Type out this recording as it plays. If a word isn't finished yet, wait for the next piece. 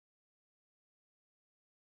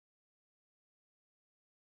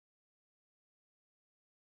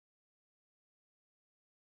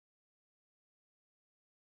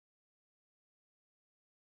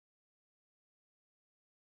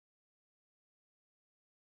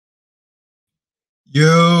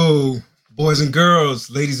Yo, boys and girls,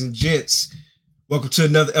 ladies and gents, welcome to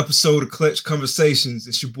another episode of Clutch Conversations.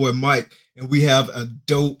 It's your boy Mike, and we have a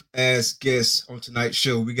dope ass guest on tonight's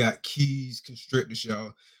show. We got Keys Constrictors,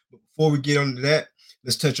 y'all. But before we get on to that,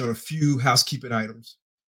 let's touch on a few housekeeping items.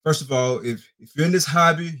 First of all, if you're in this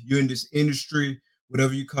hobby, you're in this industry,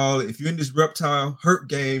 whatever you call it, if you're in this reptile hurt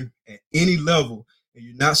game at any level and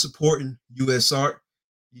you're not supporting US art,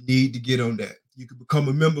 you need to get on that. You can become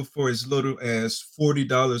a member for as little as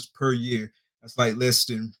 $40 per year. That's like less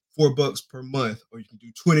than $4 per month, or you can do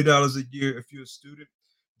 $20 a year if you're a student.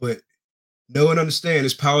 But know and understand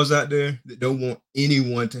there's powers out there that don't want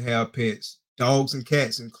anyone to have pets, dogs and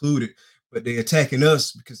cats included, but they're attacking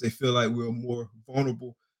us because they feel like we're a more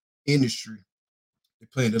vulnerable industry. They're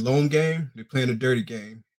playing the long game, they're playing the dirty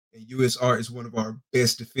game. And US art is one of our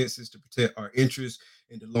best defenses to protect our interests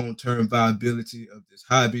and the long-term viability of this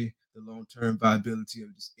hobby, the long-term viability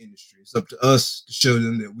of this industry. It's up to us to show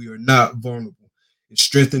them that we are not vulnerable. It's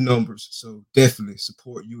strength in numbers. So definitely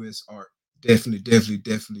support US art. Definitely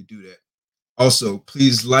do that. Also,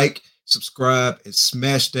 please like, subscribe, and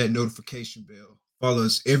smash that notification bell. Follow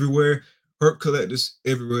us everywhere. Herp Collectors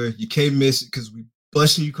everywhere. You can't miss it because we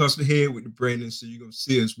busting you across the head with the branding, so you're gonna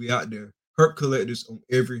see us. We out there. Herp Collectors on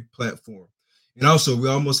every platform. And also, we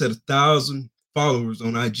almost had 1,000 followers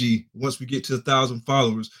on IG. Once we get to 1,000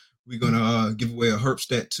 followers, we're gonna give away a Herp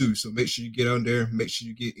stat too. So make sure you get on there. Make sure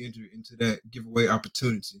you get entered into that giveaway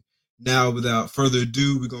opportunity. Now, without further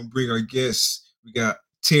ado, we're gonna bring our guests. We got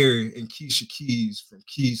Terry and Keisha Keys from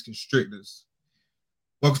Keys Constrictors.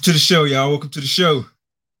 Welcome to the show, y'all. Welcome to the show.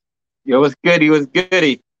 Yo, what's goody? What's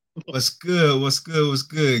goody? What's good? What's good? What's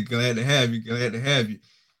good? Glad to have you. Glad to have you.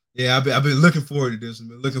 Yeah, I've been looking forward to this one.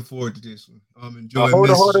 Been looking forward to this one. I'm enjoying Hold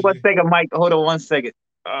on messaging one you. second, Mike. Hold on 1 second.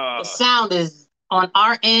 The sound is on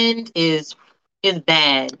our end is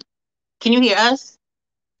bad. Can you hear us?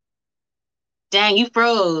 Dang, you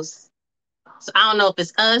froze. So I don't know if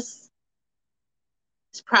it's us.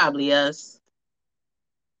 It's probably us.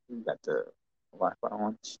 You got the Wi-Fi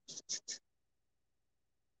on.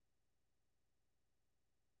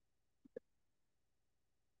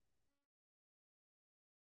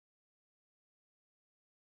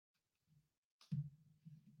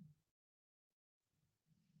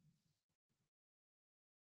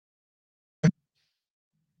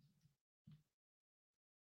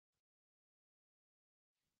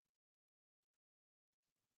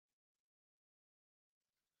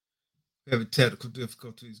 We having technical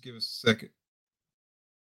difficulties. Give us a second.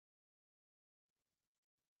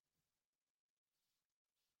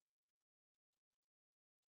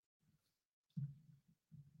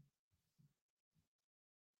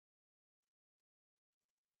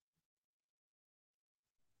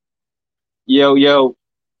 Yo.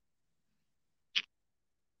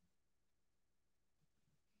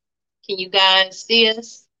 Can you guys see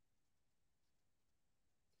us?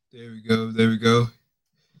 There we go. There we go.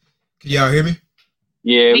 Can y'all hear me?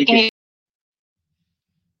 Yeah, We can hear.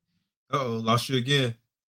 Uh-oh, lost you again.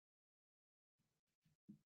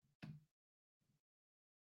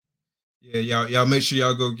 Yeah, y'all make sure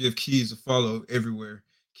y'all go give Keys a follow everywhere.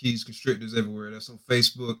 Keys Constrictors everywhere. That's on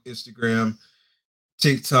Facebook, Instagram,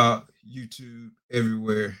 TikTok, YouTube,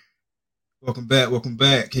 everywhere. Welcome back. Welcome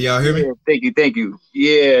back. Can y'all hear me? Yeah, thank you.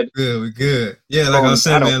 Yeah, Good, we good. Yeah, like I was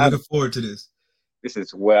saying, man, looking forward to this. this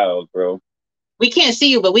is wild, bro. We can't see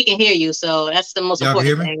you, but we can hear you. So that's the most Y'all can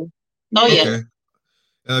hear important me? thing. Oh yeah.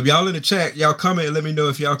 Okay. Y'all in the chat, y'all comment and let me know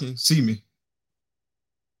if y'all can see me.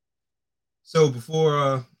 So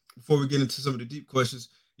before we get into some of the deep questions,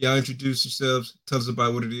 y'all introduce yourselves. Tell us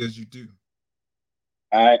about what it is you do.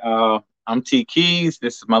 I'm T Keys.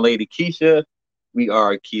 This is my lady Keisha. We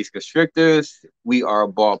are Keys Constrictors. We are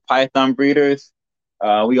ball python breeders.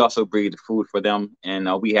 We also breed food for them, and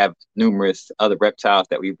we have numerous other reptiles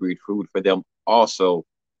that we breed food for them. Also,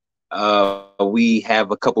 we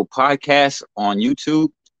have a couple podcasts on YouTube.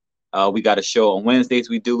 We got a show on Wednesdays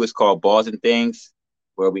we do. It's called Balls and Things,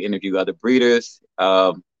 where we interview other breeders.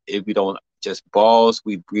 If we don't just balls,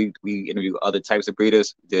 we interview other types of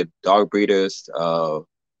breeders. We did dog breeders,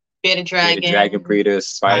 Bearded dragon. dragon breeders,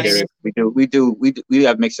 spiders. We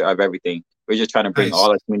have a mixture of everything. We're just trying to bring Nice.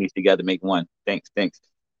 all our communities together, make one. Thanks. And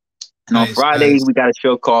on Nice, Fridays, nice. we got a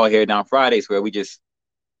show called Hair Down Fridays, where we just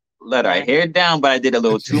let our hair down, but I did a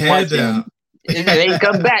little Put your too hair much. down. And it ain't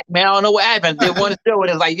come back, man. I don't know what happened. Did one show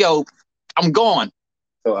and it's like, yo, I'm gone.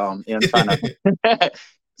 So I'm trying to.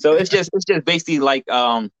 So it's just basically like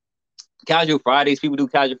casual Fridays. People do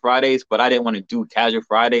casual Fridays, but I didn't want to do casual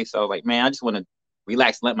Fridays. So I was like, man, I just want to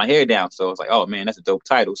relax and let my hair down. So it's like, oh man, that's a dope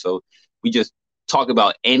title. So we just talk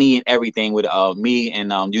about any and everything with me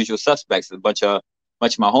and Usual Suspects, a bunch of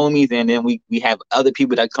bunch of my homies, and then we have other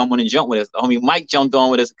people that come on and jump with us. The homie Mike jumped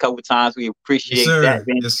on with us a couple of times. We appreciate that,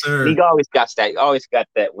 man. Yes, sir. And he always got that. Always got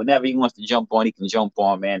that. Whenever he wants to jump on, he can jump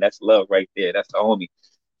on, man. That's love right there. That's the homie.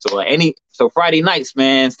 So Friday nights,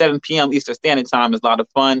 man, 7 p.m. Eastern Standard Time is a lot of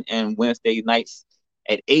fun, and Wednesday nights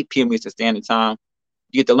at 8 p.m. Eastern Standard Time,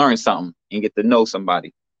 you get to learn something and get to know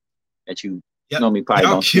somebody that you normally probably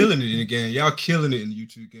y'all don't killing it in the game. Y'all killing it in the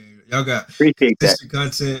YouTube game. Y'all got appreciate consistent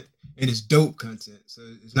content, and it's dope content. So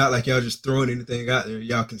it's not like y'all just throwing anything out there.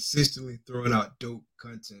 Y'all consistently throwing out dope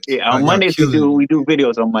content. So on Mondays we do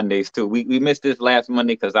videos on Mondays too. We missed this last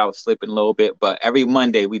Monday because I was slipping a little bit, but every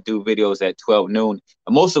Monday we do videos at 12 noon.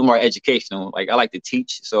 And most of them are educational. Like I like to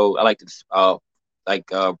teach, so I like to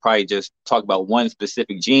probably just talk about one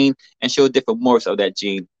specific gene and show different morphs of that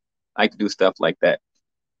gene. I like to do stuff like that.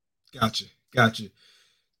 Gotcha.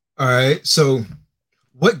 All right. So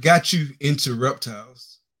what got you into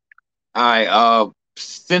reptiles? All right.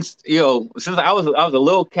 Since I was a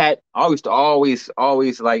little cat, I always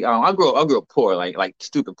like I grew up poor, like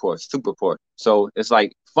stupid poor, super poor. So it's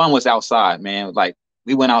like fun was outside, man. Like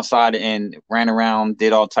we went outside and ran around,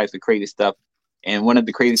 did all types of crazy stuff. And one of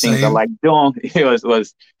the crazy things I like doing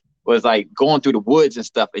was like going through the woods and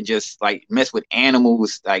stuff and just like mess with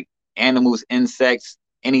animals, insects,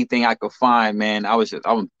 anything I could find, man.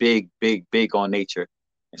 I'm big on nature.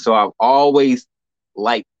 And so I've always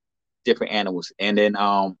liked different animals. And then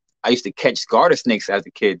I used to catch garter snakes as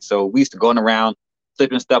a kid. So we used to go around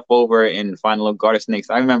flipping stuff over and find little garter snakes.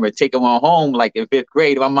 I remember taking one home like in 5th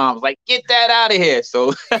grade. My mom was like, "Get that out of here."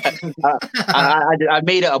 So I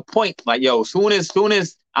made it a point like, yo, soon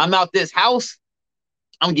as I'm out this house,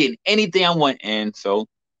 I'm getting anything I want. And so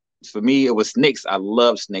for me, it was snakes. I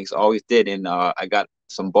love snakes, always did. And I got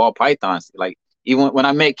some ball pythons. Like even when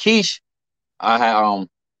I met Keish, I had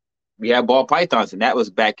we had ball pythons, and that was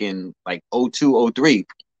back in like 02, 03.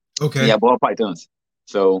 Okay. Yeah, ball pythons.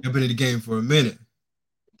 So I've been in the game for a minute.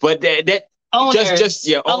 But that owners.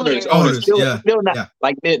 Owners. Still not,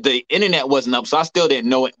 like the internet wasn't up, so I still didn't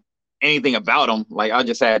know anything about them. Like I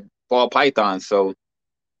just had ball pythons. So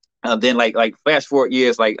then like fast forward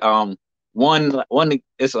years, like one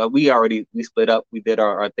is we split up. We did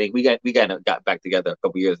our thing. We got back together a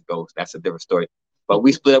couple years ago. That's a different story. But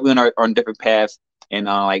we split up. We went on different paths. And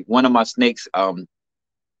like one of my snakes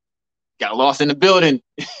got lost in the building.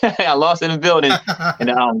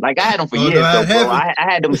 And like I had them for years. Bro. I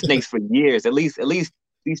had them snakes for years, at least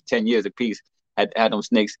 10 years apiece. Had them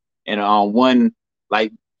snakes. And one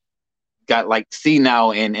like got like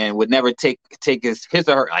senile and would never take his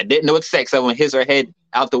or her. I didn't know what sex of him, his or her head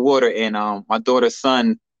out the water. And my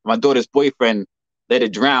daughter's boyfriend let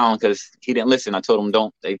it drown because he didn't listen. I told him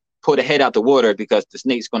don't. They pull the head out the water because the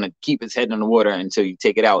snake's going to keep its head in the water until you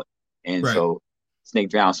take it out. And so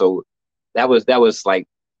snake drowned. So that was like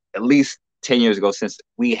at least 10 years ago since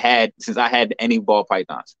I had any ball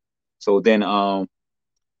pythons. So then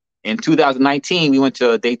in 2019, we went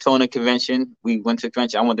to a Daytona convention. We went to a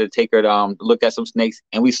convention. I wanted to take her to look at some snakes,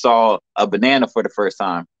 and we saw a banana for the first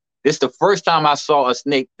time. This is the first time I saw a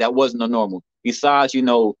snake that wasn't a normal. Besides,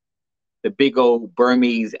 the big old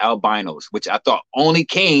Burmese albinos, which I thought only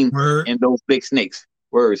came in those big snakes.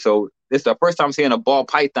 So this is the first time seeing a ball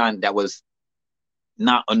python that was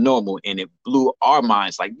not a normal, and it blew our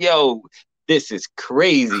minds. Like, yo, this is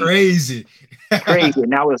crazy.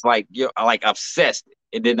 And I was like, like obsessed.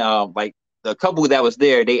 And then like the couple that was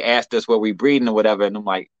there, they asked us were we breeding or whatever, and I'm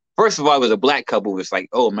like, first of all, it was a black couple. It's like,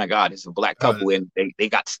 oh my God, it's a black couple, and they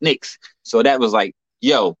got snakes. So that was like,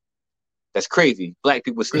 yo, that's crazy. Black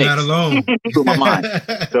people snakes. We're not alone. Blew my mind.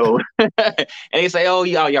 So and they say, oh,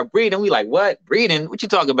 y'all breeding. We like, what? Breeding? What you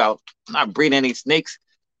talking about? I'm not breeding any snakes.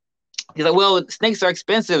 He's like, well, snakes are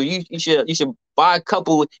expensive. You should buy a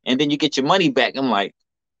couple and then you get your money back. I'm like,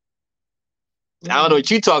 I don't know what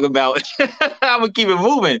you talking about. I'm gonna keep it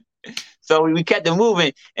moving. So we kept it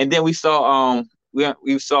moving, and then we saw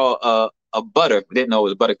we saw a butter. We didn't know it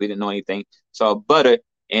was a butter. We didn't know anything. Saw a butter,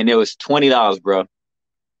 and it was $20, bro.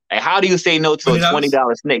 Like, how do you say no to a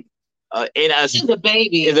 $20 snake? It's a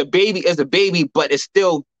baby. It's a baby, but it's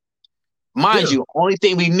still, mind you, only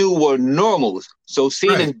thing we knew were normals. So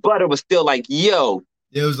seeing this butter was still like, yo.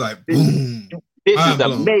 It was like, boom. This is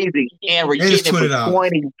amazing. And we're getting it for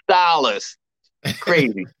 $20.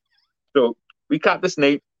 Crazy. So we caught the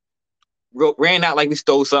snake, ran out like we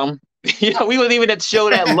stole something. We wasn't even at the show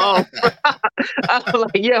that long. I was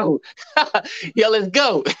like, yo, let's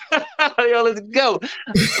go. Let's go.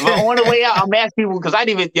 But on the way out, I'm asking people, because I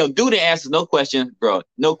didn't even, dude didn't ask us no question, bro.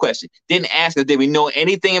 No question. Didn't ask us, did we know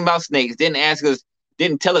anything about snakes? Didn't ask us,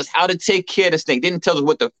 didn't tell us how to take care of the snake. Didn't tell us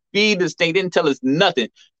what to feed the snake. Didn't tell us nothing.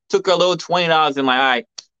 took her a little $20 and like, all right,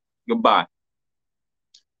 goodbye.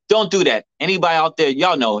 Don't do that. Anybody out there,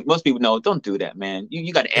 y'all know, most people know, don't do that, man.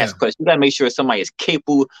 You got to ask questions. You got to make sure somebody is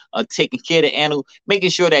capable of taking care of the animal, making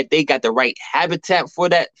sure that they got the right habitat for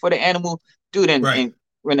the animal. Dude, and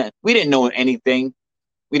we didn't know anything.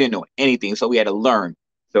 We didn't know anything, so we had to learn.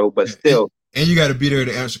 So, but still. And you got to be there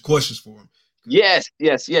to answer questions for them. Yes.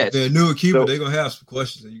 If they're a newer keeper, they're going to have some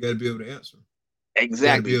questions, and you got to be able to answer them.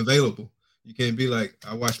 Exactly. You got to be available. You can't be like,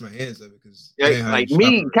 I wash my hands of it because like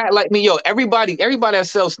me, yo, everybody that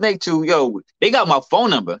sells snake to, yo, they got my phone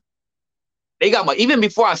number. They got even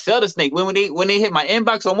before I sell the snake, when they hit my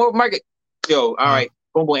inbox on Morph Market, yo, all right,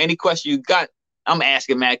 boom, boom, any question you got, I'm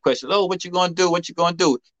asking mad questions. Oh, what you gonna do? What you gonna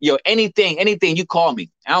do? Yo, anything, you call me.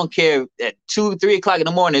 I don't care at 2, 3 o'clock in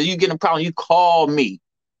the morning, you get a problem, you call me.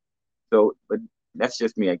 So, but that's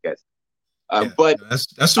just me, I guess. But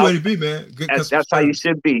that's the way to be, man. Good that's how you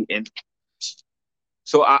should be. And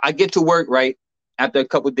so I get to work, right, after a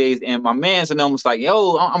couple of days, and my man's and almost like,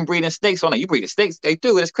 yo, I'm breeding snakes. I'm like, you breeding snakes? They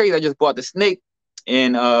do. That's crazy. I just bought the snake,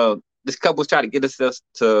 and this couple's trying to get us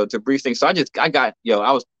to breed snakes. So I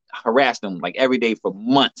was harassing them like every day for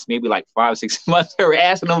months, maybe like 5 or 6 months,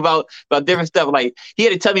 harassing them about different stuff. Like he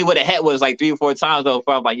had to tell me what a het was like 3 or 4 times though.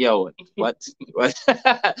 I'm like, yo, what?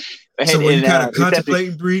 So were you kind of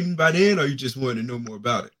contemplating breeding by then, or you just wanted to know more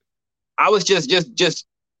about it? I was just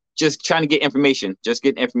trying to get information, just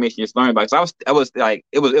learning about it. So I was like,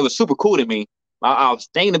 it was super cool to me. I was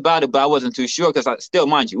thinking about it, but I wasn't too sure because I still,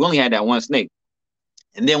 mind you, we only had that one snake.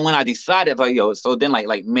 And then when I decided, like, yo, so then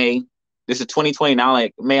like May, this is 2020 now,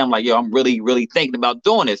 like May, I'm like, yo, I'm really, really thinking about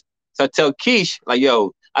doing this. So I tell Keish, like,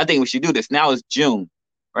 yo, I think we should do this. Now it's June,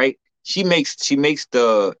 right? She makes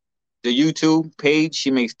the YouTube page,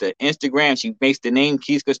 she makes the Instagram, she makes the name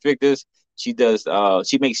Keys Constrictors. She does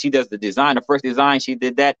the design, the first design, she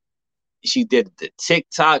did that. She did the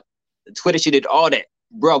TikTok, the Twitter, she did all that.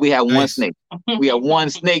 Bro, we had one snake. We had one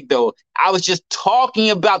snake though. I was just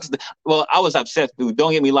talking about I was obsessed, dude.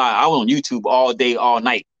 Don't get me lying. I was on YouTube all day, all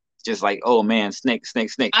night. Just like, oh man, snake.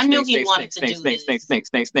 I knew he wanted to do this.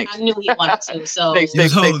 Snake. I knew he wanted to. So he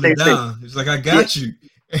was holding it down. He's like, I got you.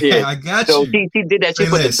 Yeah. I got you. So he did that. She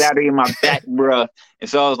put the battery in my back, bro. And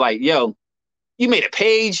so I was like, yo, you made a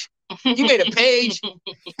page. You made a page.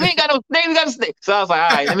 We ain't got no snake. We got a snake. So I was like,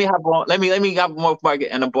 all right, let me hop on. Let me hop on Morph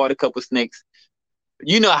Market, and I bought a couple snakes.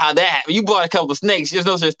 You know how that happened. You bought a couple of snakes. There's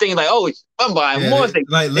no such thing like, oh, I'm buying more snakes.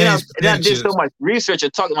 Like and I did so much research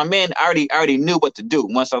and talking to my man. I already knew what to do.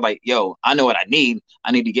 Once I was like, yo, I know what I need.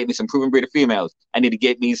 I need to get me some proven breeder females. I need to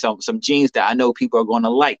get me some genes that I know people are going to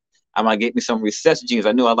like. I'm going to get me some recessive genes.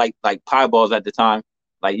 I knew I liked like pieballs at the time.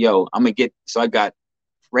 Like, yo, I'm going to get, so I got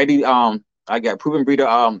ready. I got proven breeder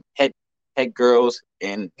head girls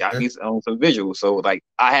and got me some visuals. So like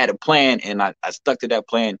I had a plan and I stuck to that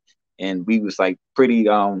plan. And we was like pretty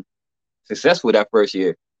successful that first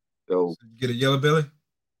year. So you get a yellow belly?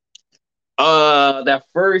 That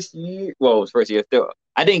first year, well, it was first year still.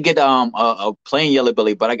 I didn't get a plain yellow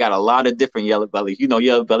belly, but I got a lot of different yellow bellies. You know,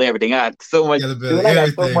 yellow belly, everything. I got so much. Yellow belly,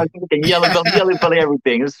 everything. So much yellow belly,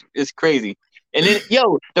 everything. It's crazy. And then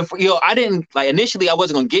I didn't like initially. I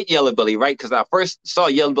wasn't gonna get yellow belly, right? Because I first saw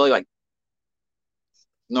yellow belly like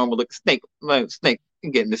normal looking snake, like snake. I'm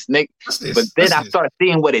getting the snake, but then I started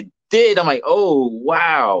seeing what it did. I'm like, oh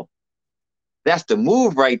wow, that's the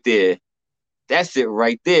move right there. That's it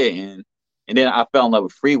right there. And then I fell in love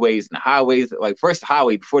with freeways and highways. Like first the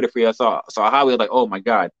highway before the freeway, I saw a highway. Like, oh my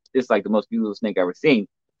god, this is like the most beautiful snake I've ever seen.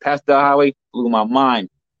 Past the highway, blew my mind.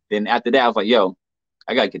 Then after that, I was like, yo,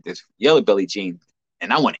 I gotta get this yellow belly gene,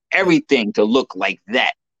 and I want everything to look like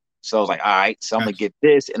that. So I was like, all right, so I'm gonna get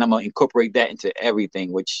this, and I'm gonna incorporate that into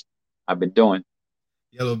everything, which I've been doing.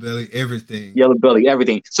 Yellow belly, everything. Yellow belly,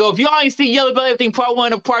 everything. So if y'all ain't see Yellow Belly, everything part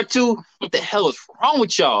 1 and part 2, what the hell is wrong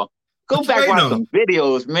with y'all? Go back watch some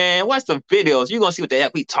videos, man. Watch some videos. You're gonna see what the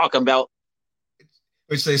heck we talking about.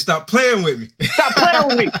 They say, stop playing with me. Stop playing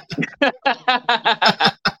with me.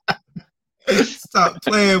 Stop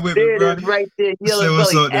playing with me, bro. Right there, Yellow Belly.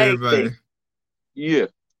 What's up, everybody? Yeah.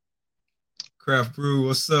 Craft Brew,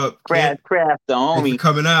 what's up? Craft, the homie. Thanks for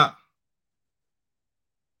coming out.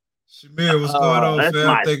 Shamir, what's going on, that's fam?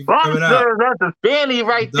 My Thank you for coming out. That's the family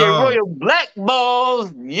right there, Royal Black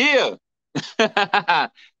Balls. Yeah.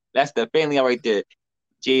 That's the family right there.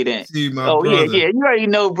 Jaden. See my brother. Yeah. You already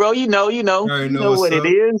know, bro. You know what it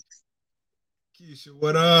is. Keisha,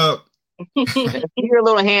 what up? Your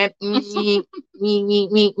little hand. Me.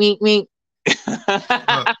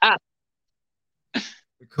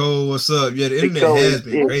 Nicole, what's up? Yeah, the internet has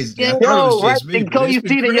been crazy. Nicole, you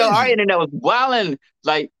see that our internet was wilding.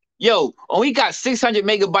 Like Yo, we got 600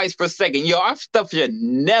 megabytes per second. Yo, our stuff should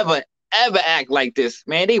never ever act like this,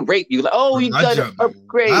 man. They rape you. Like, oh, Bro, you my got to jump been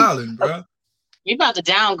upgrade. wilding, bro. You about to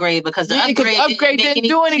downgrade because the Yeah, because upgrade, the upgrade didn't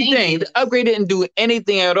do anything. The upgrade didn't do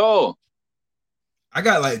anything at all. I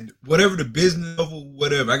got like whatever the business level,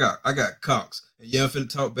 whatever. I got Cox. And yeah, I'm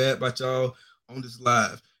finna talk bad about y'all on this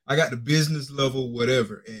live. I got the business level,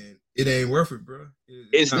 whatever, and it ain't worth it, bro.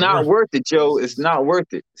 It's not worth it, Joe. It's not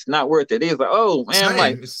worth it. It's not worth it. It's like, oh man, I'm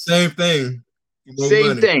like, it's the same thing.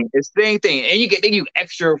 Same thing. It's the same thing. And they give you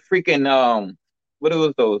extra freaking what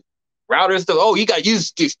are those routers? Oh, you gotta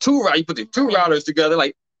use these two routers. You put the two routers together,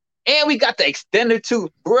 like, and we got the extender too,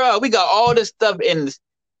 bro. We got all this stuff in.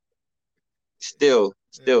 Still,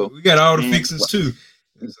 we got all the fixings too.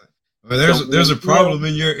 Well, there's a problem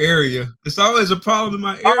in your area. It's always a problem in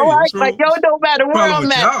my area. All right, like, yo, it don't matter where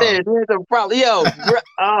I'm at. There's a problem, yo.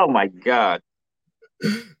 Oh my god,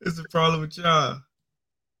 it's a problem with y'all.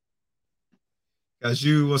 Got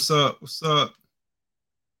you. What's up? What's up?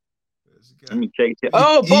 Let me check it.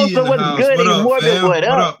 Oh, Bosa, what's good? What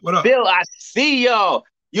up? What up? Bill, I see y'all.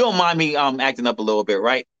 You don't mind me acting up a little bit,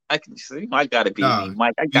 right? I can see. I gotta be me,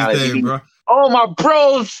 Mike. I gotta be me. Bro. Oh, my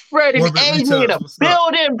bros, Fred and AJ in the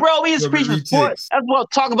building, bro. We just preaching sports. That's what I'm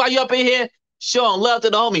talking about. You up in here showing love to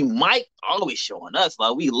the homie Mike. Always showing us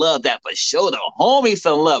love. We love that, but show the homie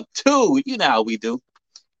some love too. You know how we do.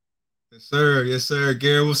 Yes, sir. Yes, sir.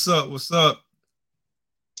 Gary, what's up? What's up?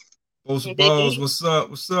 Both balls. What's up?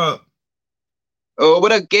 What's up? Oh,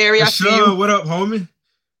 what up, Gary? I see you. What up, homie?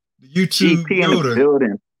 The YouTube GP in the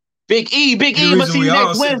building. Big E, I'll see you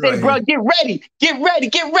next Wednesday, bro. Get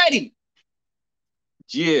ready.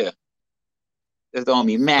 Yeah. That's the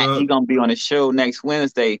homie Matt. He's gonna be on the show next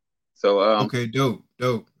Wednesday. So okay, dope.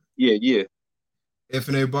 Yeah.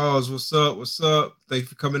 F&A Balls, what's up? Thank you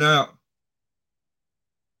for coming out.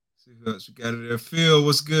 See who else we got in there. Phil,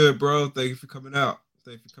 what's good, bro? Thank you for coming out.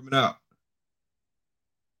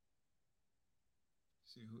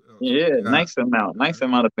 Yeah, nice amount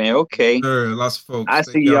of fans. Okay. Sure, lots of folks. I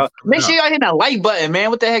see y'all. Make sure y'all hit that like button,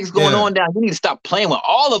 man. What the heck's going on down? You need to stop playing with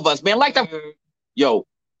all of us, man. Like that. Yo,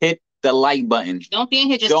 hit the like button. Don't be in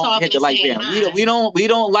here just talking. Hit the like button. We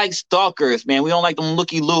don't like stalkers, man. We don't like them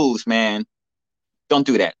looky-loos, man. Don't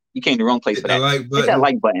do that. You came to the wrong place for that. Hit that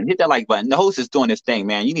like button. Hit that like button. The host is doing this thing,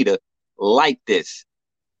 man. You need to like this.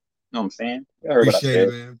 You know what I'm saying? Appreciate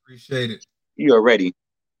it, man. Appreciate it. You already.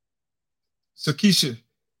 So Keisha,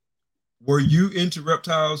 were you into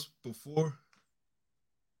reptiles before?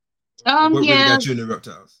 What really got you into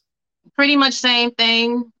reptiles? Pretty much same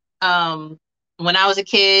thing. When I was a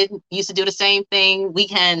kid, used to do the same thing. We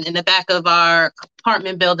had in the back of our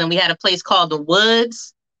apartment building, we had a place called the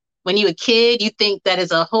Woods. When you're a kid, you think that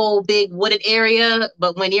is a whole big wooded area,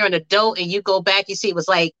 but when you're an adult and you go back, you see it was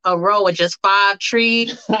like a row of just 5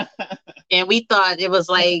 trees. And we thought it was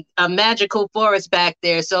like a magical forest back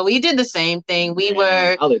there. So we did the same thing.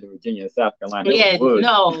 I lived in Virginia, South Carolina. Yeah,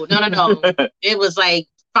 no. It was like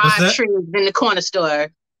 5 trees in the corner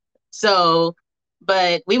store. So,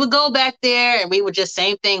 but we would go back there and we would just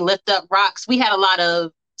same thing, lift up rocks. We had a lot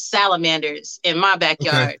of salamanders in my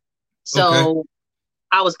backyard. Okay. So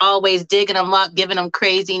I was always digging them up, giving them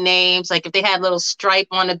crazy names. Like if they had a little stripe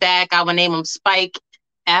on the back, I would name them Spike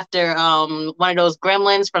after one of those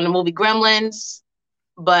gremlins from the movie Gremlins.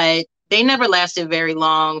 But they never lasted very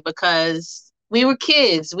long because we were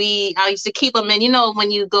kids. I used to keep them in,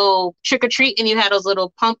 when you go trick or treat and you had those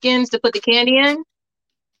little pumpkins to put the candy in.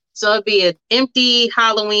 So it'd be an empty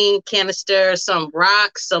Halloween canister, some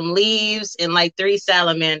rocks, some leaves, and like 3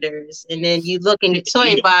 salamanders. And then you look in your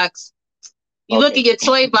toy box. Look at your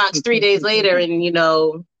toy box 3 days later,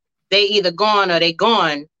 and they either gone or they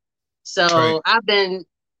gone. So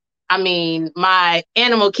my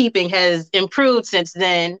animal keeping has improved since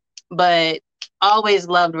then, but always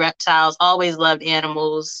loved reptiles, always loved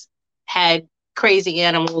animals, had crazy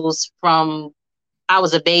animals from I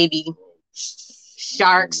was a baby.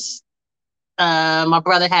 Sharks. My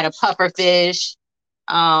brother had a pufferfish.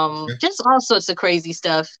 Just all sorts of crazy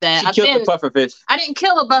stuff that she killed the pufferfish. I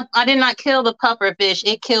did not kill the pufferfish.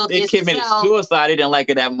 It killed itself. It committed suicide. It didn't like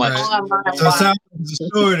it that much. Right. So it sounds like a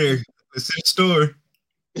story there. It's a story.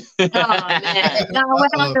 Oh man. No,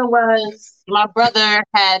 what happened was my brother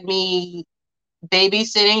had me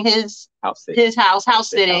babysitting his house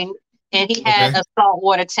sitting, and he had a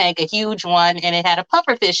saltwater tank, a huge one, and it had a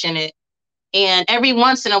pufferfish in it. And every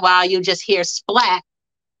once in a while, you just hear splat,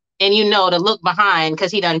 and to look behind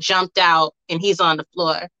because he done jumped out and he's on the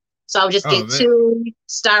floor. So I would just get 2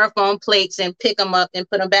 styrofoam plates and pick them up and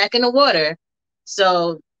put them back in the water.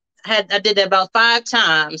 So I did that about 5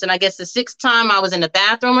 times. And I guess the 6th time I was in the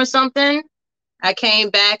bathroom or something, I came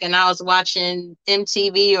back and I was watching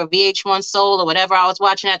MTV or VH1 Soul or whatever I was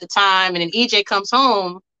watching at the time. And then EJ comes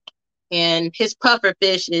home and his puffer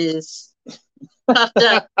fish is puffed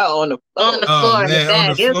up on the floor in the man, on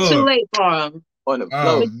bag. the It was too floor. late for him. On the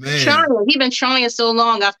floor. Man. He'd been trying so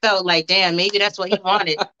long, I felt like, damn, maybe that's what he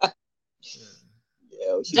wanted.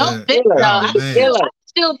 Don't think so. I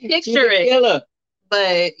still picture it. Killer.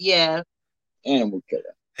 But yeah. Animal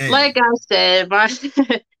killer. Like I said,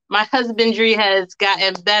 my husbandry has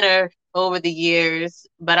gotten better over the years,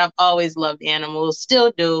 but I've always loved animals.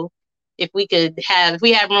 Still do. If we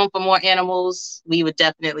had room for more animals, we would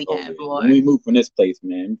definitely have more. When we move from this place,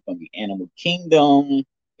 man, it's gonna be Animal Kingdom.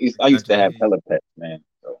 I used to have hella pets, man.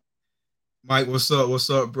 So. Mike, what's up? What's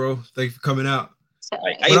up, bro? Thank you for coming out.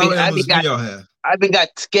 What animals do y'all have? I've been got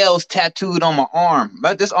scales tattooed on my arm.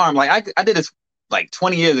 But this arm, like I did this like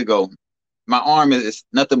 20 years ago. My arm is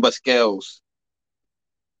nothing but scales.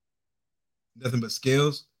 Nothing but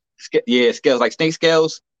scales? Yeah, scales, like snake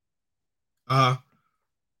scales. Uh-huh.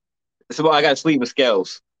 So I got a sleeve of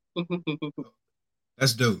scales.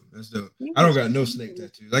 That's dope. I don't got no snake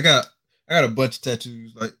tattoos. I got a bunch of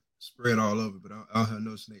tattoos like spread all over, but I don't have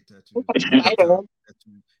no snake tattoos.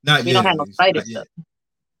 Not we yet. Don't have no spider stuff.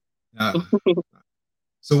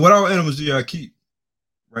 So what all animals do y'all keep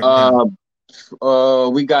right now?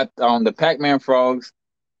 We got the Pac-Man frogs.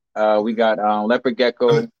 We got leopard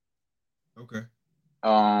gecko. Okay.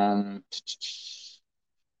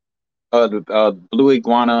 The blue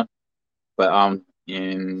iguana, but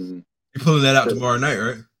you're pulling that out tomorrow night,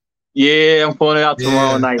 right? Yeah, I'm pulling it out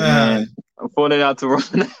tomorrow night, man. I'm pulling it out tomorrow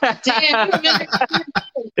night. Damn,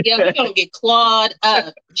 yeah, we're gonna get clawed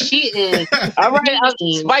up. She is. All right,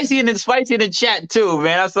 spicy in the chat too,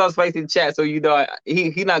 man. I saw Spicy in the chat, so he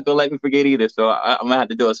not gonna let me forget either. So I'm gonna have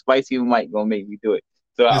to do a Spicy Mike gonna make me do it.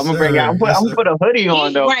 So yes, I'm gonna bring out. I'm gonna put a hoodie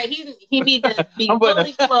on though. Right, he need to be I'm put a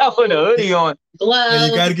hoodie on. Gloves. Yeah,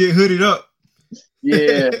 you gotta get hooded up.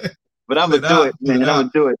 Yeah, but I'm gonna do it, man. I'm gonna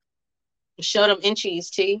do it. Show them inchies,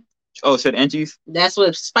 T. Oh, said inchies. That's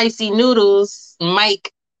what Spicy Noodles,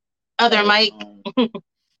 Mike, other Mike.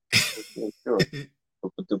 So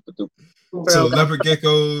leopard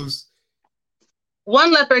geckos.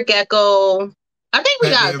 One leopard gecko. I think we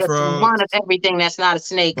got just one of everything that's not a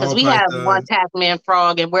snake because we have one Pac-Man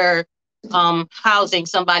frog and we're housing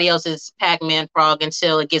somebody else's Pac-Man frog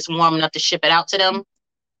until it gets warm enough to ship it out to them.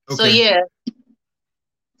 Okay. So yeah,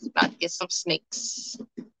 about to get some snakes.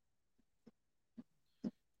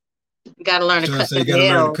 Gotta learn to cut the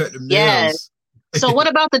nails. Yes. So what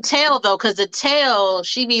about the tail though? Because the tail,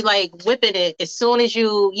 she be like whipping it as soon as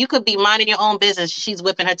you could be minding your own business. She's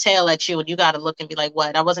whipping her tail at you, and you gotta look and be like,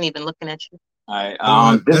 "What? I wasn't even looking at you." All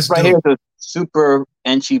right. This right here is a super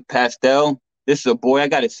Enchi pastel. This is a boy. I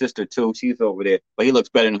got his sister too. She's over there, but he looks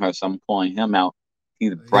better than her, so I'm pulling him out.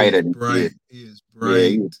 He's brighter than she is. He is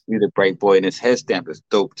bright. Yeah, he's a bright boy, and his head stamp is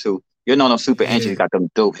dope too. You know, those super Enchis got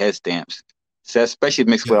them dope head stamps. So especially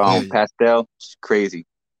mixed with pastel, it's crazy.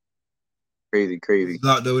 Crazy.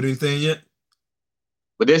 Locked up with anything yet?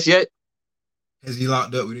 With this yet? Has he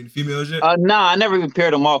locked up with any females yet? Nah, I never even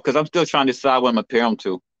paired them off because I'm still trying to decide what I'm gonna pair them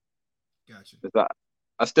to. Gotcha.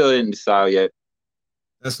 I still didn't decide yet.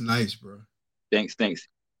 That's nice, bro. Thanks.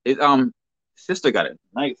 It sister got a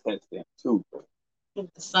nice head stamp too. The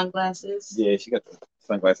sunglasses. Yeah, she got the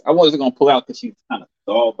sunglasses. I wasn't gonna pull out because she's kind of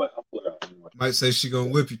tall, but I'll pull her out anyway. Might say she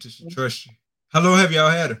gonna whip you till she trusts you. How long have y'all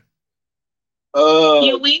had her? A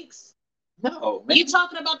few weeks. No, man. You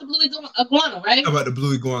talking about the blue iguana, right? How about the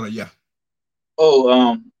blue iguana? Yeah.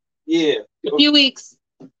 Oh, yeah. A few weeks.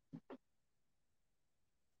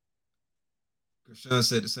 Sean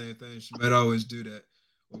said the same thing. She might always do that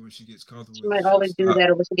when she gets comfortable. She might always do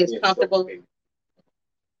that when she gets comfortable.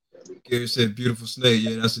 Gary said, "Beautiful snake."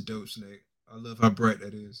 Yeah, that's a dope snake. I love how bright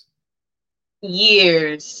that is.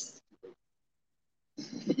 Years.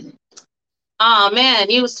 Oh man,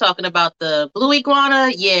 you was talking about the blue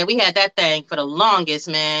iguana. Yeah, we had that thing for the longest,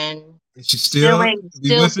 man. And she still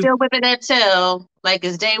whipping that tail like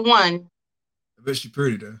it's day one. I bet she's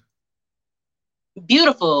pretty though.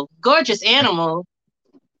 Beautiful, gorgeous animal,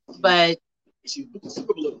 but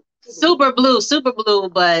super blue,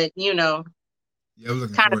 but you know,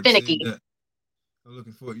 kind of finicky. I'm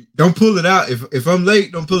looking for you. Don't pull it out if I'm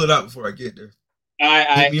late. Don't pull it out before I get there.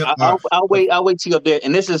 I'll wait. I'll wait till you're up there.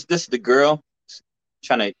 And this is the girl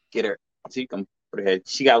trying to get her. So you can put her head.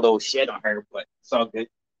 She got a little shed on her, but it's all good.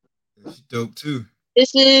 Yeah, she's dope too.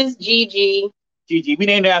 This is Gigi. Gigi. We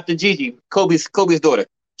named her after Gigi, Kobe's daughter.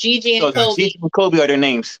 Gigi and Kobe. Gigi and Kobe are their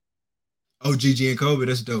names. Oh, Gigi and Kobe.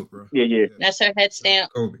 That's dope, bro. Yeah. That's her head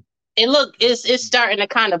stamp. Kobe. It's starting to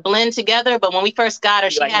kind of blend together. But when we first got her,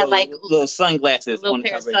 she had little sunglasses, little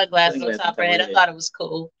pair of sunglasses on top of her head. I thought it was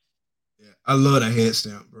cool. Yeah, I love that head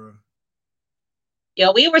stamp, bro.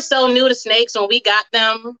 Yo, we were so new to snakes when we got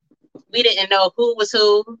them. We didn't know who was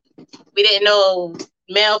who. We didn't know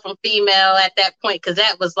male from female at that point because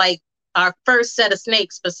that was like our first set of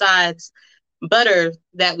snakes besides Butter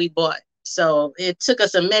that we bought. So it took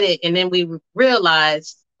us a minute, and then we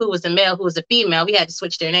realized who was the male, who was the female. We had to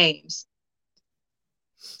switch their names.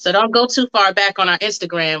 So don't go too far back on our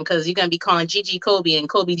Instagram because you're gonna be calling Gigi Kobe and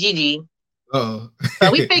Kobe Gigi. Oh,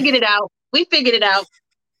 but we figured it out.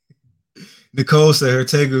 Nicole said her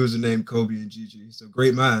Tegus are named Kobe and Gigi. So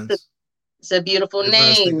great minds. It's a beautiful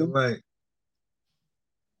name.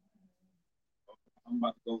 I'm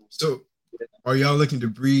about to go. So, are y'all looking to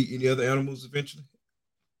breed any other animals eventually?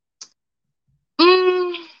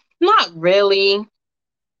 Not really.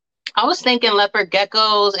 I was thinking leopard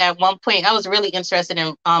geckos at one point. I was really interested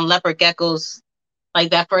in leopard geckos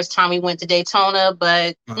like that first time we went to Daytona,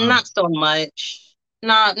 but not so much.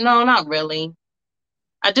 Not really.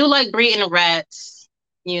 I do like breeding rats.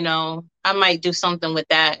 You know, I might do something with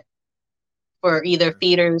that for either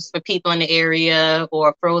feeders for people in the area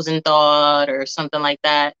or frozen thawed or something like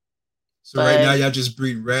that. So right now y'all just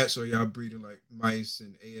breeding rats, or y'all breeding like mice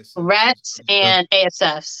and ASFs? Rats and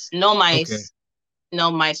ASFs. No mice. Okay.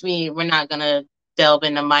 No mice. We're not gonna delve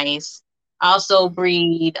into mice. I also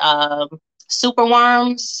breed super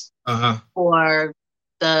worms for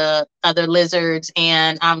the other lizards,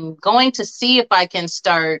 and I'm going to see if I can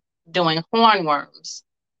start doing hornworms.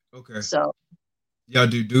 Okay. So y'all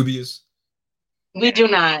do dubious? We do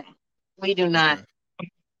not. Okay.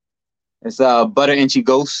 It's Butter Inchy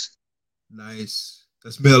Ghost. Nice.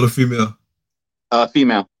 That's male or female?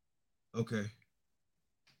 Female. Okay.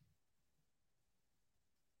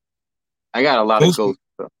 I got a lot of ghost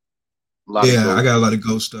stuff. I got a lot of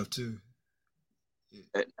ghost stuff too.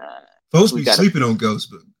 Folks be sleeping on ghosts,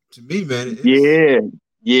 but to me, man,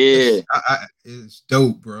 it's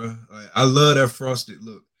dope, bro. Like, I love that frosted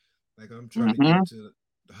look. Like I'm trying to get into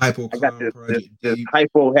the Hypo Clown project. This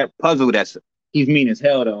Hypo puzzle he's mean as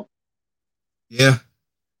hell though. Yeah.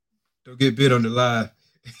 Don't get bit on the live.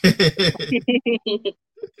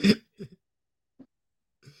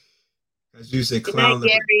 As you say, clown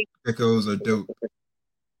geckos are dope.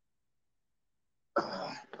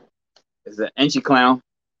 It's an Inchy Clown.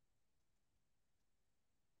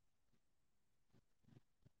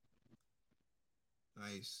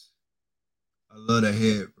 Nice. I love that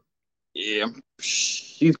head. Yeah,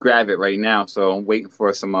 she's grab it right now, so I'm waiting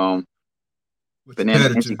for some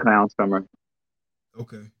banana Inchy Clowns from her.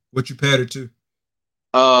 Okay. What you patterned to?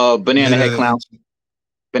 Banana head clown.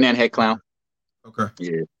 Banana head clown. Okay.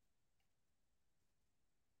 Yeah.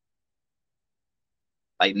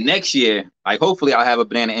 Like next year, like hopefully I'll have a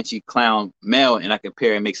banana Inchy clown male, and I can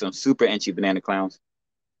pair and make some super Inchy banana clowns.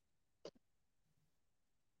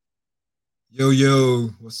 Yo,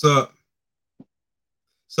 what's up?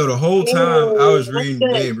 So the whole time I was reading the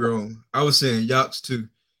name wrong. I was saying Yox too.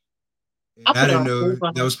 And I didn't know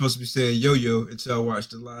that was supposed to be saying yo until I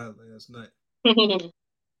watched the live last night.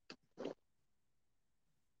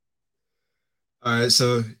 All right,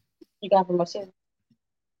 so you got from myself.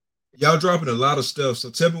 Y'all dropping a lot of stuff. So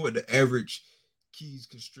tell me what the average Keys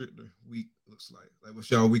Constrictor week looks like. Like what's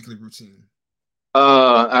y'all weekly routine?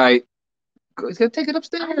 All right. It's gonna take it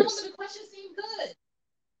upstairs. I know, but the question seemed good.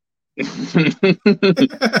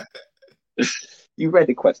 You read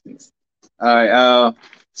the questions. All right.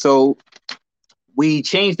 So we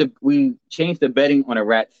changed the bedding on the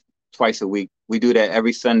rats twice a week. We do that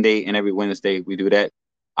every Sunday and every Wednesday. We do that.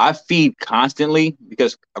 I feed constantly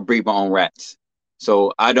because I breed my own rats.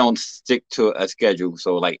 So I don't stick to a schedule.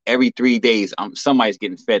 So like every 3 days, somebody's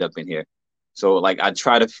getting fed up in here. So like I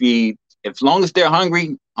try to feed. As long as they're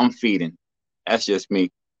hungry, I'm feeding. That's just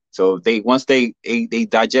me. So once they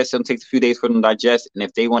digest, it takes a few days for them to digest, and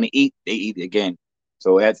if they want to eat, they eat again.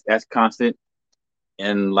 So that's constant.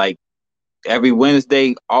 And like every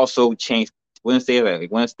Wednesday, also change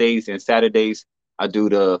Wednesdays and Saturdays. I do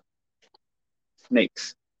the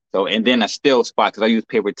snakes. So and then I still spot because I use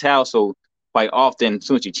paper towel. So quite often, as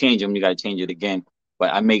soon as you change them, you got to change it again.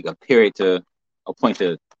 But I make a point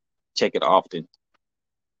to check it often.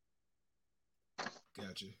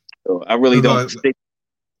 Gotcha. So I really don't stick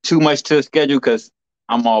too much to the schedule because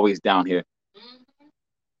I'm always down here.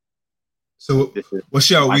 So what's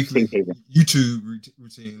y'all weekly YouTube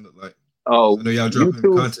routine look like? Oh, I know y'all dropping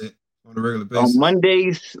content on a regular basis. On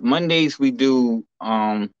Mondays we do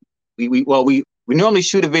we normally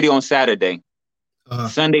shoot a video on Saturday.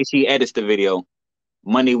 Sunday she edits the video.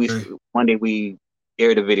 Monday we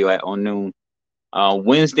air the video at on noon.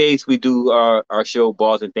 Wednesdays we do our show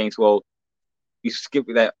Balls and Things. Well, you skip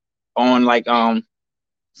that on like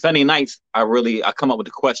Sunday nights. I come up with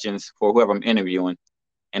the questions for whoever I'm interviewing,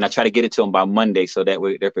 and I try to get it to them by Monday so that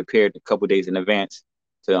way they're prepared a couple days in advance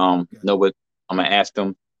to know what I'm gonna ask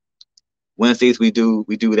them. Wednesdays we do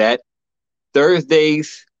that.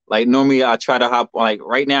 Thursdays, like normally I try to hop like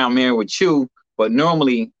right now I'm here with you, but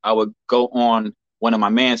normally I would go on one of my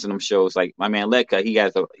man's shows. Like my man Letka,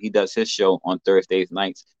 he does his show on Thursdays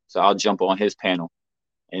nights, so I'll jump on his panel.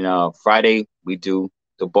 And Friday we do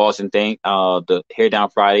the Boston thing, the Hair Down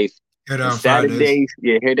Fridays. Hair Down Saturdays,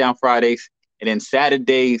 yeah, Hair Down Fridays, and then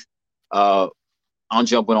Saturdays, I'm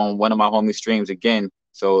jumping on one of my homie streams again.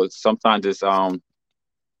 So sometimes it's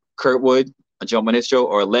Kurtwood, I jump on his show,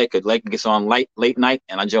 or Letka. Letka gets on late night,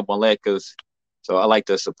 and I jump on Letka's. So I like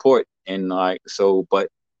to support and like so, but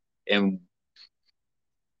and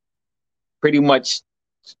pretty much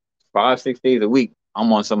 5-6 days a week,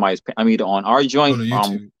 I'm on somebody's. I'm either on our joint, or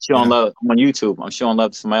I'm showing love. I'm on YouTube. I'm showing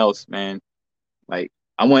love to somebody else, man. Like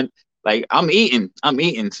I'm eating,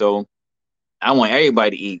 so I want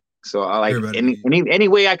everybody to eat. So I like any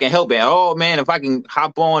way I can help it. Oh man, if I can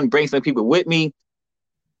hop on, bring some people with me,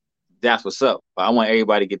 that's what's up. But I want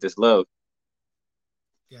everybody to get this love.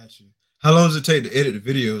 Gotcha. How long does it take to edit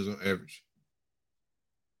the videos on average?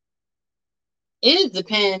 It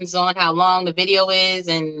depends on how long the video is,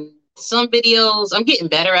 and some videos I'm getting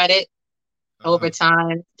better at it over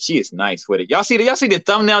time. She is nice with it. Y'all see the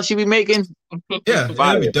thumbnail she be making? Yeah,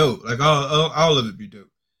 that'd be dope. Like all of it be dope.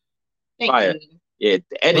 Fire. Yeah,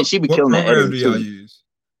 the edit, she be killing that What program edit do y'all use?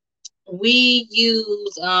 We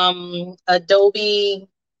use Adobe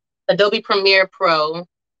Premiere Pro.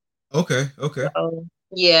 Okay. So,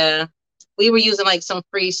 yeah. We were using like some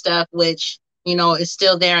free stuff, which, is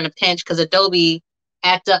still there in a pinch because Adobe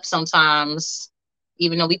act up sometimes,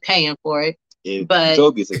 even though we paying for it. Yeah, but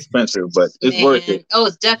Adobe is expensive, but it's worth it. Oh,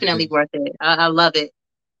 it's definitely worth it. I love it.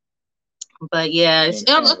 But yeah, it's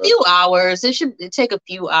a few hours. It take a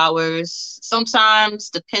few hours. Sometimes,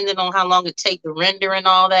 depending on how long it take to render and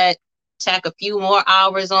all that, tack a few more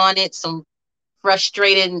hours on it. Some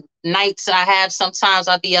frustrated nights I have. Sometimes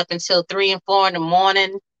I'll be up until 3 and 4 in the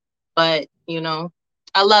morning. But,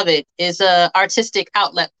 I love it. It's a artistic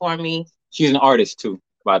outlet for me. She's an artist too,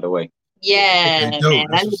 by the way. Yeah, okay,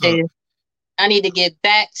 man. I need to get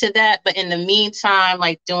back to that. But in the meantime,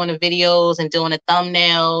 like doing the videos and doing the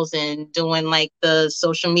thumbnails and doing like the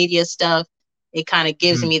social media stuff, it kind of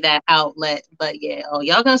gives me that outlet. But yeah,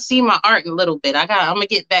 y'all gonna see my art in a little bit. I'm gonna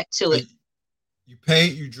get back to it. You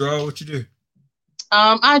paint, you draw, what you do?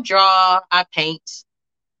 I draw, I paint.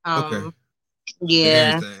 Okay.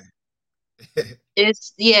 Yeah.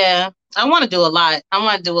 I want to do a lot.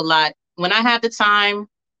 When I have the time,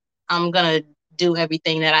 I'm gonna do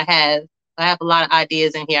everything that I have. I have a lot of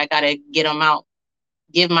ideas in here. I gotta get them out.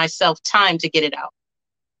 Give myself time to get it out.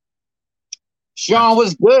 Sean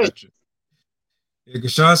was good. Gotcha. Yeah,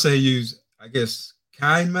 because Sean said he used, I guess,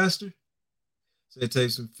 KineMaster. So it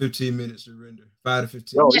takes him 15 minutes to render. 5 to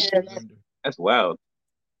 15 minutes to render. That's wild.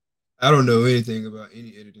 I don't know anything about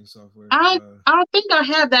any editing software. I think I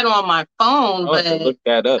have that on my phone, but look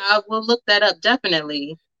that up. I will look that up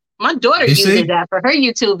definitely. My daughter uses that for her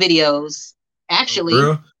YouTube videos. Actually.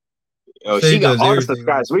 She got all the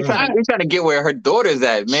subscribers. We're trying to get where her daughter's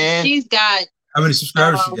at, man. She's got. How many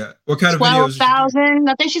subscribers she got? What kind of videos? 12,000.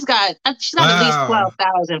 I think she's got at least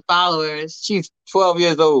 12,000 followers. She's 12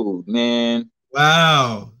 years old, man.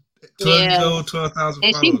 Wow. 12 years old, 12,000 followers.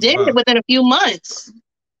 And she did it within a few months.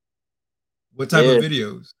 What type of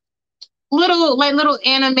videos? Little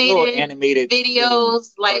animated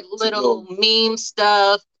videos, like little meme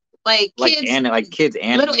stuff, like kids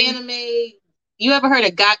anime. Little anime. You ever heard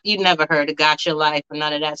of you never heard of Gotcha Life or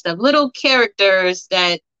none of that stuff. Little characters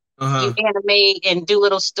that you animate and do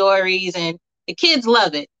little stories, and the kids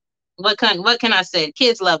love it. What can I say?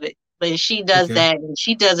 Kids love it. But she does that, and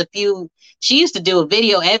she does a few. She used to do a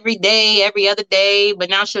video every day, every other day, but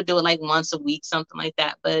now she'll do it like once a week, something like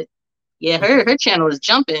that. But yeah, her channel is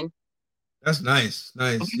jumping. That's nice.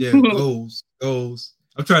 Yeah, goals.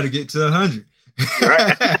 I'm trying to get to 100.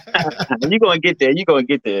 Right. You're gonna get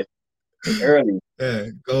there early. Yeah,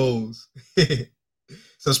 goals.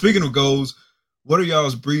 So speaking of goals, what are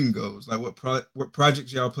y'all's breeding goals? Like what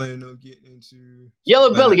projects y'all planning on getting into?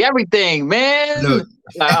 Yellow belly, everything, man. No.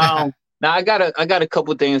 Now I got a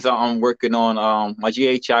couple things I'm working on. My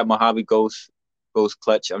GHI Mojave Ghost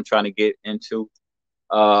clutch I'm trying to get into.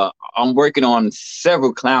 I'm working on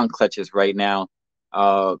several clown clutches right now.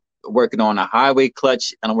 Working on a highway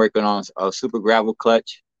clutch, and I'm working on a super gravel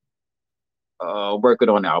clutch. Working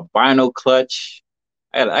on an albino clutch.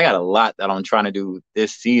 I got a lot that I'm trying to do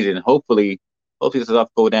this season. Hopefully stuff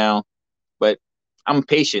go down. But I'm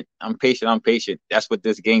patient. I'm patient. I'm patient. That's what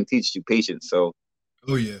this game teaches you, patience. So,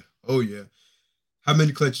 Oh yeah, oh yeah. How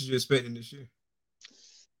many clutches you expecting this year?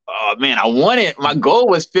 oh man, I wanted. My goal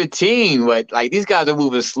was 15, but like these guys are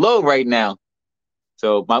moving slow right now.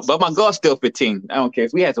 So, but my goal's still 15. I don't care.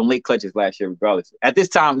 We had some late clutches last year, regardless. At this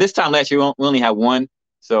time last year, we only had one.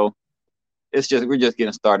 So we're just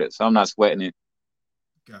getting started. So I'm not sweating it.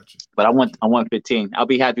 Gotcha. But Gotcha. I want 15. I'll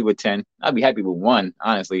be happy with 10. I'll be happy with one,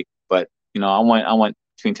 honestly. But I want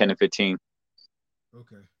between 10 and 15.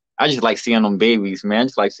 Okay. I just like seeing them babies, man. I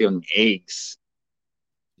just like seeing them eggs.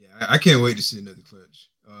 Yeah, I can't wait to see another clutch.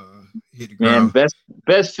 Hit the Man, ground.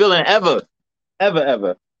 best feeling ever. Ever,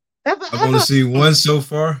 ever. Ever, I've only ever. seen one so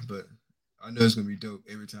far, but I know it's gonna be dope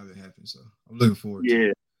every time it happens. So I'm looking forward to Yeah.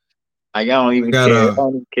 it. Like, I Yeah, don't I even got care. I don't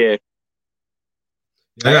even care.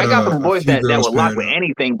 yeah, I Like got I got some a boys few that girls would lock paired with up.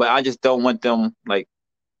 anything, but I just don't want them like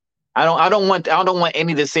I don't want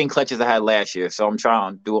any of the same clutches I had last year. So I'm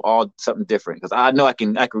trying to do all something different because I know I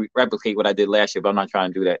can replicate what I did last year, but I'm not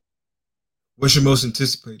trying to do that. What's your most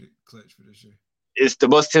anticipated clutch for this year? It's the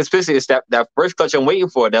most anticipated. It's that first clutch I'm waiting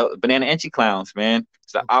for, that banana entry clowns, man.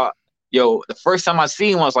 So Okay. the first time I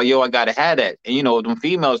seen one, I was like, yo, I gotta have that. And them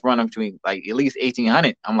females running between like at least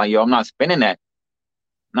 1,800. I'm like, yo, I'm not spending that.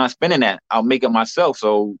 I'm not spending that. I'll make it myself.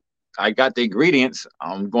 So I got the ingredients.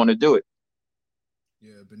 I'm going to do it.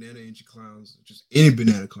 Yeah, banana ancient clowns, just any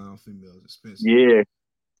banana clown female is expensive. Yeah.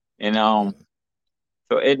 And Yeah.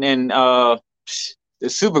 so and then the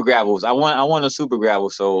super gravels. I want a super gravel.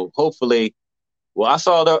 So hopefully, well, I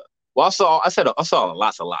saw the. Well, I saw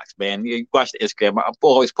lots of locks, man. You watch the Instagram. I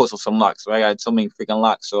always post some locks. Right? I got so many freaking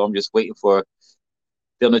locks, so I'm just waiting for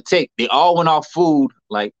them to take. They all went off food.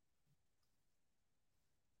 Like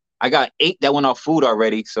I got 8 that went off food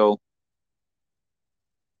already. So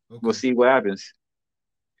we'll Okay. see what happens.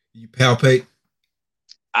 You palpate?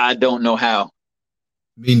 I don't know how.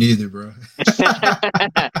 Me neither, bro.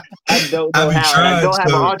 I don't I know be how, and I trying don't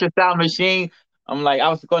have an to. ultrasound machine. I'm like, I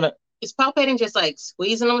was gonna Is palpating just like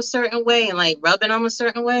squeezing them a certain way and like rubbing them a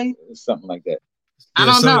certain way? something like that. I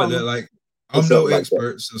Yeah, don't something like that. know. Like It's I'm no something like that.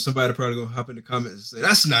 expert, so somebody probably gonna hop in the comments and say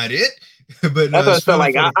that's not it. But That's no, what it's I felt feeling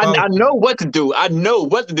like. for the I follicles. know what to do. I know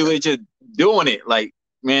what to do. It's just doing it. Like,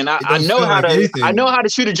 man, It don't feel like I anything no know how more. to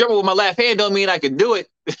shoot a drummer with my left hand. Don't mean I can do it.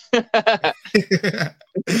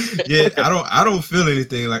 Yeah, I don't feel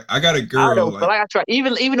anything. Like I got a I girl, don't feel like like I tried.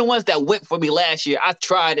 Even the ones that went for me last year, I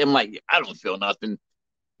tried. I'm like, I don't feel nothing.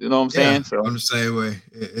 You know what I'm yeah, saying? So I'm the same way.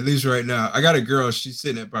 At least right now. I got a girl, she's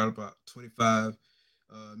sitting at probably about 25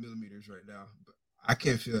 millimeters right now. But I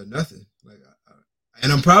can't feel nothing. Like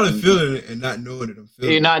and I'm probably feeling it and not knowing that I'm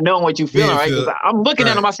you're feeling it. not knowing what you're Me feeling, and right? Because feel I'm looking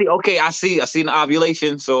at them. right. I see, okay, I see the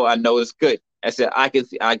ovulation, so I know it's good. I said, I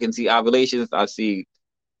can see ovulations. I see.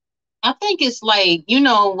 I think it's like,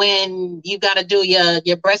 when you got to do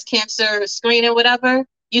your breast cancer screen or whatever,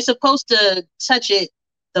 you're supposed to touch it.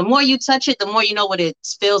 The more you touch it, the more you know what it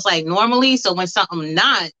feels like normally. So when when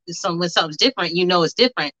something's different, it's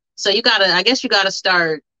different. So I guess you gotta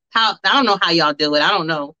start. I don't know how y'all do it. I don't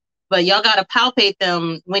know, but y'all gotta palpate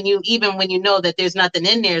them even when you know that there's nothing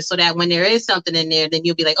in there, so that when there is something in there, then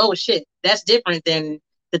you'll be like, oh shit, that's different than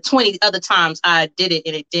the 20 other times I did it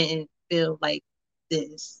and it didn't feel like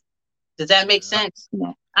this. Does that make Yeah, sense?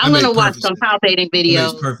 that I'm gonna makes watch perfect some sense. palpating That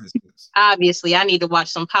makes videos. perfect sense. Obviously, I need to watch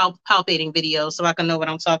some palpating videos so I can know what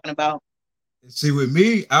I'm talking about. And see, with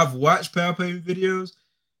me, I've watched palpating videos,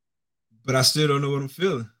 but I still don't know what I'm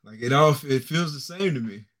feeling. Like it feels the same to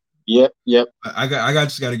me. Yep, yep.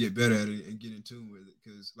 Just got to get better at it and get in tune with it.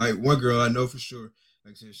 Because like one girl I know for sure,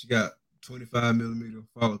 like I said, she got 25 millimeter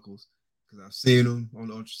follicles. Because I've seen them on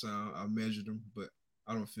the ultrasound, I've measured them, but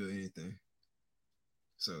I don't feel anything.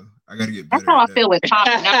 So I got to get That's better how at I that. feel with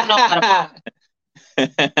popping. I don't know how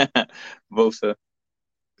to Bosa.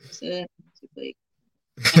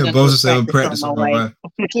 pop. And then Both go of them practice on practice my on my wife. wife.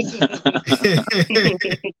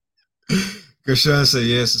 Because Sean said,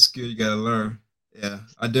 yeah, it's a skill you got to learn. Yeah,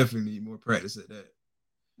 I definitely need more practice at that.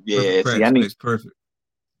 Perfect Yeah, see, practice makes perfect.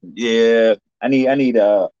 I need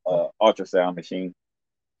a ultrasound machine.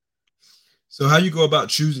 So how you go about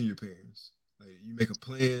choosing your parents? Like you make a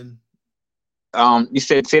plan. You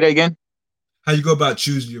said say that again? How you go about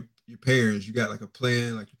choosing your parents? You got like a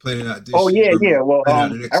plan, like you're planning out Oh this yeah, year, yeah. or Well, planning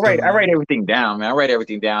out the next couple I of write years. everything down, man. I write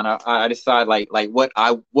everything down. I decide like what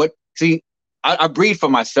see. I breed for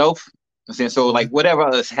myself. I'm saying so Okay. like whatever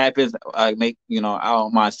else happens, I make I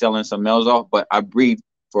don't mind selling some males off, but I breed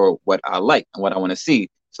for what I like and what I want to see.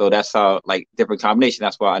 So that's how like different combination.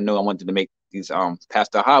 That's why I know I wanted to make these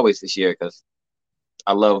pastel highways this year because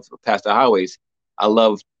I love pastel highways. I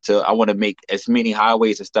want to make as many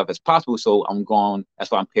highways and stuff as possible. So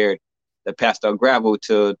that's why I'm paired the pastel gravel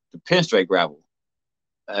to the pinstripe gravel.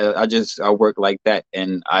 I work like that,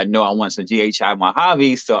 and I know I want some GHI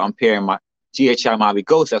Mojave, so I'm pairing my GHI Mojave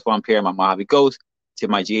Ghost. That's why I'm pairing my Mojave Ghost to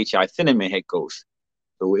my GHI Cinnamon Head Ghost.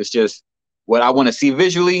 So it's just what I want to see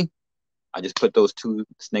visually. I just put those two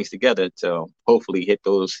snakes together to hopefully hit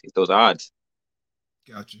those odds.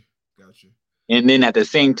 Gotcha. And then at the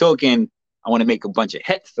same token, I want to make a bunch of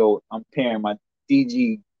hets, so I'm pairing my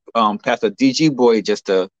DG past a DG boy just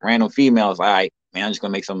to random females. All right, man, I'm just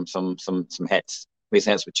gonna make some hets. Make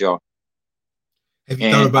sense with y'all. Have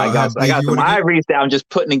you thought about I got some ivories that I'm just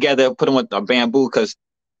putting together, put them with a bamboo because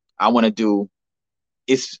I want to do.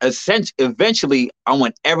 It's essentially eventually I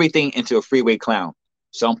want everything into a freeway clown,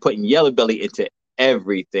 so I'm putting yellow belly into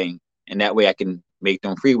everything, and that way I can make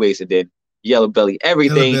them freeways and then yellow belly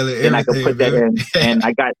everything. Then I can put that in, and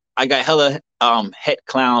I got hella head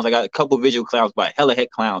clowns. I got a couple visual clowns, but hella head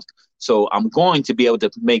clowns. So I'm going to be able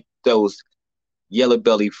to make those yellow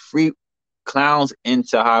belly free clowns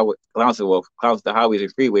into clowns to highways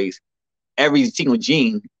and freeways. Every single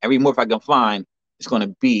gene, every morph I can find is going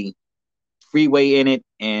to be freeway in it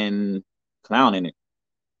and clown in it.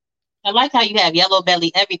 I like how you have yellow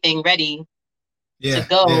belly everything ready to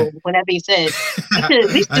go whenever you said.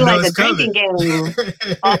 We should do like a drinking game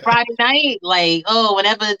on Friday night. Like,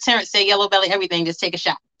 whenever Terrence say yellow belly everything, just take a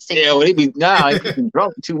shot. Well, he be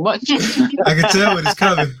drunk too much. I can tell when it's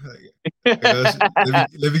coming.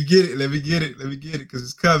 Let me get it because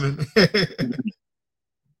it's coming.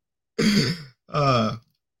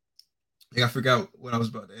 I forgot what I was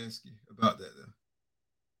about to ask you about that though.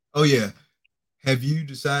 Oh yeah, have you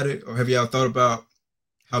decided or have y'all thought about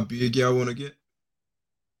how big y'all want to get?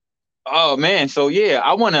 Oh man, so yeah,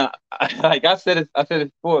 I wanna like I said it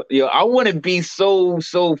before, I wanna be so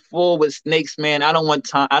full with snakes, man. I don't want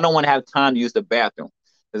to have time to use the bathroom.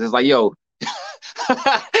 Cause it's like,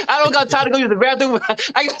 I don't got time to go use the bathroom.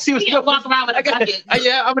 I gotta see what's going on. I'm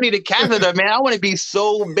gonna need a catheter, man. I wanna be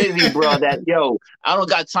so busy, bro, that I don't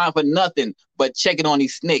got time for nothing but checking on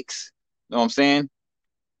these snakes. You know what I'm saying?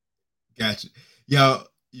 Gotcha. Y'all,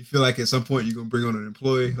 you feel like at some point you're gonna bring on an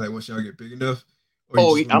employee, like once y'all get big enough?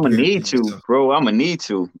 I'm gonna need to, bro. I'm gonna need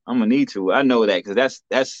to. I know that because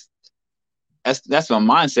that's my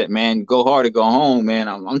mindset, man. Go hard or go home, man.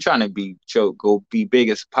 I'm trying to go be big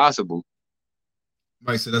as possible.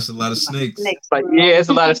 Right, so that's a lot of snakes. Like, it's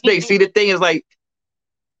a lot of snakes. See, the thing is, like,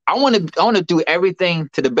 I want to do everything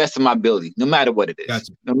to the best of my ability, no matter what it is.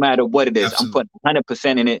 Gotcha. No matter what it is, Absolutely. I'm putting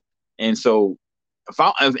 100% in it. And so,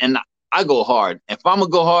 I go hard. If I'm gonna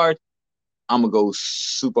go hard, I'm gonna go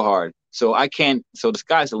super hard. So I can't. So the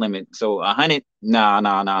sky's the limit. So 100, nah.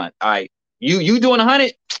 All right, you doing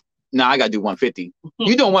 100? Nah, I gotta do 150.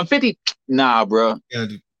 You doing 150? Nah, bro.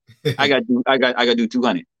 I gotta do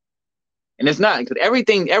 200. And it's not because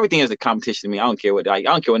everything is a competition to me. I don't care what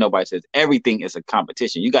nobody says. Everything is a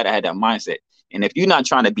competition. You got to have that mindset. And if you're not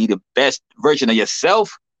trying to be the best version of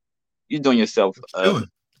yourself, you're doing yourself. What you doing?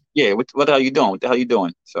 Yeah. What the hell you doing? What the hell you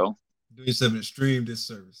doing? So doing yourself an extreme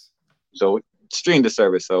disservice. So extreme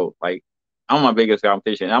disservice. So like, I'm my biggest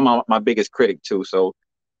competition. I'm my biggest critic too. So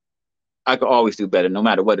I could always do better, no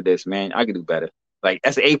matter what it is, man. I could do better. Like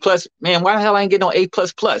that's an A+, man. Why the hell I ain't getting no A++?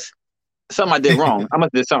 Something I did wrong. I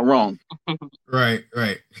must have did something wrong. Right.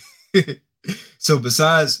 So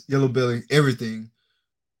besides yellow belly, everything,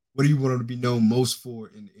 what do you want to be known most for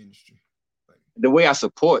in the industry? The way I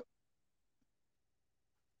support.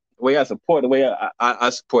 The way I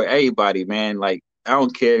support everybody, man. Like I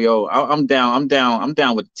don't care, I'm down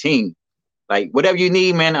with the team. Like whatever you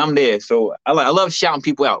need, man, I'm there. So I love shouting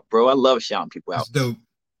people out, bro. I love shouting people out. That's dope.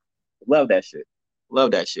 Love that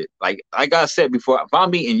shit. Like I said before, if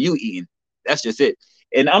I'm eating, you eating. That's just it.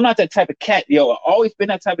 And I'm not that type of cat, I've always been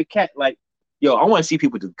that type of cat. Like, I want to see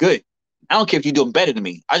people do good. I don't care if you're doing better than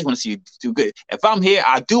me. I just want to see you do good. If I'm here,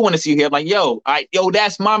 I do want to see you here. I'm like,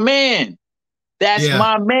 that's my man. That's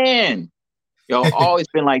my man. Always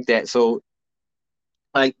been like that. So,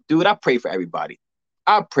 like, dude, I pray for everybody.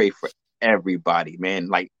 Man.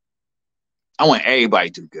 Like, I want everybody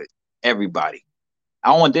to do good. Everybody.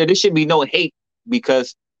 There should be no hate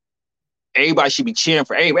because everybody should be cheering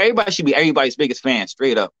for everybody. Everybody should be everybody's biggest fan,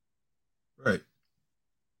 straight up. Right.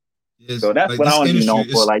 Yes, so that's like what I want to be known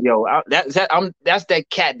for. Like, that's that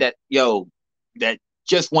cat that that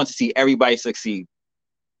just wants to see everybody succeed.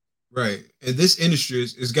 Right. And this industry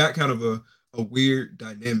is got kind of a weird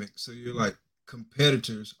dynamic. So you're like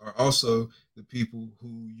competitors are also the people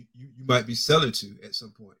who you might be selling to at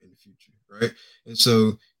some point in the future, right? And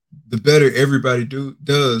so the better everybody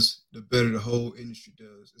does, the better the whole industry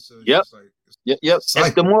does. And so it's Yep. just like it's Yep. a That's the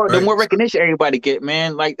cycle, more right? recognition everybody get,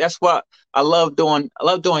 man. Like that's what I love doing. I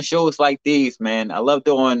love doing shows like these, man. I love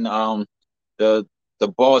doing the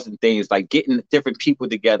balls and things, like getting different people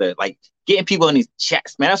together, like getting people in these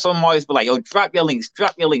chats, man. That's what I'm always be like, yo, drop your links,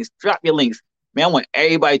 drop your links, drop your links. Man, I want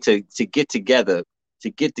everybody to get together, to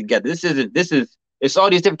get together. This is it's all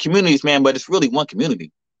these different communities, man, but it's really one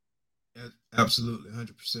community. Yeah, absolutely,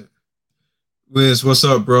 100%. Wiz, what's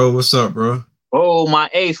up, bro? What's up, bro? Oh, my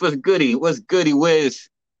ace, what's goody? What's goody, Wiz?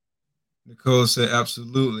 Nicole said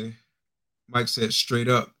absolutely. Mike said straight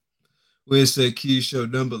up. Wiz said Keys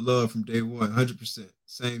showed none but love from day one. 100%.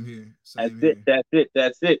 Same here. That's Same it. here. That's it.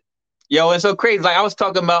 That's it. Yo, it's so crazy. Like I was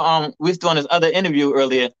talking about, we was doing this other interview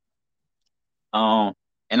earlier. Um,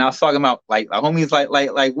 and I was talking about like homies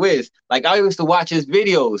like Wiz. Like I used to watch his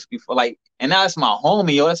videos before, like, and now it's my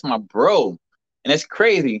homie, yo, that's my bro. And it's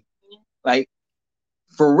crazy. Like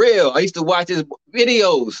for real. I used to watch his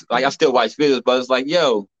videos. Like I still watch videos, but it's like,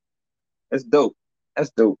 yo, that's dope.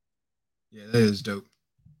 That's dope. Yeah, that is dope.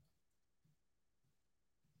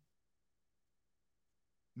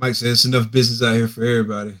 Mike said it's enough business out here for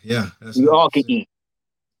everybody. Yeah, that's We all can 100%. eat.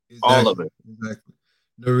 All of Exactly. it. Exactly.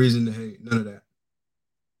 No reason to hate. None of that.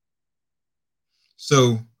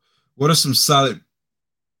 So, what are some solid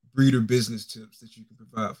breeder business tips that you can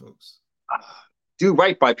provide folks? Do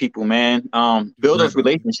right by people, man. Do Build right those by people.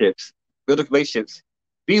 relationships. Build those relationships.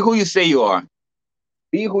 Be who you say you are.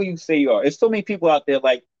 Be who you say you are. There's so many people out there,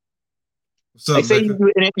 What's up, like say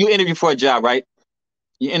Mecca? you interview for a job, right?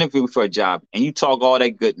 You interview for a job and you talk all that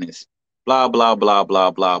goodness, blah blah blah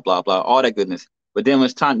blah blah blah blah, all that goodness. But then when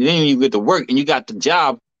it's time, then you get to work and you got the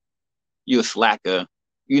job, you a slacker.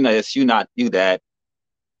 You know this, you not you that.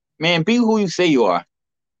 Man, be who you say you are.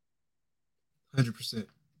 100%.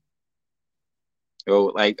 So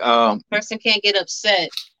like Person can't get upset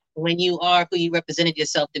when you are who you represented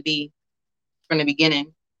yourself to be from the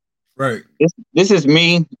beginning. Right. this is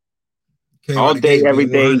me Came all out the day, gate every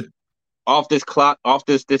being day, 100. off this clock, off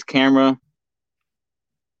this camera.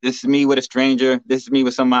 This is me with a stranger. This is me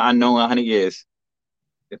with somebody I know in 100 years.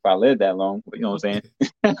 If I live that long, you know what I'm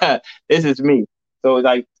saying? This is me. So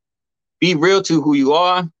like, be real to who you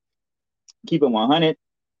are. Keep it 100.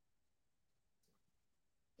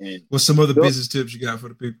 And What's some other business tips you got for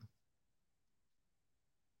the people?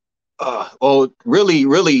 really,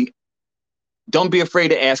 really, don't be afraid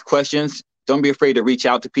to ask questions. Don't be afraid to reach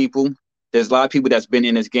out to people. There's a lot of people that's been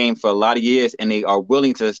in this game for a lot of years, and they are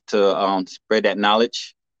willing to spread that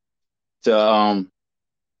knowledge. To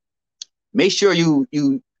make sure you're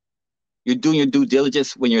doing your due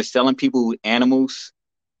diligence when you're selling people animals.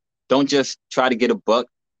 Don't just try to get a buck.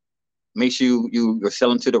 Make sure you're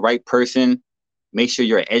selling to the right person. Make sure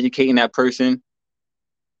you're educating that person.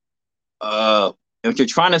 If you're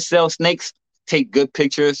trying to sell snakes, take good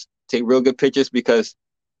pictures, take real good pictures, because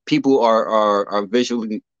people are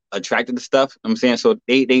visually attracted to stuff. I'm saying, so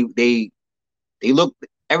they look,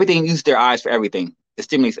 everything, use their eyes for everything. It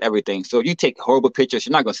stimulates everything. So if you take horrible pictures,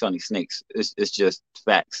 you're not gonna sell any snakes. It's just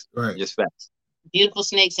facts. Right. Just facts. Beautiful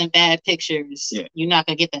snakes and bad pictures. Yeah. You're not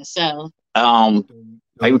gonna get that sell.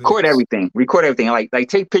 Like record everything. Record everything. Like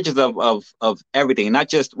take pictures of everything, not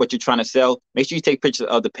just what you're trying to sell. Make sure you take pictures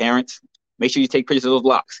of the parents. Make sure you take pictures of those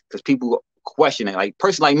locks, because people question it. Like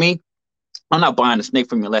person like me, I'm not buying a snake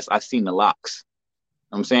from you unless I've seen the locks.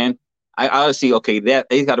 You know what I'm saying, I see, okay, that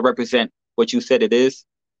they got to represent what you said it is.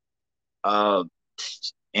 And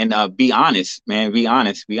be honest, man. Be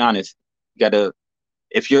honest. Be honest. You gotta,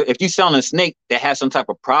 if you selling a snake that has some type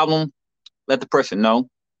of problem, let the person know.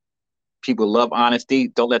 People love honesty.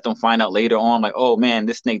 Don't let them find out later on, like, oh man,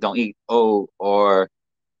 this snake don't eat. Oh, or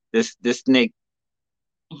this snake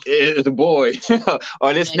is a boy,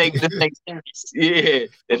 or this snake, yeah.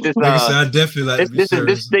 If this Like I said, I definitely like to be this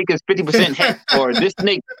serious. snake is 50% head, or this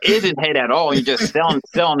snake isn't head at all. You're just selling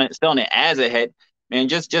it as a head, man.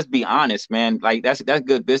 Just be honest, man. Like that's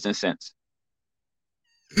good business sense.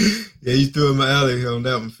 Yeah, you threw in my alley on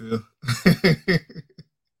that one, Phil.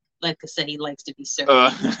 Like I said, he likes to be serious.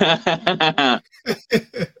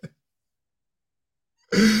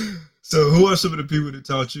 So, who are some of the people that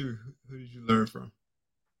taught you? Who did you learn from?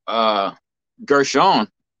 Gershon.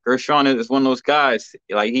 Gershon is one of those guys.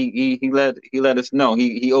 Like he let us know.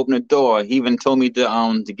 He opened the door. He even told me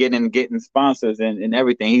to getting sponsors and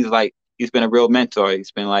everything. He's been a real mentor.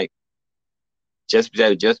 He's been like, just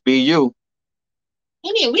be you.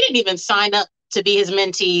 We didn't even sign up to be his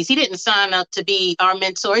mentees. He didn't sign up to be our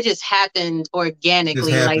mentor. It just happened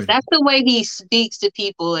organically. Like that's the way he speaks to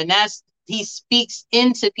people, and he speaks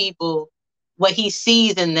into people what he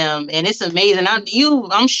sees in them, and it's amazing.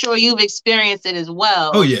 I'm sure you've experienced it as Oh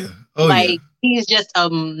well. yeah. Oh yeah. Like he's just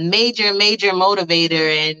a major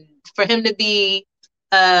motivator, and for him to be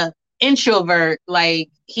a introvert, like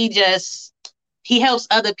he helps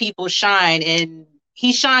other people shine, and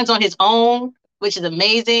he shines on his own, which is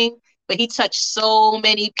amazing. But he touched so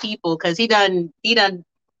many people because he done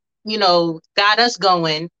got us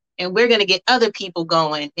going, and we're gonna get other people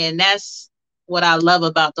going, and that's what I love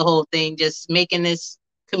about the whole thing. Just making this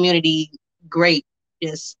community great,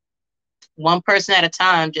 just one person at a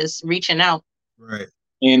time, just reaching out. Right.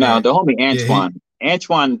 And Right. the homie Yeah.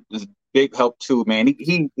 Antoine is big help too, man.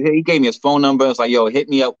 He gave me his phone number. It's like, yo, hit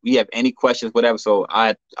me up. We have any questions, whatever. So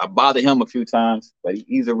I bothered him a few times, but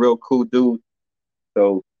he's a real cool dude.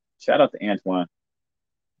 So shout out to Antoine.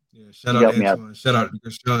 Yeah. Shout He out helped me out. Antoine. Shout out to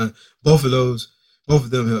Krishan. Both of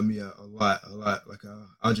them helped me out a lot. A lot. Like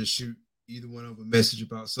I'll just shoot either one of them a message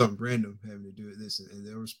about something random having to do with this, and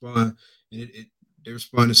they'll respond. And they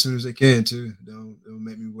respond as soon as they can too. Don't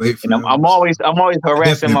make me wait And forever. I'm always I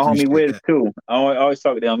harassing definitely my homie appreciate Wiz that. too. I always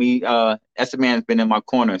talk to him. That's the man's been in my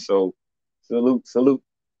corner. So salute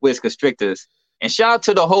Wiz Constrictors. And shout out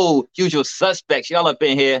to the whole usual suspects. Y'all up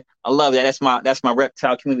in here. I love that. That's my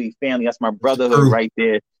reptile community family. That's my That's the brotherhood crew. right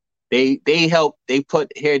there. They help. They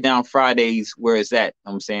put Hair Down Fridays where it's at. You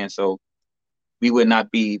know what I'm saying, so we would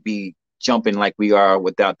not be jumping like we are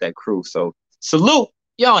without that crew. So salute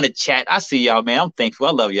y'all in the chat. I see y'all, man. I'm thankful.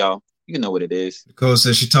 I love y'all. You know what it is. Nicole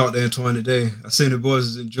said she talked to Antoine today. I seen the boys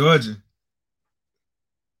was in Georgia.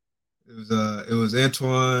 It was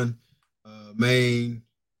Antoine, Maine,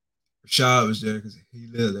 Rashad was there because he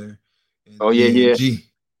lived there, and Oh yeah, then yeah. G.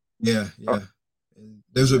 Yeah, Oh, yeah. And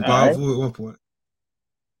there was a all right. Bavu at one point.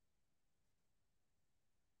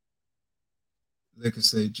 They could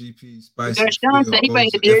say GP, Spicy, Gershon said Phil, he ready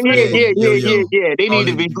to Oza, be Yeah, yeah, fluid. yeah, FA, Yo yeah, yeah, Yo. yeah. They All need to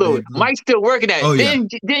need to be be fluid. made blue. Mike's still working at Oh it. yeah,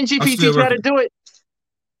 Didn't I'm GP still teach you how to working. do it?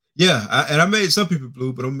 Yeah, I made some people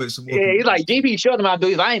blue, but I'm gonna make some more Yeah, people he's blue like too. GP showed him how to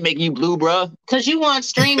do it. I ain't making you blue, bro. Cause you on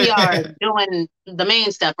StreamYard doing the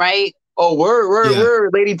main stuff, right? Oh, Yeah, word.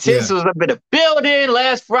 Lady Tits yeah, was up in the building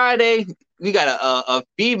last Friday. We got a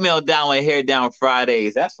female down with Hair Down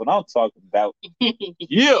Fridays. That's what I'm talking about.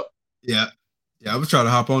 Yeah. yeah, yeah. I'm gonna try to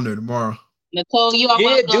hop on there tomorrow. Nicole, you are Yeah,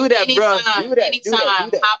 welcome do that, bro. anytime. Do that. Do that. Do Anytime,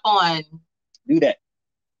 that. hop on. Do that.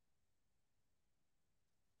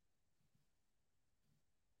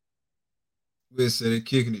 We said they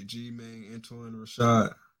kicking it. G man, Antoine,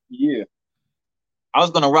 Rashad. Yeah. I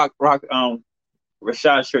was gonna rock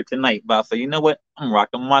Rashad's shirt tonight, but I said, you know what? I'm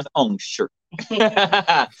rocking my own shirt.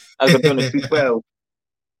 I was gonna be on the 212.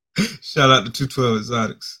 Shout out to 212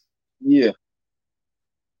 Exotics. Yeah.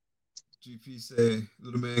 GP said,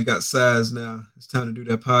 little man got size now. It's time to do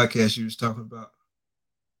that podcast you was talking about.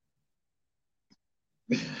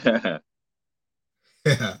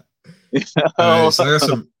 Yeah. All right. Oh,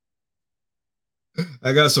 So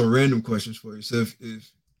I got some random questions for you. So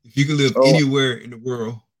if you could live oh, anywhere in the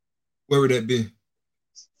world, where would that be?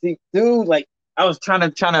 see, dude, like I was trying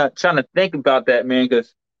to think about that, man,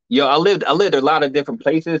 because I lived a lot of different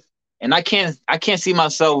places, and I can't see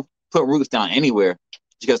myself put roots down anywhere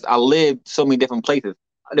because I lived so many different places.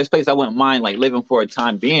 There's places I wouldn't mind like living for a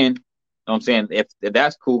time being. You know what I'm saying? If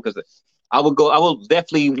that's cool, because I will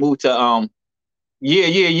definitely move to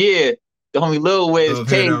yeah. The homie Lil Wiz, Love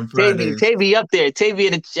Hair Down Fridays. Tavy up there, Tavy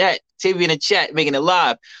in the chat, Tavy in the chat, making it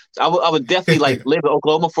live. So I would definitely like live in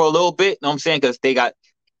Oklahoma for a little bit. You know what I'm saying? Because they got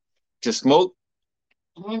to smoke,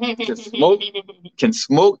 to smoke, can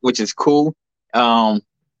smoke, which is cool. Um,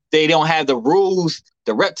 they don't have the rules,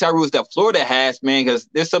 the reptile rules that Florida has, man. Because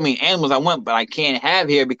there's so many animals I want, but I can't have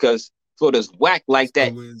here because Florida's whack like So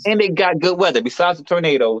that. is And they got good weather. Besides the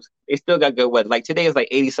tornadoes, they still got good weather. Like today is like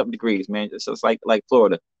 80 something degrees, man. It's just like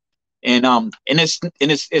Florida. And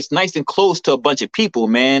it's nice and close to a bunch of people,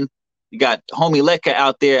 man. You got homie Lecca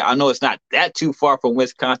out there. I know it's not that too far from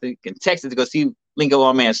Wisconsin and Texas to go see Lingo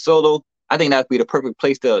on Man Solo. I think that'd be the perfect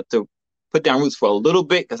place to put down roots for a little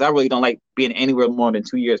bit because I really don't like being anywhere more than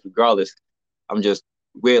 2 years, regardless. I'm just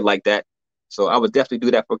weird like that. So I would definitely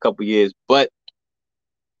do that for a couple years. But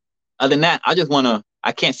other than that,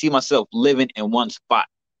 I can't see myself living in one spot.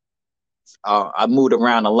 I moved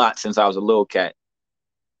around a lot since I was a little cat.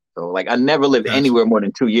 So like I never lived gotcha. anywhere more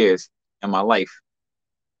than 2 years in my life.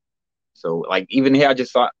 So like even here, I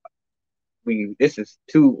just thought this is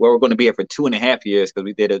we're going to be here for 2.5 years because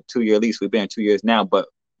we did a 2 year lease. We've been 2 years now, but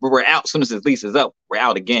we're out as soon as this lease is up. We're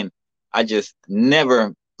out again. I just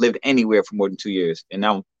never lived anywhere for more than 2 years, and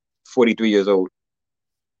now I'm 43 years old.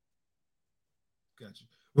 Gotcha.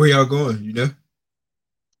 Where y'all going? You know?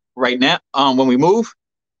 Right now, when we move,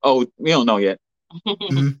 oh, we don't know yet.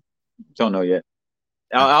 Mm-hmm. Don't know yet.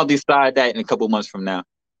 I'll decide that in a couple months from now.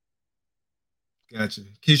 Gotcha.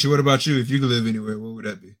 Keisha, what about you? If you could live anywhere, what would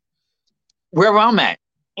that be? Wherever I'm at.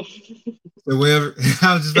 So wherever.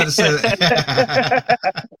 I was just about to say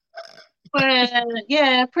that. Well,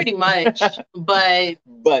 yeah, pretty much. But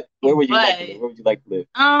where would you like to live? Where would you like to live?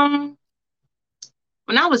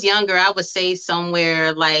 When I was younger, I would say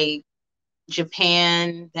somewhere like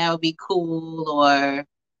Japan. That would be cool, or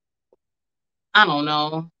I don't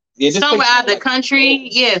know. Yeah, somewhere out of the country.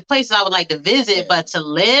 Yeah, places I would like to visit, but to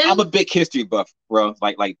live. I'm a big history buff, bro.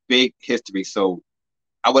 Like big history. So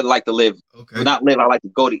I would like to live. Okay. But not live. I like to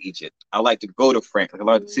go to Egypt. I like to go to France. I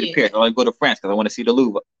like to see the pyramids. I like to go to France because I want to see the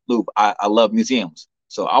Louvre. I love museums.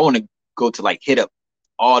 So I want to go to like hit up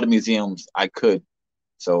all the museums I could.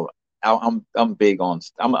 So I'm big on.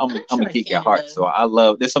 I'm a geek at heart. So I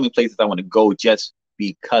love. There's so many places I want to go just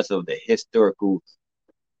because of the historical.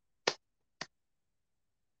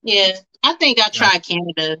 Yeah, I think I'll try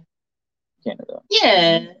Canada. Canada.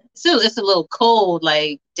 Yeah. So it's a little cold.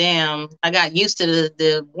 Like, damn, I got used to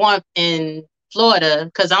the warmth in Florida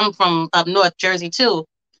because I'm from up North Jersey too.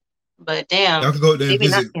 But damn, y'all can go there and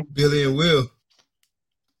visit Billy and Will.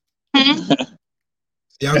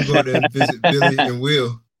 Y'all can go there and visit Billy and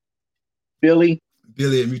Will. Billy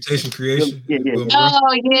at Mutation Creation. Yeah.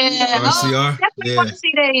 Oh yeah. RCR. Definitely want to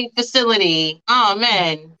see their facility. Oh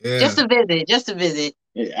man. Yeah. Just a visit.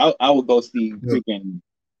 Yeah, I would go see freaking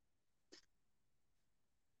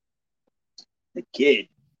the kid.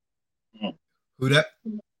 Who that?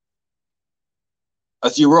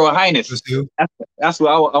 That's your Royal Highness. That's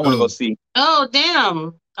what I want to go see. Oh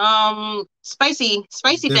damn. Spicy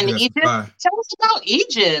been to Egypt. Tell us about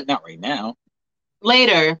Egypt. Not right now.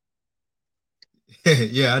 Later.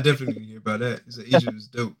 Yeah, I definitely can hear about that. Egypt is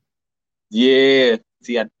dope. Yeah.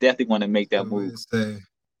 See, I definitely want to make that move.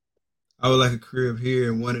 I would like a crib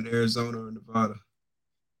here and one in Arizona or Nevada.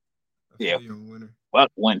 Yeah. Winter.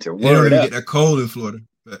 Fuck winter. They don't even get that cold in Florida,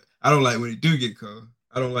 but I don't like when it do get cold.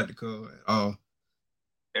 I don't like the cold at all.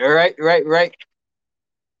 Right.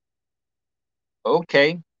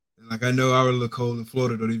 Okay. And like I know our little cold in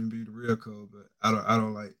Florida don't even be the real cold, but I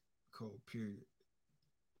don't like cold. Period.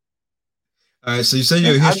 All right, so you say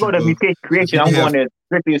you're a history I go to Mutation Creation. I'm going to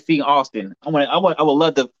strictly to see Austin. I would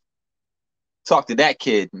love to talk to that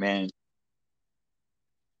kid, man.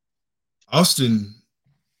 Austin,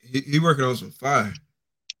 he working on some fire.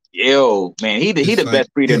 Yo, man, he the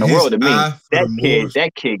best breeder in the world to me.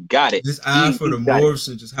 That kid got it. His eye for the morphs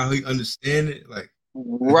and just how he understand it, like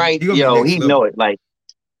right. Yo, he know it. Like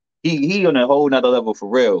he on a whole nother level for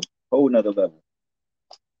real. Whole nother level.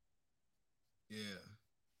 Yeah.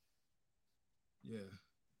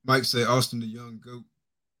 Mike said Austin the young goat.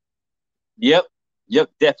 Yep,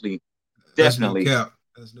 definitely. That's no cap.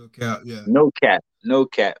 Yeah. No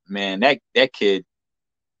cap, man. That kid.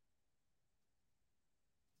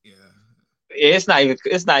 Yeah. It's not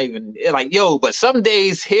even like, yo, but some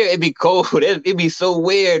days here it'd be cold. It'd be so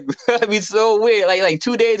weird. It'd be so weird. Like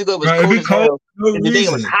 2 days ago it was cold as hell. And the day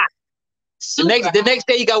was hot. The next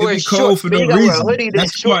day you got to wear shorts. Then you got to wear a hoodie.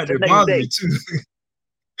 That's the part that bothers me too.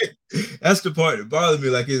 That's the part that bothers me.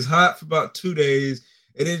 Like it's hot for about 2 days,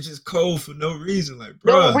 and it's just cold for no reason. Like,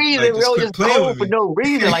 bro, no reason, bro. Just cold for no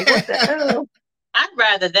reason. Like, what the hell? I'd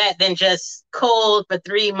rather that than just cold for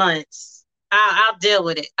 3 months. I'll deal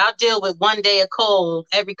with it. I'll deal with 1 day of cold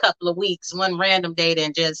every couple of weeks, one random day,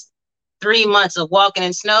 than just 3 months of walking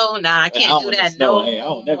in snow. Nah, I can't do that no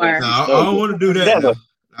more. I don't want to do that.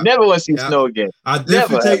 Never want to see snow again. I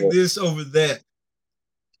definitely take this over that.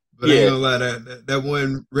 But I ain't gonna lie, that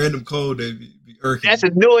one random cold day be irking. That's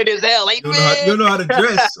annoying as hell. Like, you don't know how to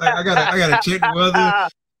dress. Like I gotta check the weather.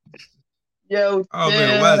 Yo,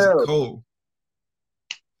 man, why is it cold?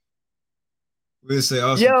 We'll say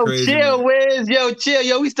awesome crazy. Chill, Wiz. Yo, chill.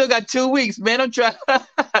 Yo, we still got 2 weeks, man. I'm trying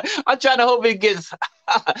to hope it gets.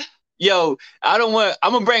 Yo, I'm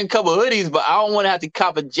gonna bring a couple hoodies, but I don't want to have to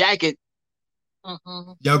cop a jacket.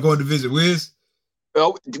 Y'all going to visit Wiz?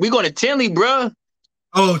 Oh, we going to Tinley, bro.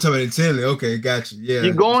 Oh, I'm talking about in Tinley. Okay, got you. Yeah,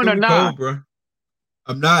 you going or not, cold, bro?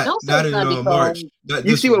 I'm not. Not in March.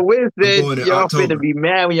 You see what Wiz said? Y'all finna be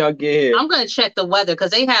mad when y'all get here. I'm gonna check the weather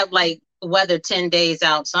because they have like weather 10 days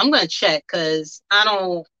out. So I'm gonna check because I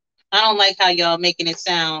don't like how y'all making it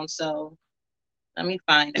sound. So let me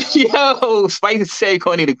find out. Yo, Spicy say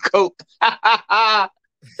gonna need a coat.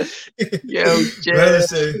 Yo,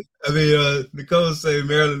 Nicole say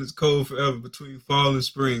Maryland is cold forever between fall and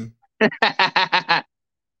spring.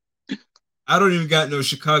 I don't even got no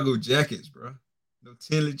Chicago jackets, bro. No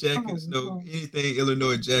Tinley jackets, no anything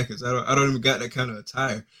Illinois jackets. I don't even got that kind of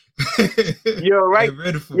attire. You're right.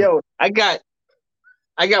 Ready for Yo, I got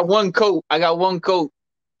I got one coat.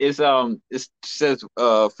 It says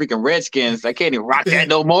freaking Redskins. I can't even rock that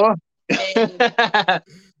no more.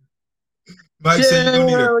 Mike said you're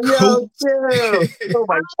gonna need a coat. Chill. Oh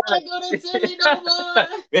my God. No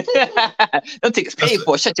more. Don't take us paid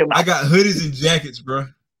for. Shut your mouth. I got hoodies and jackets, bro.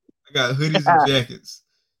 I got hoodies and jackets.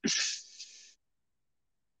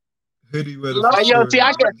 Hoodie weather. Yo, see,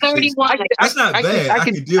 I can 31. That's not bad. I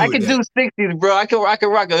can deal with that. do 60s, bro. I can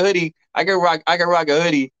rock a hoodie. I can rock a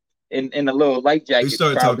hoodie in a little light jacket. We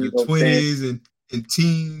started talking 20s and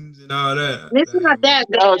teens and all that. It's not that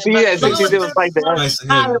bad. Oh, see, yeah, 60s, it was like that. Nice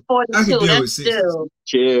and heavy. I can deal with 60s.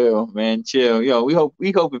 Chill, man, chill. Yo, we hope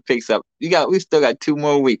it picks up. We still got 2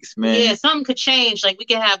 more weeks, man. Yeah, something could change. Like we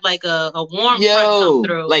could have like a warm front come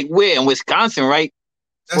through. Like where in Wisconsin, right?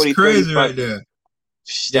 That's 40, crazy 35. Right there.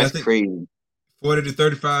 That's crazy. 40 to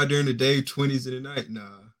 35 during the day, 20s in the night. Nah,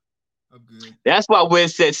 I'm good. That's why Win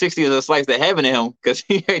said 60 is a slice of heaven to him, because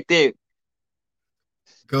he right there.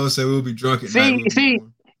 Go said we'll be drunk at night.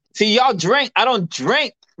 See, y'all drink. I don't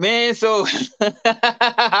drink, man. So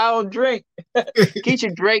I don't drink.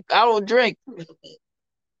 Keisha drink. I don't drink.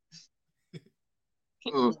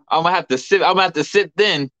 I'm gonna have to sip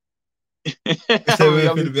then. They said we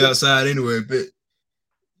ain't gonna be outside anyway, but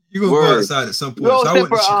you're gonna go outside at some point. So I went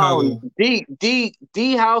to Chicago.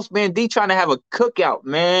 D house, man. D trying to have a cookout,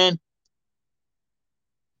 man.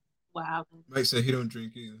 Wow. Mike said he don't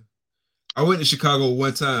drink either. I went to Chicago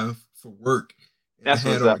one time for work. That's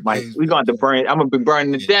what's up, Mike. We're going to burn it. I'm gonna be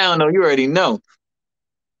burning it down, though. You already know.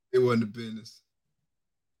 It wasn't a business.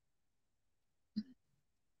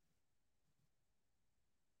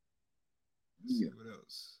 Let's see what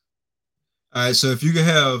else. All right, so if you could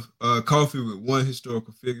have coffee with one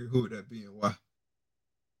historical figure, who would that be and why?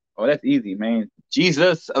 Oh, that's easy, man.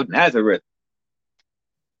 Jesus of Nazareth.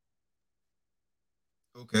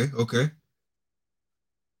 Okay.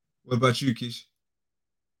 What about you, Keisha?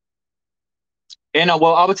 And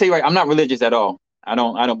well, I would tell you right, I'm not religious at all. I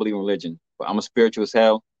don't believe in religion, but I'm a spiritual as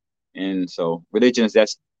hell. And so religion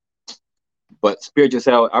is but spiritual as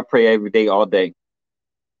hell, I pray every day, all day.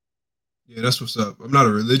 Yeah, that's what's up. I'm not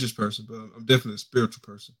a religious person, but I'm definitely a spiritual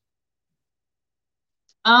person.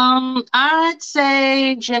 I'd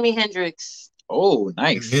say Jimi Hendrix. Oh,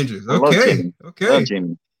 nice. Jimi Hendrix. Okay. Love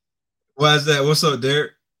Jimmy. Why is that? What's up,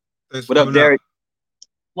 Derek? What up, Derek?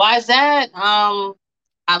 Why is that?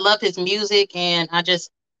 I love his music, and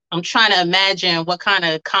I'm trying to imagine what kind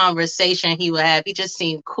of conversation he would have. He just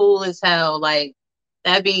seemed cool as hell. Like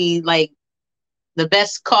that'd be like the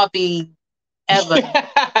best coffee ever.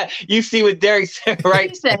 You see what Derek said, right?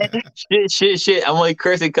 He said, shit. I'm only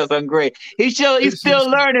cursing because I'm great. He's still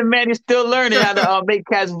learning, man. He's still learning how to make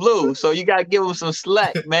cats blue. So you gotta give him some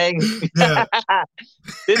slack, man. Yeah.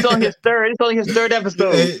 This is only his third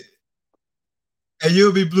episode. And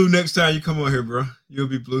you'll be blue next time you come on here, bro. You'll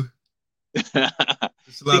be blue. Keisha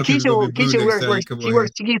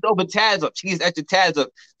she keeps open tabs up. She keeps extra tabs up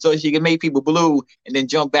so she can make people blue and then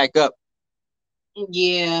jump back up.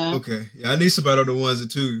 Yeah. Okay. Yeah, I need somebody on the ones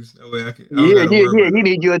and twos. That way I can. Yeah. You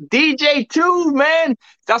need your DJ too, man.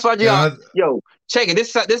 That's why yo, check it.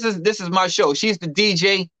 This is my show. She's the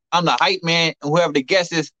DJ. I'm the hype man, and whoever the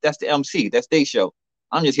guest is, that's the MC. That's their show.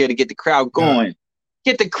 I'm just here to get the crowd going. Yeah.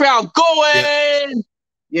 Get the crowd going.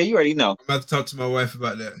 Yeah, you already know. I'm about to talk to my wife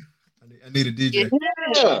about that. I need a DJ.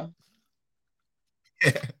 Yeah.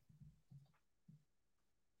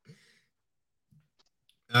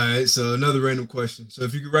 All right, so another random question. So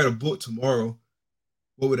if you could write a book tomorrow,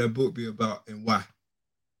 what would that book be about and why?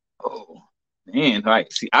 Oh, man. All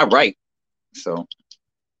right. See, I write. So.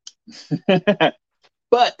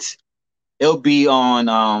 But it'll be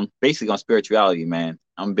on basically on spirituality, man.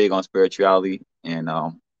 I'm big on spirituality and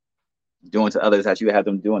doing to others as you have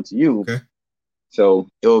them doing to you. Okay. So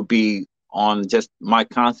it will be on just my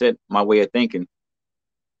concept, my way of thinking.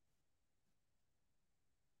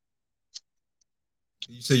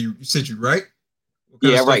 You said you write? What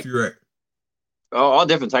kind of stuff you write? All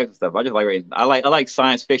different types of stuff. I just like writing. I like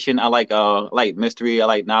science fiction. I like mystery. I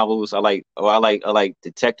like novels. I like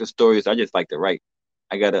detective stories. I just like to write.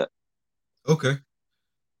 I gotta. Okay.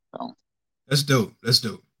 So. That's dope.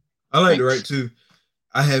 I like to write too.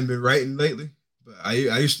 I haven't been writing lately, but I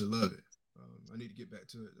used to love it. I need to get back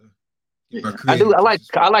to it though. Yeah. I do. I like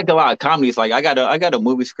a lot of comedies. Like I got a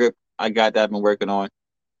movie script that I've been working on.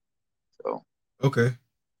 So. Okay.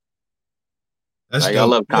 That's I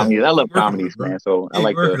love comedies. Yeah, I love comedies, man. So I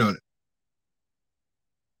like working on it.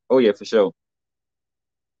 Oh yeah, for sure.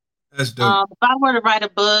 That's dope. If I were to write a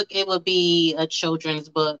book, it would be a children's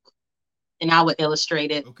book, and I would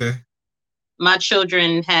illustrate it. Okay. My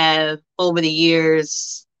children have over the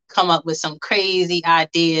years come up with some crazy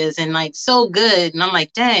ideas and like so good. And I'm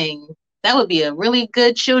like, dang, that would be a really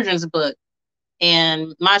good children's book.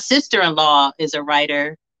 And my sister-in-law is a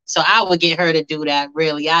writer, so I would get her to do that.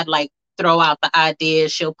 Really, I'd like throw out the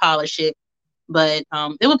ideas, she'll polish it, but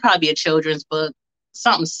it would probably be a children's book,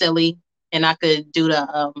 something silly, and I could do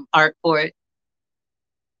the art for it.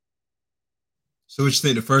 So, what you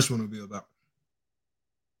think the first one will be about?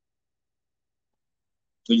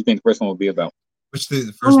 What do you think the first one will be about? What you think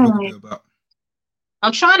the first book will be about?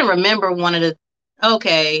 I'm trying to remember one of the.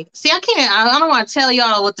 Okay, see, I can't. I don't want to tell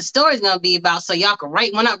y'all what the story's gonna be about, so y'all can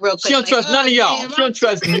write one up real quick. She don't trust none of y'all. She don't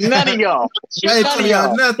trust none of y'all. I ain't telling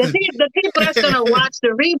y'all nothing. The people that's gonna watch the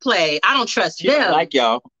replay, I don't trust She them. don't like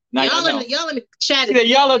y'all. Y'all in the chat. She said,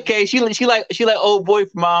 y'all okay? She like old boy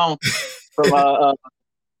from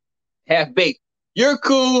Half Baked. You're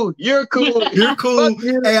cool. You're cool. You're cool.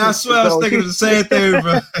 Hey, I swear I was thinking of the same thing,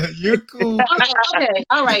 bro. You're cool. Okay,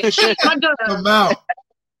 all right. I'm out.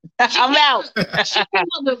 I'm out. She came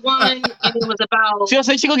up with one, and it was about. She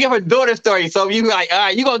said she gonna give her daughter story. So you like, all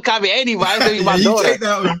right, you gonna copy anybody? So you my daughter. Take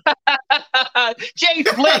that one. Jay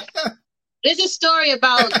Flick. It's a story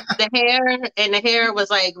about the hair, and the hair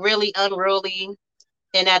was like really unruly.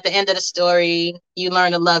 And at the end of the story, you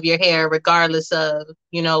learn to love your hair regardless of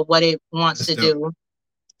what it wants to do.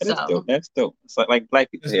 That's dope. It's like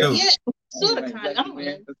black people's hair. Yeah, sort of kind of.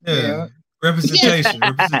 Yeah. Representation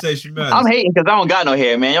matters. I'm hating because I don't got no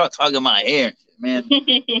hair, man. Y'all talking about hair, man. I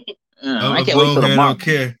can't wait for the month. Don't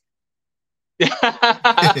care.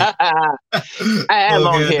 I had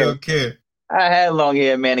long hair. Don't care. I had long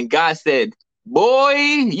hair, man. And God said, "Boy,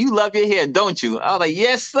 you love your hair, don't you?" I was like,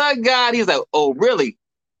 "Yes, sir, God." He's like, "Oh, really?"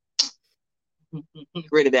 Get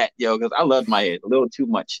rid of that, yo, because I love my hair a little too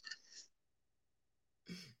much.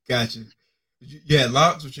 Gotcha. Yeah,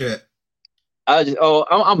 locks. What you had?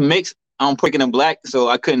 I'm mixed. I'm picking in black, so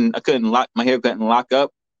I couldn't lock my hair, couldn't lock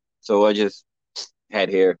up, so I just had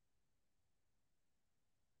hair.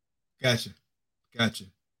 Gotcha.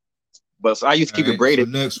 But so I used to keep it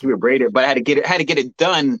braided, but I had to get it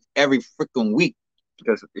done every freaking week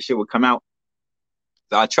because the shit would come out.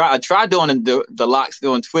 So I tried doing the locks,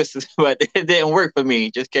 doing twists, but it didn't work for me.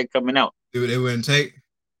 It just kept coming out. Dude, it wouldn't take.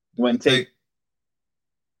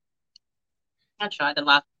 I tried to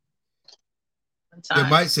lock. Yeah,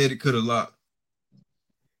 Mike said it could have locked.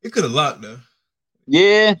 It could have locked though.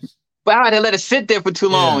 Yeah, but I had to let it sit there for too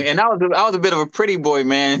long, and I was a bit of a pretty boy,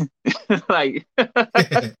 man. Like,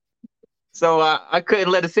 so I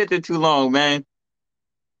couldn't let it sit there too long, man.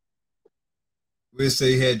 We'd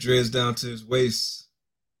say he had dreads down to his waist.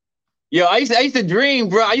 Yo, I used to dream,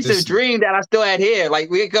 bro. I used to dream that I still had hair.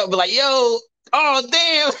 Like, wake up, be like, yo, oh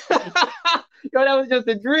damn, yo, that was just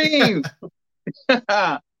a dream.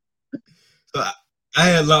 So I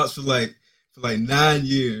had locks for like 9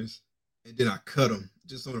 years, and then I cut them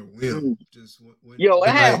just on a whim. Yo, I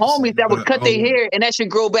had homies that would cut their hair, and that should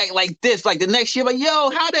grow back like this. Like the next year, like, yo,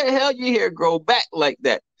 how the hell your hair grow back like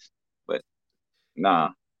that? But nah,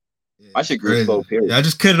 yeah, I should grow slow. Period. Yeah, I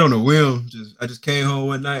just cut it on a whim. I just came home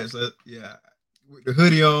one night, so yeah, with the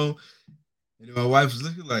hoodie on, and my wife was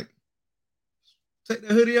looking like, "Take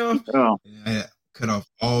that hoodie off." Oh. And I had cut off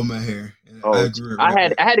all my hair. I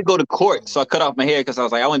had to go to court, so I cut off my hair because I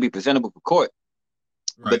was like, I want to be presentable for court.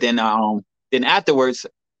 Right. But then afterwards,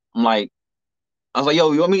 I was like, yo,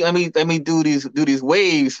 let me do these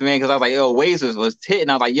waves, man, because I was like, yo, waves was hitting.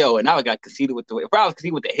 I was like, yo, and now I got conceited with the way. I was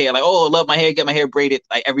conceited with the hair, like, oh, I love my hair, get my hair braided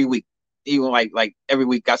like every week, even like every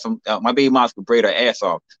week. Got some my baby moms could braid her ass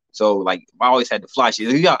off, so like I always had the fly shit.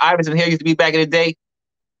 You know, Iverson hair used to be back in the day.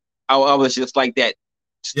 I was just like that.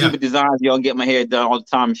 Stupid designs, y'all get my hair done all the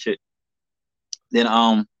time and shit. Then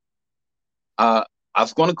I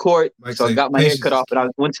was going to court, so I got my hair cut off, and I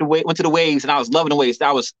went to the waves, and I was loving the waves.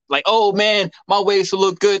 I was like, oh man, my waves will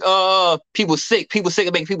look good. People sick,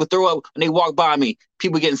 and make people throw up when they walk by me.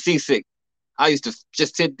 People getting seasick. I used to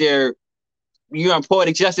just sit there, on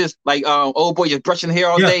poetic justice, like old boy just brushing hair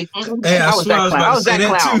all day. Hey, I was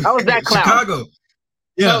that clown. Chicago.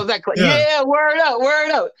 Yeah, yeah, word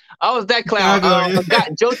up. I was that clown.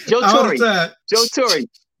 Joe Torre, yeah. Joe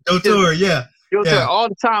Torre, all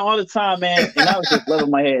the time, man. And I was just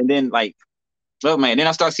loving my hair, and then then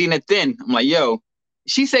I start seeing it thin. I'm like, yo,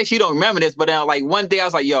 she said she don't remember this, but then like one day I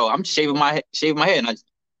was like, yo, I'm shaving my hair, and I've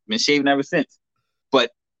been shaving ever since.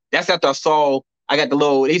 But that's after I saw. I got the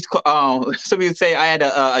little. Some people say I had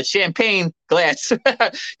a champagne glass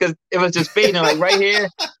because it was just fading like right here.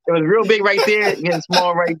 It was real big right there, and getting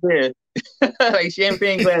small right there, like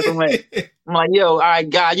champagne glass. I'm like, yo, all right,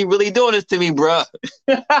 God, you really doing this to me, bro?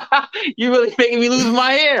 You really making me lose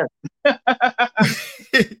my hair.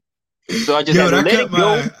 So I just had to let it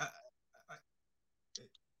go.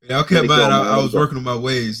 I kept mine. I was working on my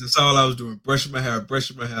waves. That's all I was doing. Brushing my hair,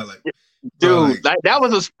 like, dude, like that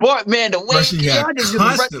was a sport, man. The wave, yo, I just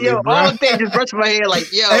constantly, bro. all day just brushing my hair,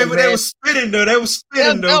 like, yo, hey, man. They was spinning though. They was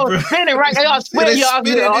spinning though, bro. Spinning, right? Y'all spinning,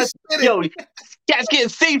 yo. Cats getting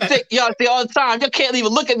seasick, y'all see all the time. Y'all can't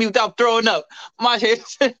even look at me without throwing up. My head.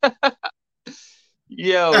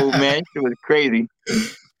 Yo, man, it was crazy.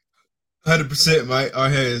 100%, Mike. Our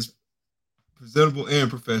hair is presentable and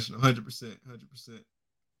professional. 100%.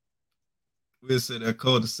 We'll say that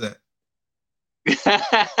cul-de-sac.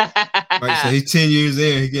 Mike said he's 10 years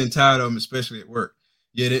in. He's getting tired of them, especially at work.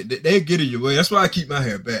 Yeah, they get in your way. That's why I keep my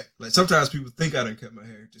hair back. Like sometimes people think I done cut my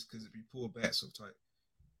hair just because it be pulled back so tight.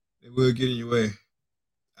 They will get in your way.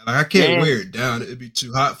 Like I can't wear it down. It'd be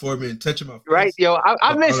too hot for me and touching my face. Right, yo.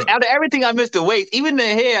 I miss out of everything. I missed the waves, even the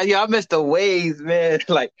hair. Yo, I missed the waves, man.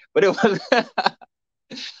 Like, but it was.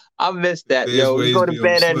 I missed that, yo. You go to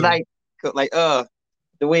bed at night, like the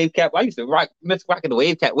wave cap. I used to miss rocking the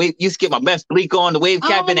wave cap. Used to get my best bleak on the wave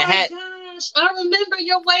cap in the hat. Gosh, I remember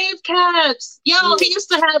your wave caps. Yo, he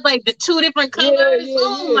used to have like the 2 different colors.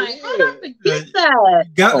 My God, I forget that.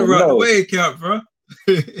 You got to rock the wave cap, bro.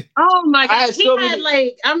 Oh my God!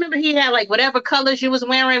 I remember he had like whatever colors you was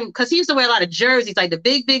wearing because he used to wear a lot of jerseys, like the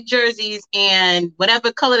big jerseys, and whatever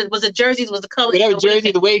color it was, the jerseys was the color. Whatever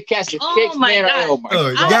jersey, the wave cast. Oh my God!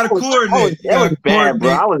 You gotta coordinate. That was bad,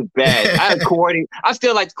 bro. I was bad. I had coordinate. I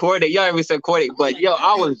still like to coordinate. Y'all ever said coordinate, but yo,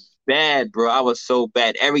 I was bad, bro. I was so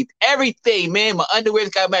bad. Everything, man. My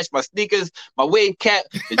underwear's got to match my sneakers, my wave cap,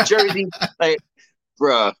 the jersey, like,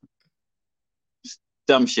 bro.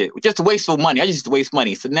 Dumb shit. Just wasteful money. I used to waste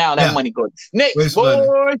money. So now that money goes snakes,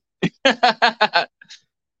 boy. I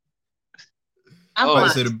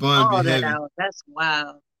said the bun be heavy. That's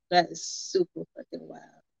wild. That is super fucking wild.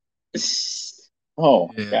 Oh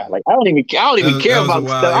God! Like I don't even care about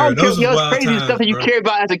stuff. I don't care crazy stuff that you care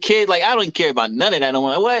about as a kid. Like I don't care about none of that. I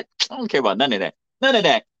don't care about none of that. None of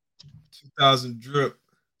that. 2000 drip.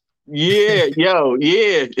 Yeah, yo,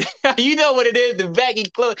 yeah. You know what it is, the baggy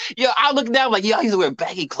clothes. Yo, I look down like, yo, I used to wear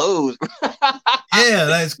baggy clothes. Yeah,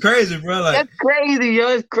 that's crazy, bro. Like that's crazy, yo.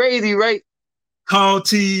 It's crazy, right? Call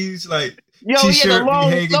tees, like yo, t-shirt be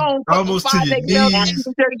hanging almost to your knees.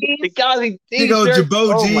 The guys big old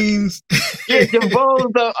Jabot jeans. Yeah,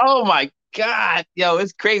 Jabot. Oh my God, yo,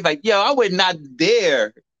 it's crazy. Like, yo, I would not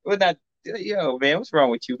dare. Yo, man, what's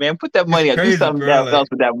wrong with you, man? Put that money up. Do something else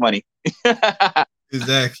with that money.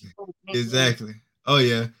 Exactly. Oh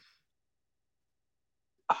yeah.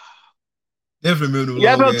 Definitely remember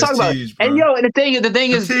the long ass tees, bro. And yo, and the thing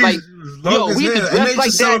is, like, yo, we used to dress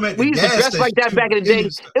like that. We used to dress like that back in the day.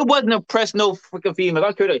 It wasn't to impress no freaking female.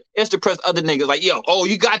 I could. It's to impress other niggas. Like, yo, oh,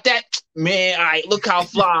 you got that, man? All right, look how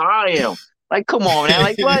fly I am. Like, come on, man.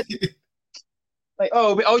 Like, what? Like,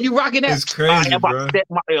 oh, you rocking that? It's crazy, bro.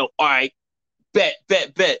 All right, bet.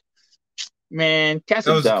 Man, cats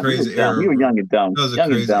are dumb. We were young and dumb. That was a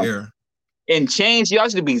crazy era. And chains, you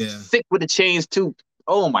used to be sick with the chains too.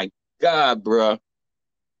 Oh my God, bro.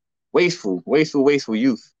 Wasteful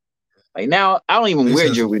youth. Like now, I don't even wear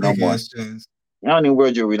jewelry no more. I don't even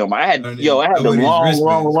wear jewelry no more. I had the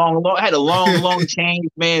long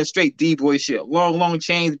chains, man. Straight D-boy shit. Long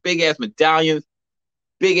chains, big ass medallions,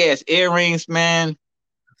 big ass earrings, man.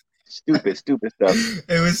 Stupid stuff.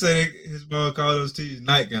 They would say his mom called those tees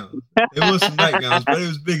nightgowns. It was some nightgowns, but it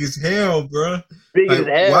was big as hell, bro. Big as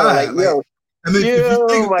hell. Why? Like, yo, I mean, if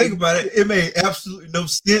you think about it, it made absolutely no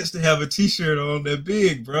sense to have a t-shirt on that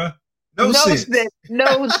big, bro. No sense.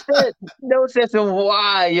 No sense. And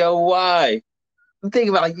why, yo? Why? I'm thinking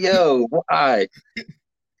about, like, yo, why?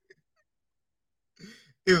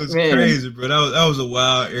 It was crazy, bro. That was a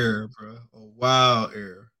wild era, bro. A wild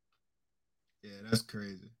era. Yeah, that's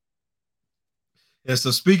crazy. Yeah,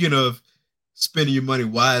 so speaking of spending your money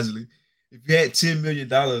wisely, if you had $10 million,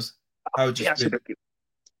 how would you spend it?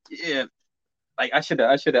 Yeah. Like I should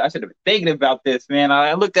have been thinking about this, man.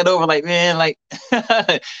 I looked that over like, man, like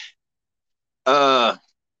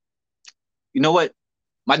you know what?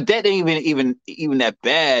 My debt ain't even that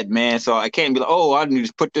bad, man. So I can't be like, oh, I need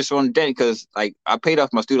to put this on debt because like I paid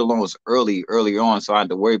off my student loans earlier on, so I had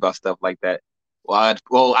to worry about stuff like that.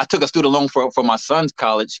 Well, I took a student loan for my son's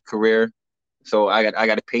college career. So I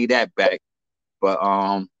got to pay that back, but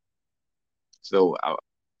so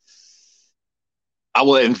I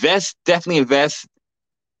will definitely invest.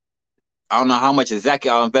 I don't know how much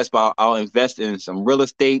exactly I'll invest, but I'll invest in some real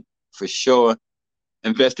estate for sure.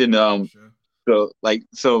 Invest in some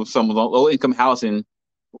low income housing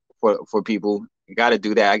for people. You got to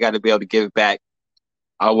do that. I got to be able to give back.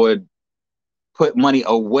 I would put money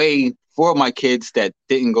away 4 of my kids that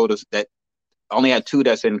didn't go to that. I only had 2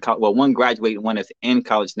 that's in college. Well, one graduated, one that's in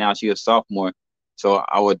college now. She's a sophomore. So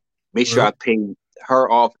I would make sure I paid her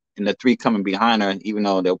off, and the 3 coming behind her, even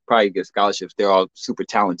though they'll probably get scholarships. They're all super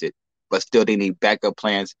talented, but still they need backup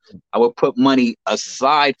plans. I would put money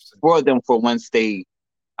aside for them for once I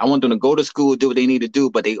want them to go to school, do what they need to do,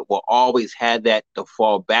 but they will always have that to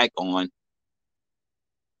fall back on.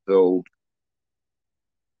 So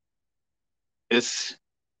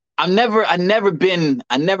I've never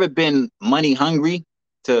been money hungry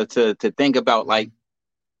to think about like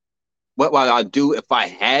what would I do if I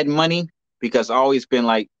had money, because I always been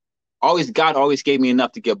like, God always gave me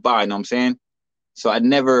enough to get by, you know what I'm saying? So I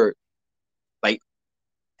never like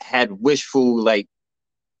had wishful like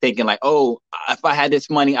thinking like, oh, if I had this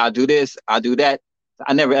money, I'll do this, I'll do that.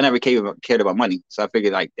 I never cared about money. So I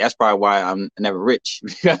figured like that's probably why I'm never rich,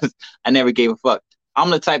 because I never gave a fuck. I'm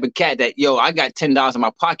the type of cat that, yo, I got $10 in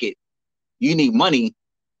my pocket. You need money.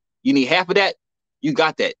 You need half of that. You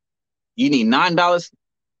got that. You need $9.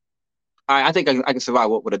 I think I can survive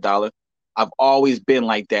with $1. I've always been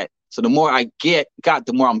like that. So the more I got,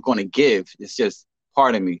 the more I'm going to give. It's just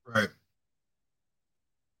part of me. Right.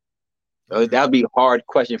 So that'd be a hard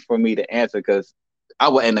question for me to answer, because I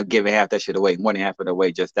would end up giving half that shit away, more than half of it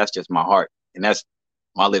away. That's just my heart, and that's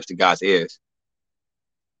my lips to God's ears.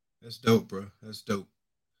 That's dope, bro. That's dope.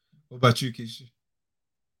 What about you, Keisha?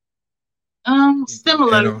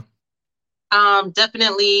 Similar.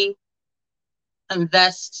 Definitely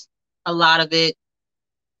invest a lot of it.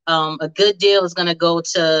 A good deal is gonna go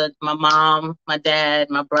to my mom, my dad,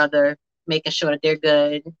 my brother, making sure that they're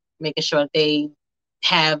good, making sure that they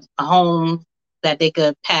have a home that they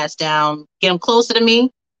could pass down, get them closer to me.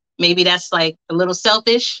 Maybe that's like a little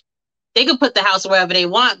selfish. They could put the house wherever they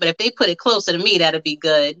want, but if they put it closer to me, that'd be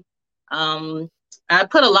good. I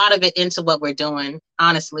put a lot of it into what we're doing,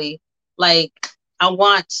 honestly. Like I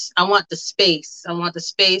want the space. I want the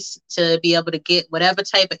space to be able to get whatever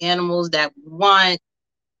type of animals that we want.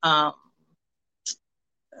 A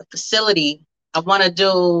facility. I want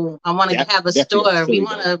to have a store. We've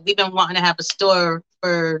been wanting to have a store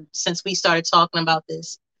since we started talking about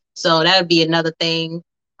this. So that would be another thing.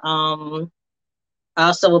 I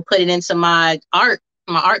also will put it into my art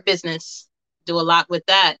business. Do a lot with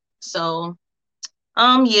that. So,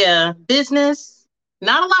 yeah, business.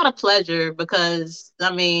 Not a lot of pleasure, because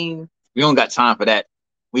I mean, we don't got time for that.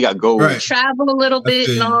 We got goals. Right. Travel a little bit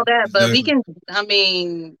and all that, exactly.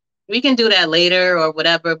 But we can do that later or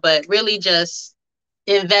whatever. But really, just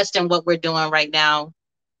invest in what we're doing right now,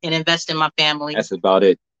 and invest in my family. That's about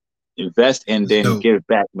it. Invest and then give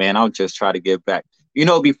back, man. I'll just try to give back. You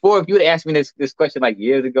know, before, if you would ask me this question like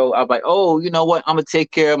years ago, I was like, oh, you know what? I'm gonna take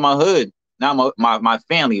care of my hood, not my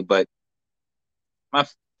family, but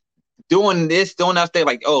doing that thing,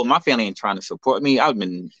 like, oh, my family ain't trying to support me. I've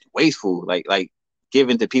been wasteful, like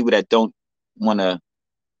giving to people that don't want to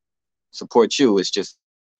support you. It's just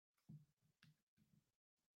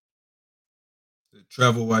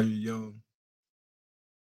travel while you're young.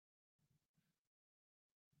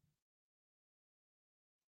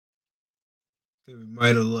 I think we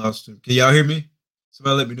might have lost him. Can y'all hear me?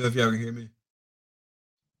 Somebody let me know if y'all can hear me.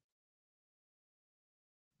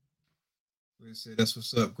 Like I said, that's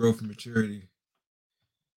what's up. Growth and maturity.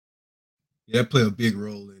 Yeah, that play a big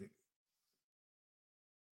role in it.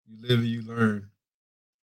 You live and you learn.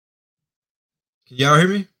 Can y'all hear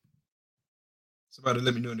me? Somebody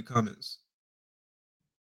let me know in the comments.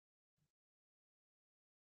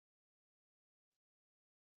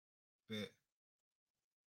 Bet.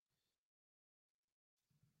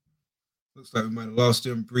 Looks like we might have lost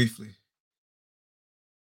him briefly.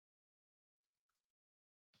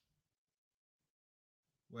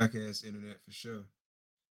 Whack ass internet for sure.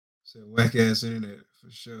 Said whack ass internet for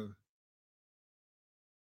sure.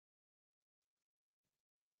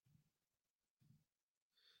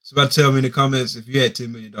 So about to tell me in the comments, if you had $10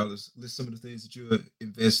 million, list some of the things that you would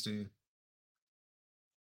invest in.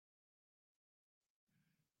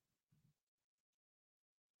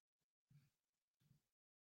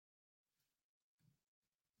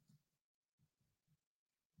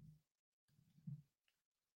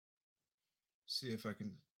 See if I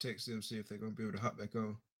can text them, see if they're going to be able to hop back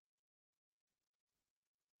on.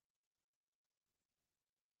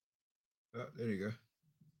 Oh, there you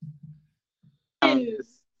go.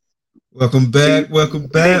 Welcome back. Welcome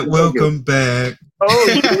back. Welcome back.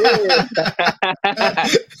 Oh, yeah.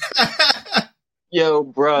 Yo,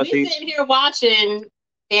 bro. We sitting here watching,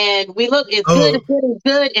 and we look, it's good, it's good, it's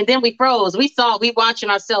good, and then we froze. We watching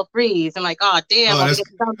ourselves freeze. I'm like, oh, damn, I'm going to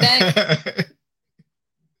come back.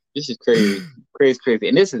 This is crazy. Crazy.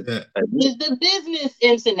 And this is it's the business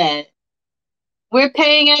internet. We're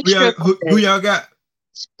paying extra. Who y'all got?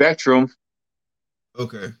 Spectrum.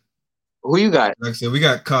 Okay. Who you got? Like I said, we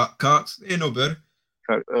got Cox. They ain't no better.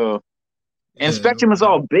 And Yeah, Spectrum no is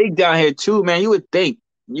better. all big down here too, man. You would think,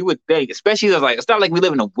 especially it's not like we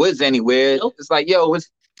live in the woods anywhere. Nope. It's like, yo, it's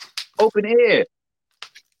open air.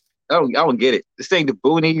 I don't get it. This ain't the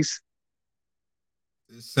boonies.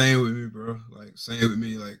 It's same with me, bro. Like same with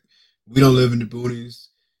me. Like we don't live in the boonies.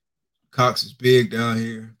 Cox is big down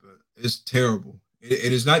here, but it's terrible.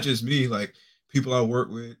 It is not just me. Like people I work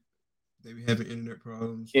with, they be having internet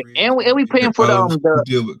problems. Yeah, Friends be and we having paying internet for problems who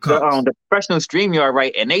deal with Cox. the professional StreamYard,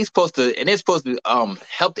 right? And they're supposed to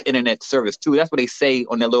help the internet service too. That's what they say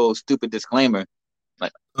on their little stupid disclaimer.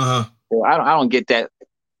 Like, well, I don't get that.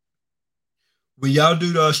 When y'all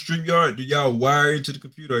do the StreamYard, do y'all wire into the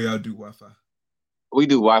computer or y'all do Wi-Fi? We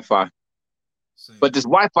do Wi-Fi, but this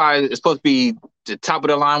Wi-Fi is supposed to be the top of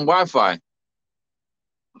the line Wi-Fi,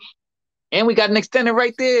 and we got an extender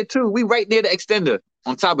right there too. We right near the extender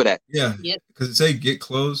on top of that. Yeah, because it say get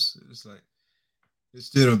close. It's like it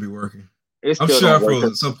still don't be working. I'm sure I froze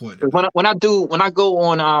at some point. When I go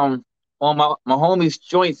on my homie's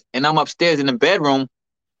joints and I'm upstairs in the bedroom,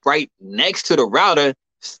 right next to the router,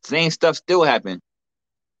 same stuff still happen.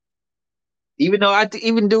 Even though I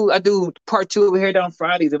do part 2 over here down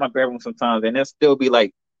Fridays in my bedroom sometimes, and it still be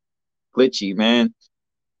like glitchy, man.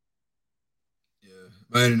 Yeah,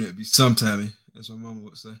 my internet be sometimey. That's what Mama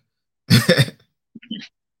would say.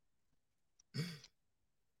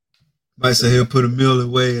 Might say he'll put $1 million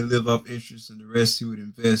away and live off interest, and the rest he would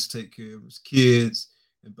invest, take care of his kids,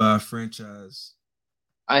 and buy a franchise.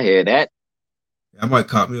 I hear that. I might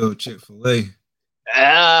cop me a Chick-fil-A.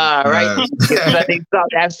 Right.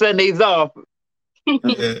 Have Sundays off.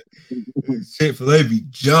 Yeah. Chick-fil-A be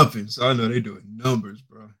jumping, so I know they doing numbers,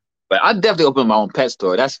 bro. But I definitely open my own pet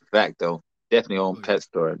store. That's a fact, though. Definitely own pet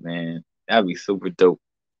store, man. That'd be super dope.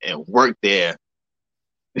 And work there.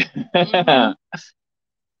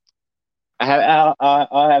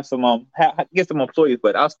 I'll have some get some employees,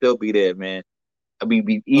 but I'll still be there, man. I'll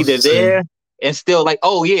be either there and still like,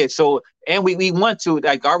 oh yeah. So and we want to,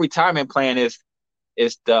 like, our retirement plan is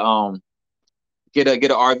the get a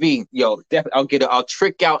RV. Yo, definitely I'll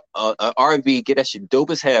trick out a RV, get that shit dope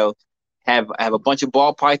as hell. Have a bunch of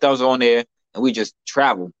ball pythons on there, and we just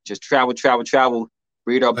travel,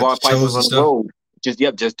 breed our ball pythons on the road. Just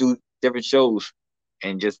do different shows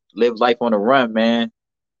and just live life on the run, man.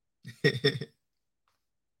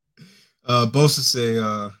 Bosa say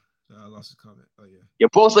I lost his comment. Oh yeah. You're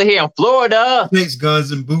Bosa here in Florida. Snakes,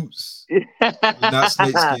 guns, and boots. Not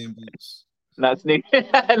snakeskin boots. Not snake.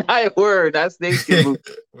 Not word. Not snakeskin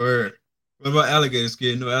boots. Word. What about alligator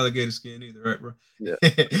skin? No alligator skin either, right, bro?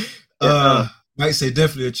 Yeah. Might say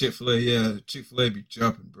definitely a Chick-fil-A. Yeah, Chick-fil-A be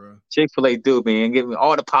jumping, bro. Chick-fil-A do, man. Give me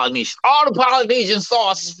all the Polynesian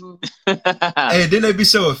sauce. Hey, then they be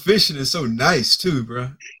so efficient and so nice too, bro.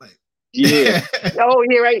 Like, yeah. Oh,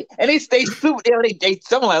 yeah, right. And they stay super. They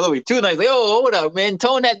something like a little bit too nice. Like, oh, hold up, man.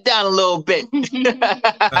 Tone that down a little bit.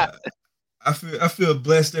 I feel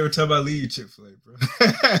blessed every time I leave Chick-fil-A, bro.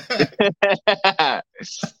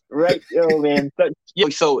 Right, yo, man.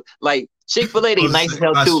 So like Chick-fil-A, they nice as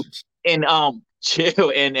hell too. And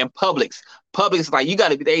chill and Publix. Publix, like, you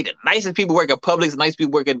gotta be the nicest people work at Publix, nice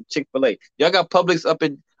people work at Chick-fil-A. Y'all got Publix up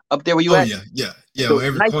there where you at? Yeah. So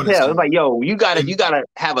every nice corner. It's like, yo, you gotta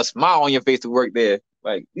have a smile on your face to work there.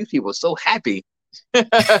 Like, these people are so happy. like,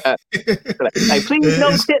 please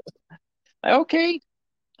no tip. Like, okay.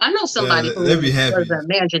 I know somebody who was a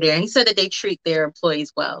manager there, and he said that they treat their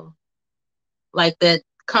employees well. Like that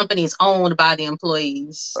company's owned by the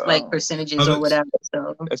employees, like percentages Publix? Or whatever.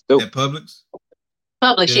 So that's dope. At Publix?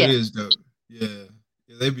 Publix, yeah. It is dope. Yeah.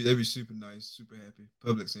 They be super nice, super happy.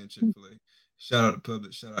 Publix and Chick-fil-A. Shout out to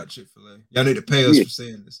Publix, shout out to Chick-fil-A. Y'all need to pay us for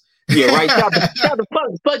saying this. Yeah, right. Shout out to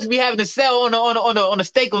Publix. Publix be having to sell on the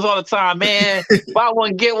steakums all the time, man. Buy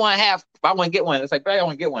one, get one half. Buy one, get one. It's like, I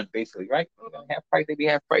want to get one, basically, right? Half price, they be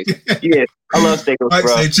half price. Yeah, I love steakums, Mike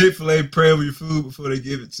bro. Say Chick-fil-A pray over your food before they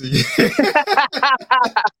give it to you.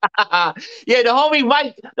 Yeah, the homie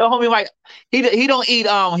Mike, he don't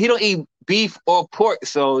eat beef or pork,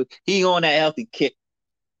 so he on that healthy kick.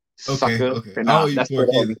 Okay. I don't eat pork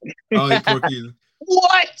either.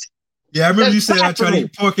 What? Yeah, I remember you saying I try to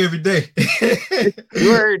eat pork every day.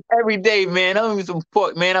 Word, every day, man. I don't eat some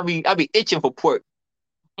pork, man. I be itching for pork.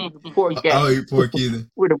 Pork cat. I don't eat pork either.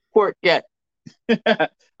 Where the pork cat? I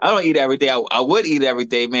don't eat every day. I would eat every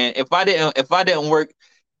day, man. If I didn't work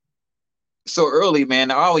so early,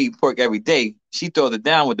 man, I'll eat pork every day. She throws it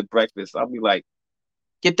down with the breakfast. I'll be like,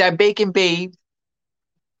 get that bacon, babe.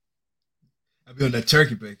 I'll be on that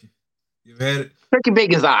turkey bacon. You ever had it? Turkey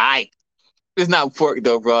bacon's all right. It's not pork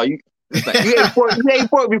though, bro. You ate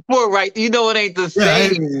pork before, right? You know it ain't the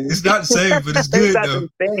same. It's not the same, but it's good it's though. Not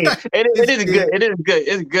the same. It is good. It is good.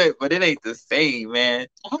 It's good, but it ain't the same, man.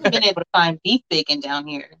 I haven't been able to find beef bacon down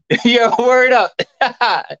here. Yo, word up.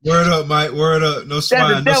 Word up, Mike. Word up. No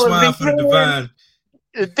swine. No swine for the divine.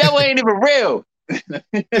 The devil ain't even real.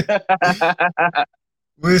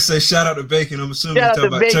 We'll say shout out to bacon. I'm assuming you're talking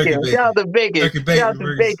about turkey bacon. Shout out to bacon. Turkey bacon. Shout out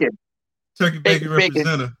to bacon. Turkey bacon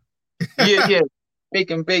representative. Yeah.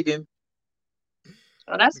 Bacon.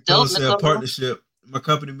 Oh, that's dope. A partnership. My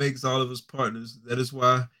company makes all of us partners. That is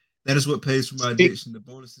what pays for my addiction. The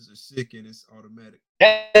bonuses are sick and it's automatic.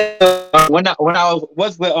 When I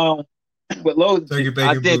was with Lowe's, I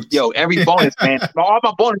did boots. Every bonus, man. All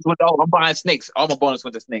my bonus went I'm buying snakes. All my bonus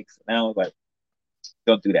went to snakes. And I was like,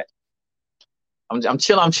 don't do that. I'm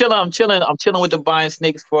chilling with the buying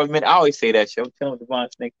snakes for a minute. I always say that shit. I'm chilling with the buying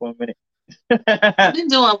snakes for a minute. I've been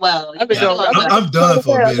doing well. I'm done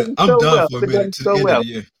for a minute. I'm done for a minute to the end of the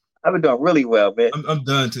year. I've been doing really well, man. I'm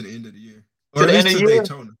done to the end of the year. Or at least to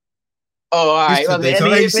Daytona. Oh, all right.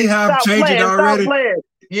 You see how I'm changing already?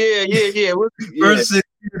 Yeah. First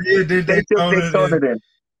year, then Daytona.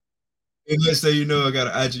 And let's say, I got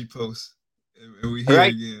an IG post. And we here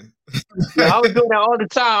again. I was doing that all the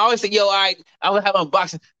time. I always say, all right, I would have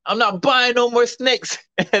unboxing. I'm not buying no more snakes.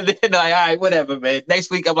 And then all right, whatever, man. Next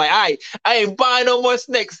week, I'm like, all right, I ain't buying no more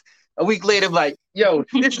snakes. A week later, I'm like, yo,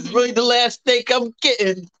 this is really the last snake I'm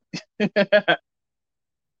getting.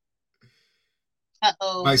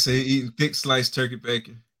 Mike say he eating thick sliced turkey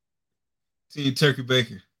bacon. Team turkey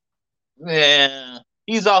bacon. Yeah.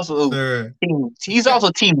 He's also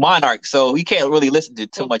Team Monarch, so he can't really listen to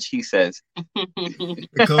too much he says.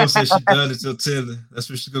 Nicole says she's done until Taylor. That's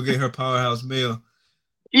where she's gonna get her powerhouse mail.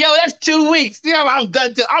 Yo, that's 2 weeks. Yeah, I'm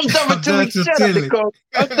done for 2 weeks. Shut up, Nicole.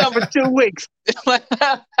 I'm done for 2 weeks.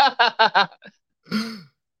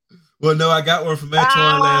 Well, no, I got one from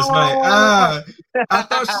Antoine last night. I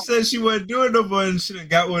thought she said she wasn't doing no more, and she done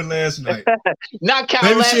got one last night. Not count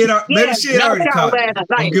maybe she had already caught it.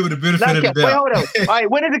 I'm give her the benefit of the doubt. Wait, hold on. All right,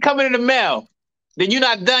 when is it coming in the mail? Then you're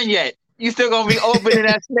not done yet. You still gonna be opening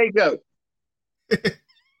that snake up.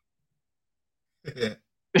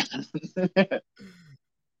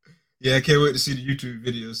 Yeah, I can't wait to see the YouTube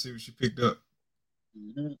video, see what she picked up.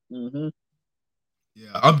 Mm-hmm. Yeah,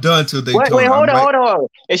 I'm done till Daytona. Wait, hold on.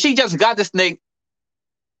 If she just got the snake,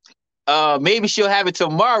 maybe she'll have it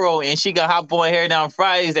tomorrow and she can hop on here down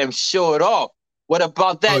Fridays and show it off. What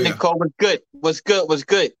about that, Nicole? What's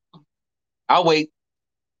good? I'll wait.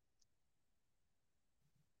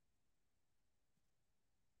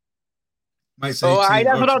 Mike all right,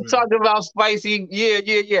 that's what I'm talking about, Spicy.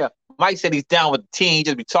 Yeah. Mike said he's down with the team. He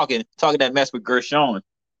just be talking that mess with Gershon.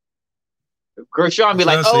 Gershon be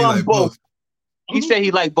like, oh, I'm both. He said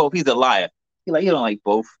he like both. He's a liar. He don't like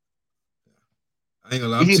both. I ain't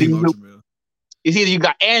gonna lie. I'm Team Ultramil. It's either you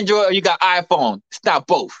got Android or you got iPhone. It's not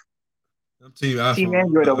both. I'm Team iPhone. Team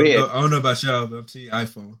Android over here. I don't know about y'all, but I'm Team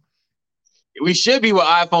iPhone. We should be with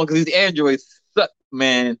iPhone because these Androids suck,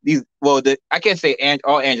 man. I can't say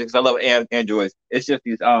all Androids because I love Androids. It's just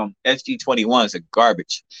these SG21s are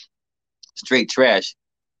garbage. Straight trash.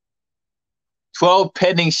 12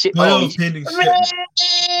 pending shit. 12 pending shit.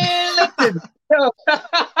 Listen.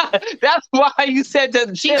 That's why you said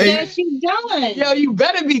that. She said she's done. Yo, you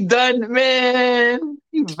better be done, man.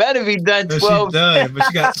 You better be done. 12. No, she's done, but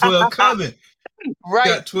she got 12 coming. Right. She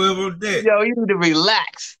got 12 on deck. Yo, you need to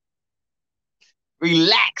relax.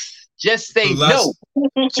 Just say no.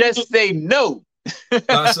 Just say no.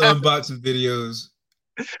 Lots of unboxing videos.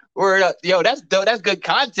 Word up. Yo, that's dope. That's good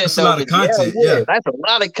content. That's a lot of content. Yeah. That's a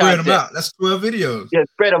lot of content. Spread them out. That's 12 videos. Yeah,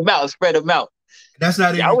 spread them out. That's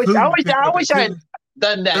not even. I wish I had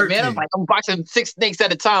done that, 13. Man. I'm like, I'm boxing 6 snakes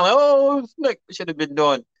at a time. Like, oh, snake. We should have been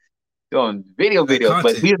doing videos,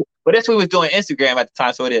 but that's what we was doing Instagram at the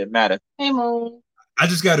time, so it didn't matter. Hey, Moon. I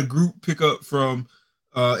just got a group pickup from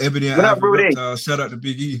Ebony and Ivory. Shout out to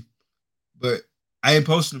Big E, but I ain't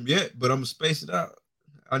posting them yet. But I'm gonna space it out.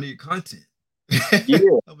 I need content. Yeah,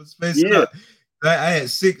 I'm gonna space it out. I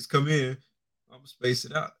had 6 come in. I'm gonna space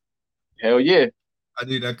it out. Hell yeah, I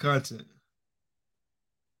need that content.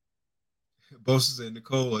 Bosa said,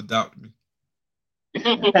 Nicole, adopt me.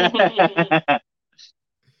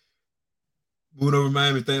 Moving over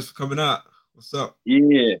Miami, thanks for coming out. What's up?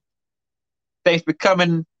 Yeah. Thanks for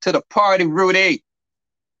coming to the party, Rudy.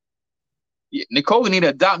 Yeah, Nicole need to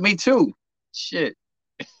adopt me too. Shit.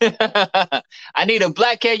 I need a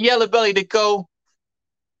black cat, yellow belly, Nicole.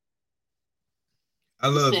 I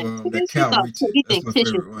love that cow retake. That's my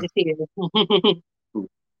favorite one.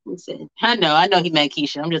 I know he meant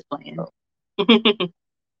Keisha. I'm just playing.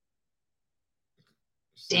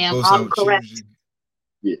 Damn, Both I would correct. choose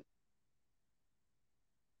Yeah.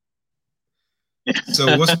 you.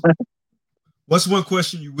 So what's one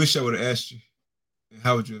question you wish I would have asked you, and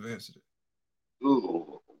how would you have answered it?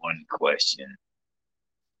 Ooh, one question.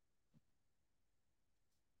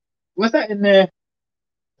 Was that in there?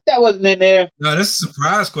 That wasn't in there. No, that's a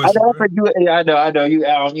surprise I question, know, bro. but I know. You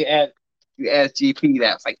asked GP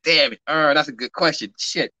that. It's like, damn it, that's a good question.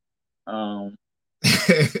 Shit. Um,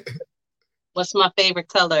 What's my favorite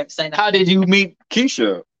color? Say that. how did you meet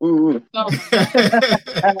Keisha? Ooh. Oh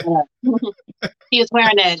he was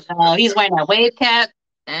wearing that wave cap.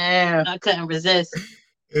 I couldn't resist.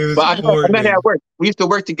 It was But I met her coordinated. at work. We used to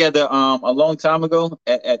work together a long time ago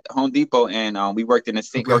at Home Depot, and we worked in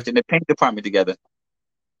the paint department together.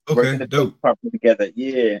 Worked Okay, in the paint dope. department together.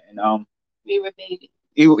 Yeah, and We were babies.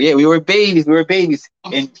 we were babies. We were babies.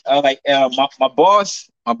 And my boss,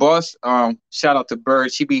 shout out to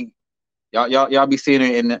Bird. She be y'all be seeing her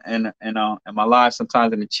in my live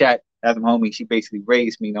sometimes in the chat. As a homie, she basically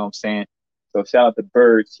raised me. You know what I'm saying? So shout out to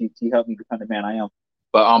Bird. She helped me become the man I am.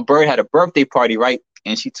 But Bird had a birthday party, right?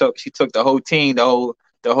 And she took the whole team, the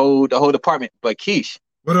whole department. But Keish,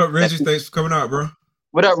 What up, Reggie? Thanks for coming out, bro.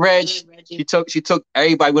 what up, Reg? She took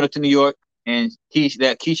everybody went up to New York, and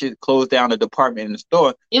Keisha closed down the department in the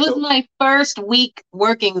store. It was my first week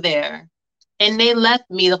working there, and they left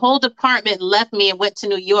me. The whole department left me and went to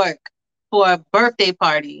New York for a birthday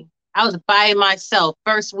party. I was by myself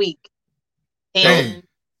first week, and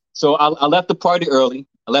so I left the party early.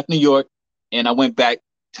 I left New York, and I went back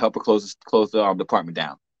to help her close the department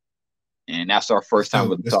down. And that's our first time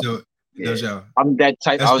with talking. Yeah. I'm that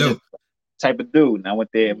type. I was just type of dude, and I went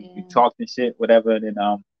there. Yeah. We talked and shit, whatever. And then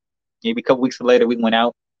maybe a couple weeks later, we went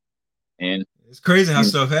out. And it's crazy how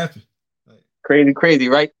stuff happened. Like, crazy,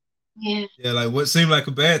 right? Yeah. Yeah, like what seemed like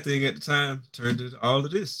a bad thing at the time turned into all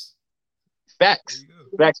of this. Facts.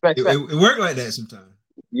 Facts. It worked like that sometimes.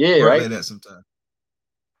 Yeah, it worked right. Like that sometimes.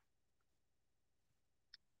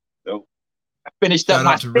 So I finished Shout up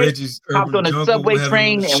my out to Reggie's hopped on the subway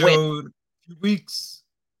train and went. A few weeks.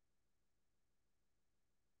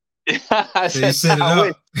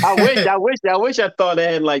 I wish I thought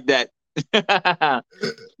ahead like that. Said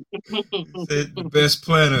the best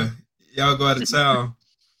planner. Y'all go out of town.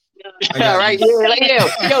 Right? Yeah, like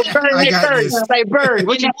Bird. Like Bird.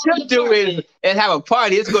 What you should do is have a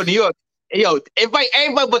party. Let's go to New York. Invite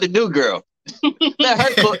everybody but the new girl. Let her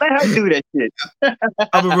do that shit. I'm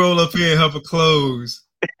gonna roll up here and help her close.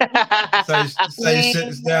 That's how you shut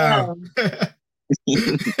this down. Hey,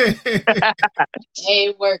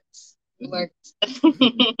 it works.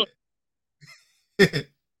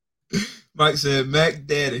 Mike said, Mac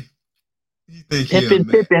Daddy. You think Tipping.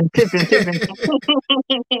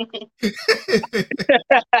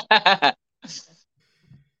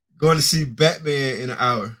 Going to see Batman in an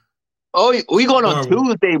hour. Oh, we going on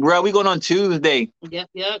Tuesday, bro. We going on Tuesday. Yep.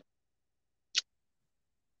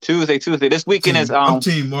 Tuesday. This weekend is I'm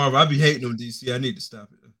Team Marvel. I be hating on DC. I need to stop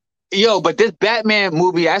it. Yo, but this Batman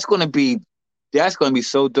movie, that's gonna be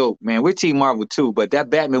so dope, man. We're Team Marvel too, but that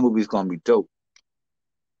Batman movie is gonna be dope.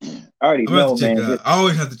 I already know, man. I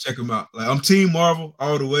always have to check them out. Like I'm Team Marvel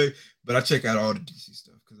all the way, but I check out all the DC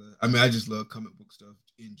stuff because I just love comic book stuff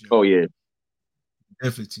in general. Oh yeah,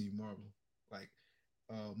 definitely Team Marvel. Like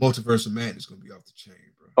Multiverse of Madness is gonna be off the chain,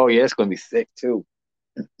 bro. Oh yeah, it's gonna be sick too.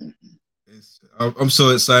 I'm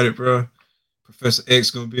so excited, bro. Professor X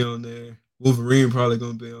gonna be on there. Wolverine probably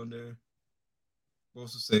gonna be on there.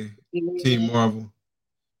 Also say Team Marvel.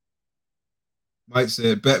 Mike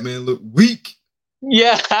said Batman look weak.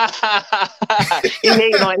 Yeah, he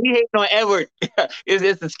hating on Edward.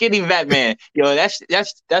 It's the skinny Batman. Yo, that's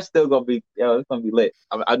still gonna be. Yo, it's gonna be lit.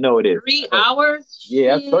 I know it is. 3 hours.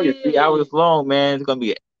 Yeah, I told you 3 hours long, man. It's gonna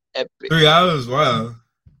be epic. 3 hours, wow.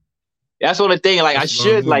 That's the only thing. Like that's I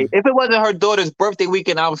should like if it wasn't her daughter's birthday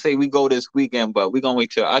weekend, I would say we go this weekend. But we gonna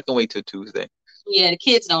wait till I can wait till Tuesday. Yeah, the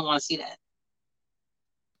kids don't want to see that.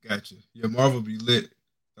 Gotcha. Yeah, Marvel be lit.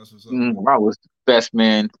 That's what's up. Marvel's the best,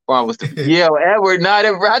 man. Marvel's the Edward. Not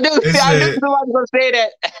ever. I knew somebody was gonna say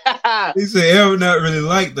that. He said Edward not really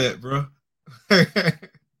like that, bro.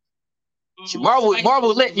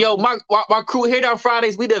 Marvel lit. Yo, my crew here on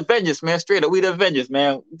Fridays. We the Avengers, man. Straight up, we the Avengers,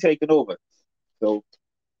 man. We taking over. So,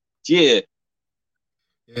 yeah.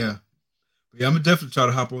 Yeah, I'm gonna definitely try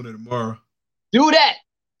to hop on it tomorrow. Do that.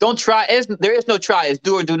 Don't try. There is no try. It's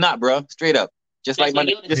do or do not, bro. Straight up. Just like my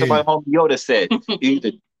homie Yoda said. You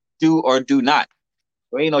either do or do not.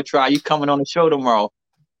 There ain't no try. You coming on the show tomorrow.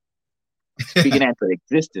 Speaking that to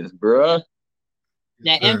existence, bro.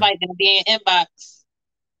 That invite gonna be in inbox.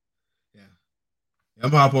 Yeah,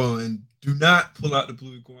 I'm gonna hop on and do not pull out the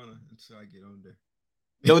blue iguana until I get on there.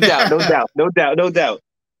 No doubt, no doubt, no doubt, no doubt.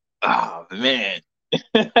 Oh man.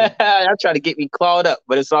 I'm trying to get me clawed up,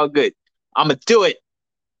 but it's all good. I'm gonna do it.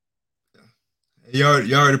 You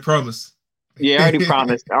already promised. Yeah, I already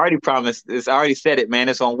promised. I already promised. I already said it, man.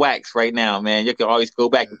 It's on wax right now, man. You can always go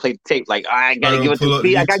back and play the tape. Like, I gotta give it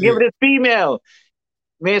to I gotta give it to female.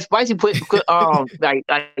 Man, Spicy put like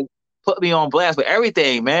put me on blast with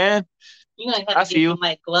everything, man. You gonna have to get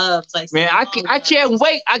like gloves, like man. I can't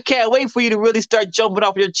wait. I can't wait for you to really start jumping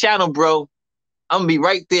off your channel, bro. I'm gonna be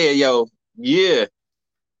right there, yo. Yeah.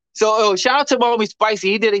 So shout out to my homie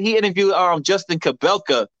Spicy. He interviewed Justin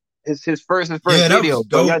Kabelka. His first yeah, that video. Was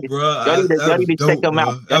dope, bro. Y'all need to check him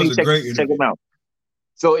out. That was a great interview. Check him out.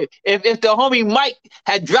 So if the homie Mike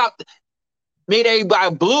had made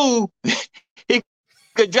everybody blue, he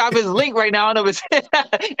could drop his link right now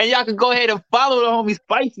and y'all can go ahead and follow the homie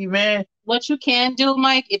Spicy, man. What you can do,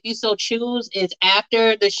 Mike, if you so choose, is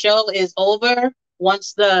after the show is over,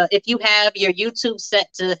 if you have your YouTube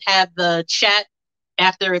set to have the chat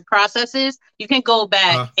after it processes, you can go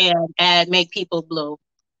back and make people blue.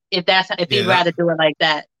 If you'd rather do it like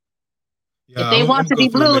that. Yeah, if they want to be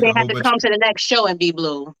blue, they have to come to the next show and be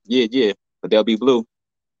blue. Yeah, but they'll be blue.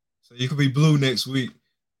 So you could be blue next week.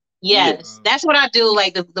 Yes, that's what I do.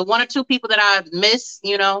 Like the one or two people that I miss,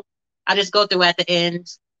 I just go through at the end,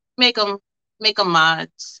 make them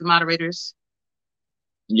moderators.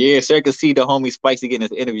 Yeah, so I can see the homie Spicy getting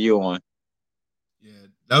his interview on. Yeah,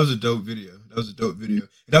 that was a dope video. That was a dope video.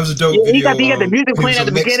 He got the music playing at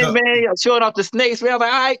the beginning, man. Showing off the snakes, man. I'm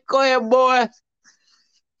like, all right, go ahead, boy.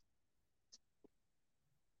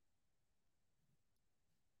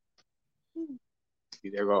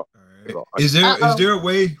 There we go. Right. Is there a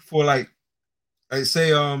way for like say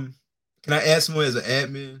can I add someone as an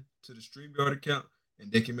admin to the StreamYard account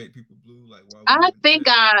and they can make people blue like I think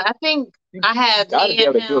I have gotta be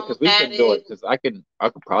able to do it because we can do it because I could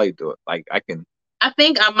probably do it. Like I think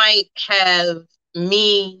I might have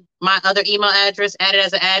my other email address added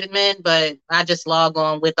as an admin, but I just log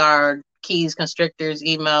on with our Keys Constrictors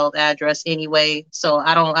email address anyway. So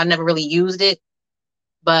I never really used it.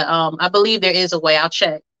 But I believe there is a way. I'll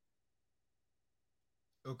check.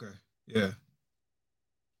 Okay. Yeah.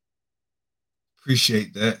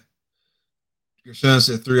 Appreciate that. Sean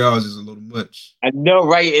said 3 hours is a little much. I know,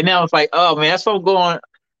 right? And now it's like, oh man, that's what I'm going.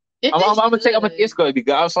 I'm gonna take. It's gonna be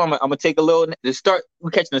good. So I'm gonna take a little. To start,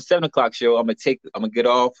 we're catching the 7 o'clock show. I'm gonna get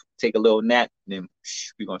off, take a little nap, and then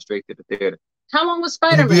we're going straight to the theater. How long was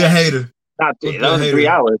Spider-Man? Be a hater. That was 3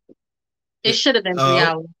 hours. It should have been 3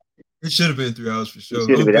 hours. It should have been 3 hours for sure.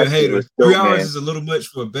 Be a hater. 3 hours is a little much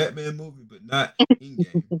for a Batman movie, but not in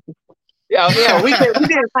game. Yeah, we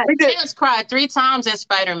did. She cried 3 times in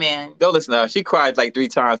Spider-Man. Don't listen now. She cried like 3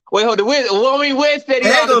 times. Wait, hold on. Where said he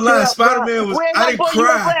ain't gonna lie, Spider-Man was. I didn't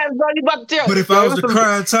cry. But if I was the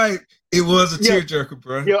crying type, it was a tearjerker,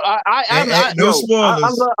 bro. Yo, no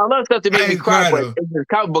spoilers. I love stuff that make me cry, but the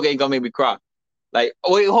comic book ain't gonna make me cry. Like,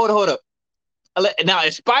 wait, hold up. Now,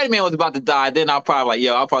 if Spider-Man was about to die, then I'll probably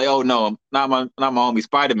oh no, not my homie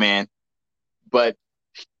Spider-Man. But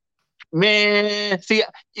man, see,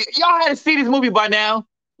 y'all had to see this movie by now.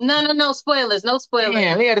 No spoilers, no spoilers.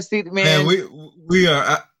 Man, we had to see it, man. We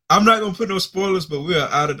are. I'm not gonna put no spoilers, but we are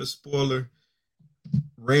out of the spoiler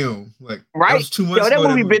realm. Like, right? That was 2 months ago. That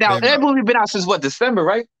movie been out. That movie been out since what, December,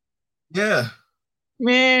 right? Yeah.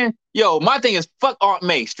 Man, my thing is fuck Aunt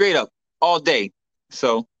May straight up all day.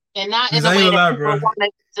 So. And not in the way that people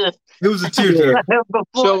wanted to. It was a tearjerker.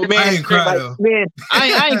 So man, I ain't cry though. Man,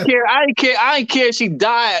 I ain't care. She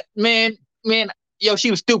died, man. Yo,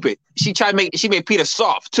 she was stupid. She made Peter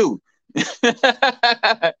soft too.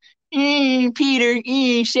 Peter,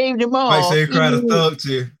 shaved him off. Might say he cried a thug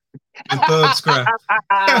tear. And thugs cry.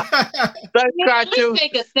 Thugs cry too.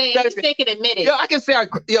 Take it, admit it. Yo, I can say,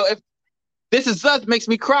 if This Is Us makes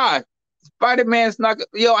me cry. Spider-Man's not.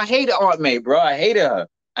 Yo, I hated Aunt May, bro. I hated her.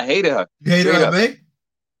 You hated Aunt May?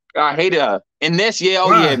 I hated her. In this,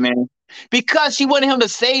 yeah, man. Because she wanted him to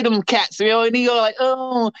save them cats, and he go like,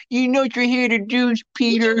 oh, you know what you're here to do,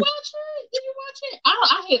 Peter. Did you watch it?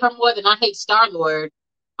 I hate her more than I hate Star-Lord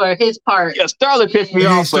for his part. Yeah, Star-Lord pissed me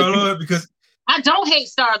off. Star-Lord because I don't hate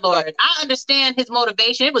Star-Lord. I understand his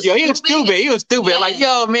motivation. He was stupid. He was stupid. Yeah. Like,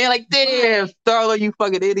 yo, man, like, damn, Star-Lord, you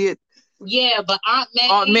fucking idiot. Yeah, but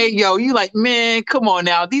Aunt May, yo, you like, man, come on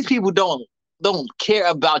now. These people don't care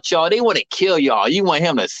about y'all. They want to kill y'all. You want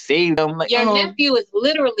him to save them. Like, your nephew is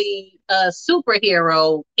literally a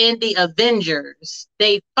superhero in the Avengers.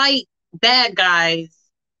 They fight bad guys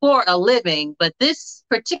for a living, but this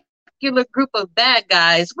particular group of bad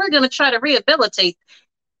guys, we're gonna try to rehabilitate.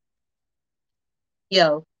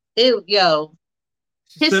 Yo.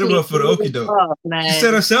 She set him up for the okie doke. She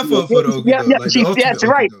set herself up for the okie Yeah, doke. Like the ultimate that's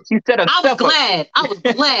right. okie-doke. She set herself up. I was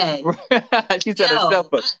glad. She set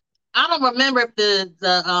herself up. I don't remember if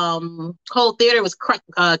the whole theater was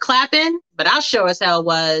clapping, but I sure as hell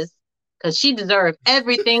was, because she deserved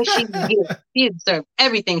everything she get. She deserved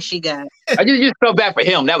everything she got. I just felt bad for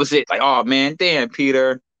him. That was it. Like, oh man, damn,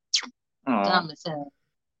 Peter. Dumb as hell.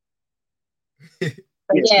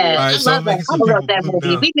 Yeah, right, so I love that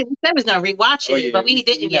movie. We said we was gonna rewatch it, but we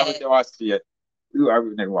didn't yet. Watched it yet. I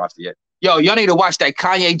never watched it yet. Yo, y'all need to watch that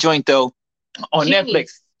Kanye joint though on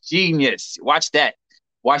Netflix. Genius. Watch that.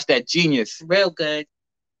 Watch that. Genius. Real good.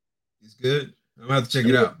 It's good. I'm gonna have to check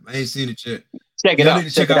it out. I ain't seen it yet. Check it out. Need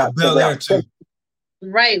to check out Bel Air too.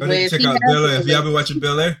 Right. Check out Bel Air. If y'all been watching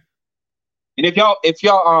Bel Air. And if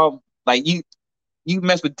y'all like you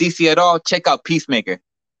mess with DC at all, check out Peacemaker.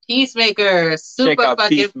 Peacemaker, super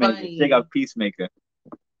fucking funny. Check out Peacemaker.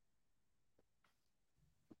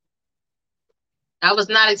 I was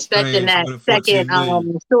not expecting that second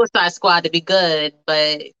Suicide Squad to be good,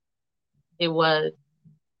 but it was.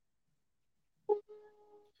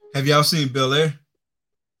 Have y'all seen Bel Air?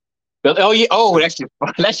 Oh yeah! Oh, that shit!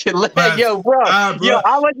 Yo, bro. Yo,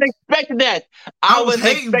 I wasn't expecting that. I was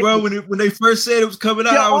hating, bro, when they first said it was coming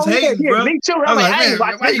out. I was hating, bro. Me too. I was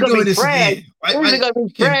like, why you doing this again? Why gonna be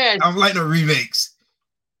trash? I'm like no remakes,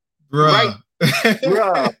 bro. Right,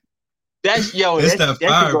 bro. That's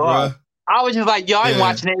fire, bro. I was just like, yo, I ain't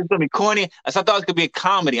watching it. It's gonna be corny. I thought it was gonna be a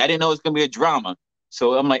comedy. I didn't know it was gonna be a drama.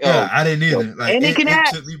 So I'm like, I didn't either. Like, and they can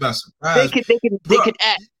act. Took me by surprise. They can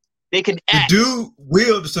act. They can act. The dude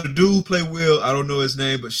Will, so the dude who played Will, I don't know his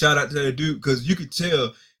name, but shout out to that dude because you could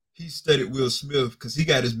tell he studied Will Smith because he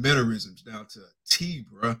got his mannerisms down to a T,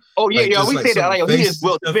 bro. Oh yeah, like, we say that like he is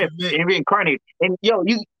Will Smith and reincarnated. And yo,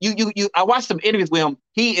 you, I watched some interviews with him.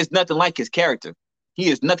 He is nothing like his character.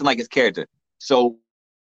 So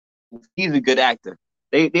he's a good actor.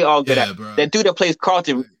 They all good actors. That dude that plays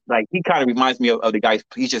Carlton, like he kind of reminds me of the guy.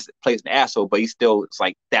 He just plays an asshole, but he still it's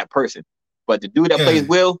like that person. But the dude that plays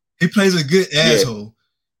Will, he plays a good asshole.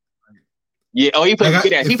 Yeah. Oh, he plays a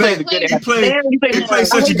good asshole. He plays a good asshole. He plays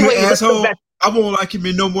such a good asshole. I won't like him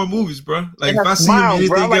in no more movies, bro. Like if I see him in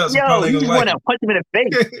anything else, I'm probably gonna like him. Punch him in the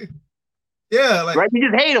face. Yeah, like right. You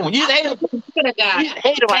just hate him. You just hate him.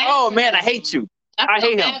 Like, oh man, I hate you. I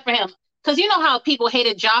hate him. For him. Because you know how people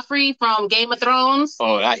hated Joffrey from Game of Thrones.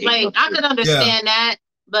 Oh, I hate him. I could understand that,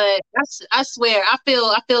 but I swear I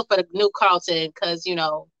feel for the new Carlton because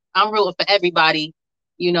I'm rooting for everybody,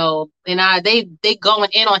 and they going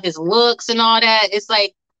in on his looks and all that. It's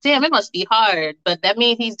like, damn, it must be hard, but that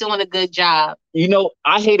means he's doing a good job.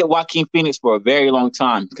 I hated Joaquin Phoenix for a very long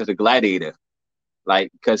time because of Gladiator.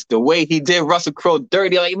 Like, because the way he did Russell Crowe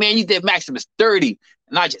dirty, like, man, you did Maximus dirty,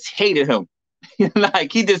 and I just hated him.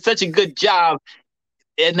 Like, he did such a good job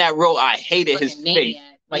in that role. I hated his face.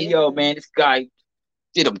 Like, yo, man, this guy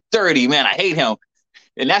did him dirty, man. I hate him.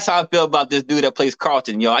 And that's how I feel about this dude that plays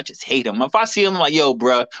Carlton. Yo, I just hate him. If I see him, I'm like, yo,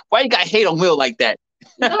 bro, why you gotta hate on Will like that?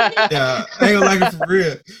 Yeah, I ain't gonna like it for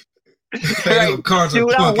real. Right. Carlton,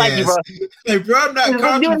 dude, I don't like you, bro. Hey, bro, I'm not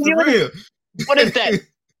Carlton for real. What is that?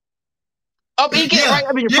 Up, he get right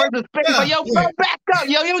up in your person's face. Like, yo, bro, back up.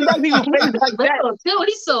 Yo, you don't got people's face like that. Dude,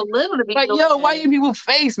 he's so little to be like, yo, why you people's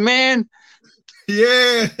face, man?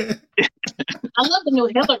 Yeah. I love the new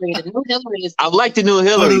Hillary. The new Hillary is. I like the new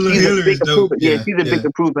Hillary. She's a big improvement. Yeah, she's a big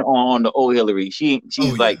improvement on the old Hillary. She's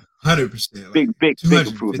like 100%. Big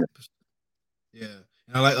improvement. Yeah,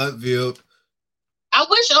 and I like Unveiled. I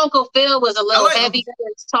wish Uncle Phil was a little heavier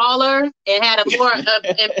and taller and had a more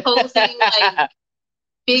imposing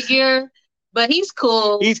figure. But he's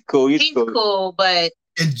cool. He's cool. But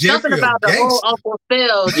something about the old Uncle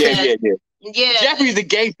Phil. Yeah. Jeffrey's a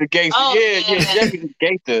gangster. Oh, yeah. Jeffrey's a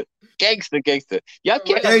gangster. Y'all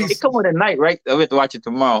can't. It come on tonight, right? I have to watch it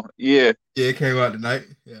tomorrow. Yeah. Yeah, it came out tonight.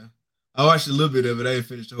 Yeah. I watched a little bit of it. I ain't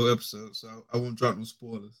finished the whole episode, so I won't drop no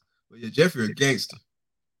spoilers. But yeah, Jeffrey a gangster.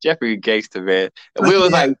 Jeffrey a gangster, man. And Will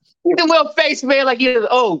was like, he's a well face, man. Like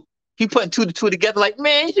he putting two to two together. Like,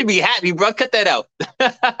 man, you should be happy, bro. Cut that out.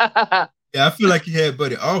 Yeah, I feel like he had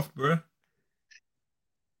Buddy off, bro.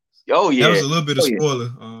 Oh yeah, that was a little bit of spoiler.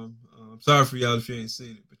 I'm sorry for y'all if you ain't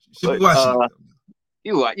seen it, but you should be watching it.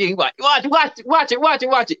 You watch it.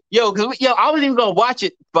 Yo, I wasn't even gonna watch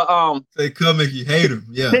it, but they could make you hate him.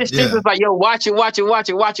 Yeah, this was like, yo, watch it.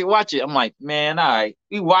 I'm like, man, all right.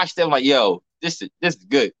 We watched it. I'm like, yo, this is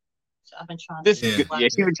good. I've been trying. This is good. Yeah,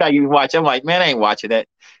 she been trying to watch. I'm like, man, I ain't watching that.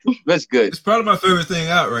 That's good. It's probably my favorite thing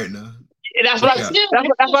out right now. That's what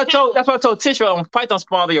I told Tisha on Python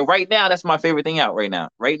Spawn. Right now, that's my favorite thing out right now.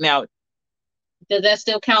 Does that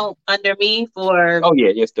still count under me for? Oh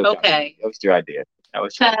yeah, still okay. That was your idea.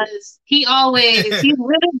 Because he's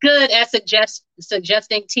really good at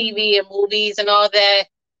suggesting TV and movies and all that.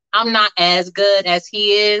 I'm not as good as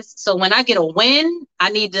he is. So when I get a win, I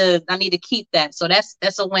need to keep that. So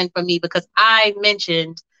that's a win for me because I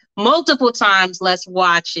mentioned multiple times, let's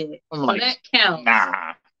watch it. So that counts.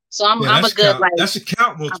 Nah. So I'm a good like that should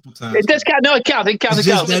count multiple times. It does count. No, it counts. It counts.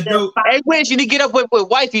 It counts. Hey, Wish, you need to get up with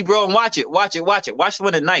wifey, bro, and watch it. Watch the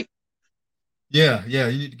one at night. Yeah,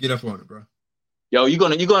 you need to get up on it, bro. Yo, you're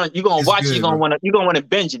gonna watch it. You're gonna wanna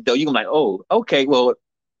binge it though. You're gonna be like, oh, okay, well,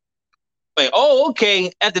 like, oh,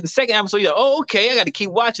 okay. After the second episode, you're like, oh, okay, I got to keep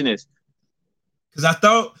watching this. Because I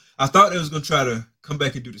thought they was gonna try to come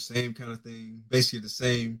back and do the same kind of thing, basically the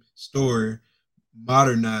same story,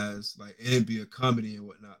 modernized, like, and it'd be a comedy and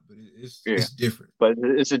whatnot. But it's different. But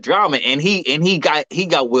it's a drama, and he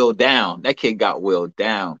got willed down. That kid got willed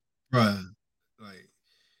down. Right, like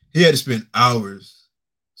he had to spend hours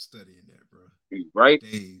studying that, bro. Right,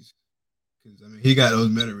 days. Because I mean, he got those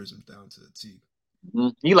mannerisms down to the T. Mm-hmm.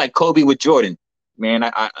 You like Kobe with Jordan, man.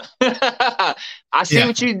 I I see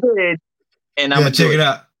what you did, and I'm gonna check it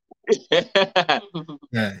out.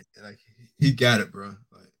 Yeah, like he got it, bro.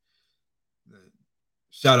 Like,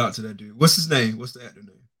 shout out to that dude. What's his name? What's the actor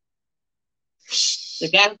name?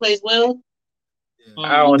 The guy who plays Will. Yeah.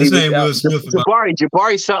 I don't his name Will Smith.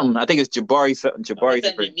 Jabari something. I think it's Jabari something. Jabari.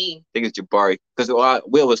 I think it's Jabari because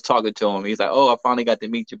Will was talking to him. He's like, "Oh, I finally got to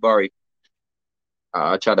meet Jabari."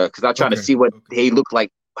 I try to see what he look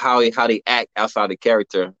like, how they act outside the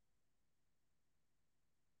character.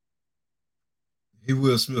 He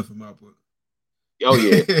Will Smith in my book. Oh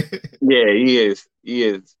yeah, yeah, he is.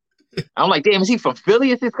 I'm like, damn, is he from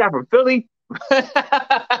Philly? Is this guy from Philly?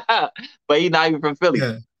 But he's not even from Philly.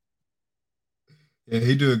 Yeah,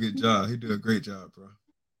 he do a good job. He do a great job, bro.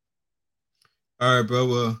 All right, bro.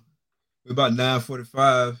 Well, we're about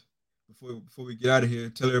 9:45. Before we get out of here,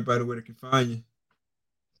 tell everybody where they can find you.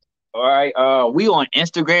 All right. We on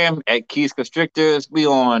Instagram at Keys Constrictors. We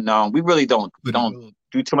on we really don't do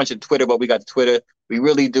too much of Twitter, but we got Twitter. We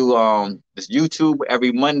really do this YouTube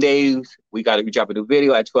every Monday. We drop a new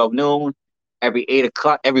video at 12 noon. Every 8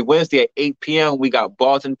 o'clock, every Wednesday at 8 p.m. We got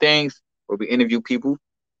Balls and Things where we interview people.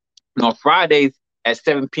 And on Fridays at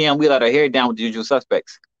 7 p.m. we let our hair down with the usual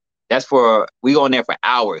suspects. We go in there for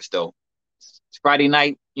hours though. It's Friday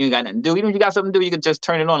night, you ain't got nothing to do. Even if you got something to do, you can just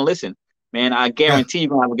turn it on and listen. Man, I guarantee you're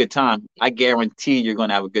gonna have a good time.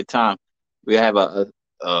 We have a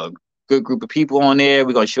good group of people on there.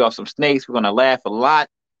 We're gonna show off some snakes. We're gonna laugh a lot.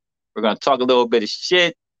 We're gonna talk a little bit of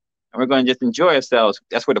shit, and we're gonna just enjoy ourselves.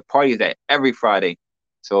 That's where the party is at every Friday.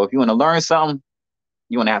 So if you want to learn something,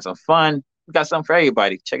 you want to have some fun, we got something for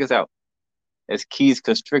everybody. Check us out. It's Keys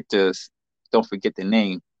Constrictors. Don't forget the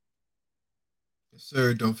name. Yes,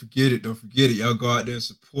 sir. Don't forget it. Y'all go out there and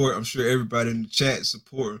support. I'm sure everybody in the chat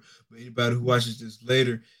support. But anybody who watches this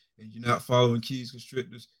later and you're not following Keys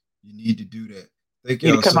Constrictors, you need to do that. Thank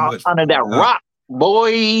y'all so much. Under that rock,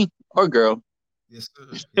 boy or girl. Yes, sir.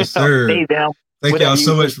 Yes, sir. Stay down. Thank y'all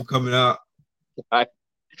so much for coming out. Hey,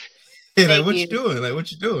 like, what you doing?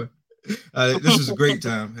 This was a great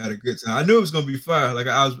time. Had a good time. I knew it was gonna be fire. Like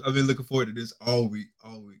I've been looking forward to this all week.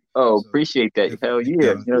 Oh, so, appreciate that. Hell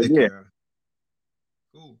yeah.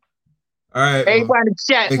 Cool. All right. Everybody in the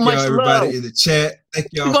chat. Thank much y'all, everybody love. in the chat. Thank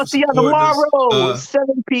y'all. We're gonna see y'all tomorrow,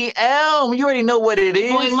 7 p.m. You already know what it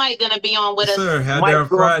is. Boy Mike gonna be on with us. Sir, Mike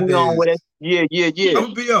gonna be on with us. Yeah. I'm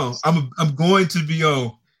gonna be on. I'm going to be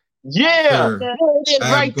on. Yeah.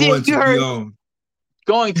 Right there. You heard.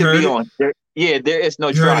 Going to be on. There is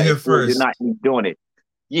no try. You're not doing it.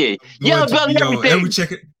 Yeah. Yellow belly everything. And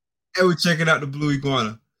we're checking out the blue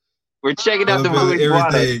iguana. We're checking out the blue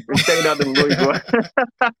iguana.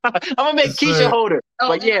 I'm gonna make Keisha hold her.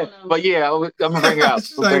 But yeah, I'm gonna bring her out.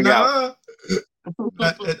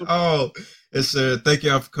 Not at all. Yes, sir. Thank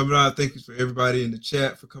y'all for coming out. Thank you for everybody in the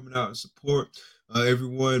chat for coming out and support.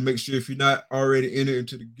 Everyone, make sure if you're not already entered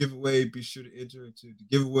into the giveaway, be sure to enter into the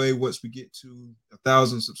giveaway. Once we get to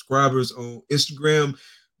 1,000 subscribers on Instagram,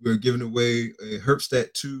 we're giving away a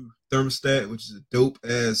Herpstat 2 thermostat, which is a dope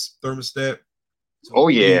ass thermostat. So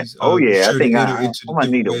please, I think I might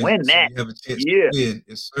need to win that. So you have a chance to win.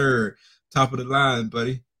 Yes, sir. Top of the line,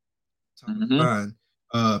 buddy. Top of the line.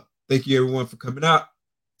 Thank you, everyone, for coming out.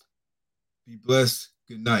 Be blessed.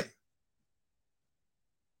 Good night.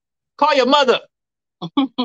 Call your mother.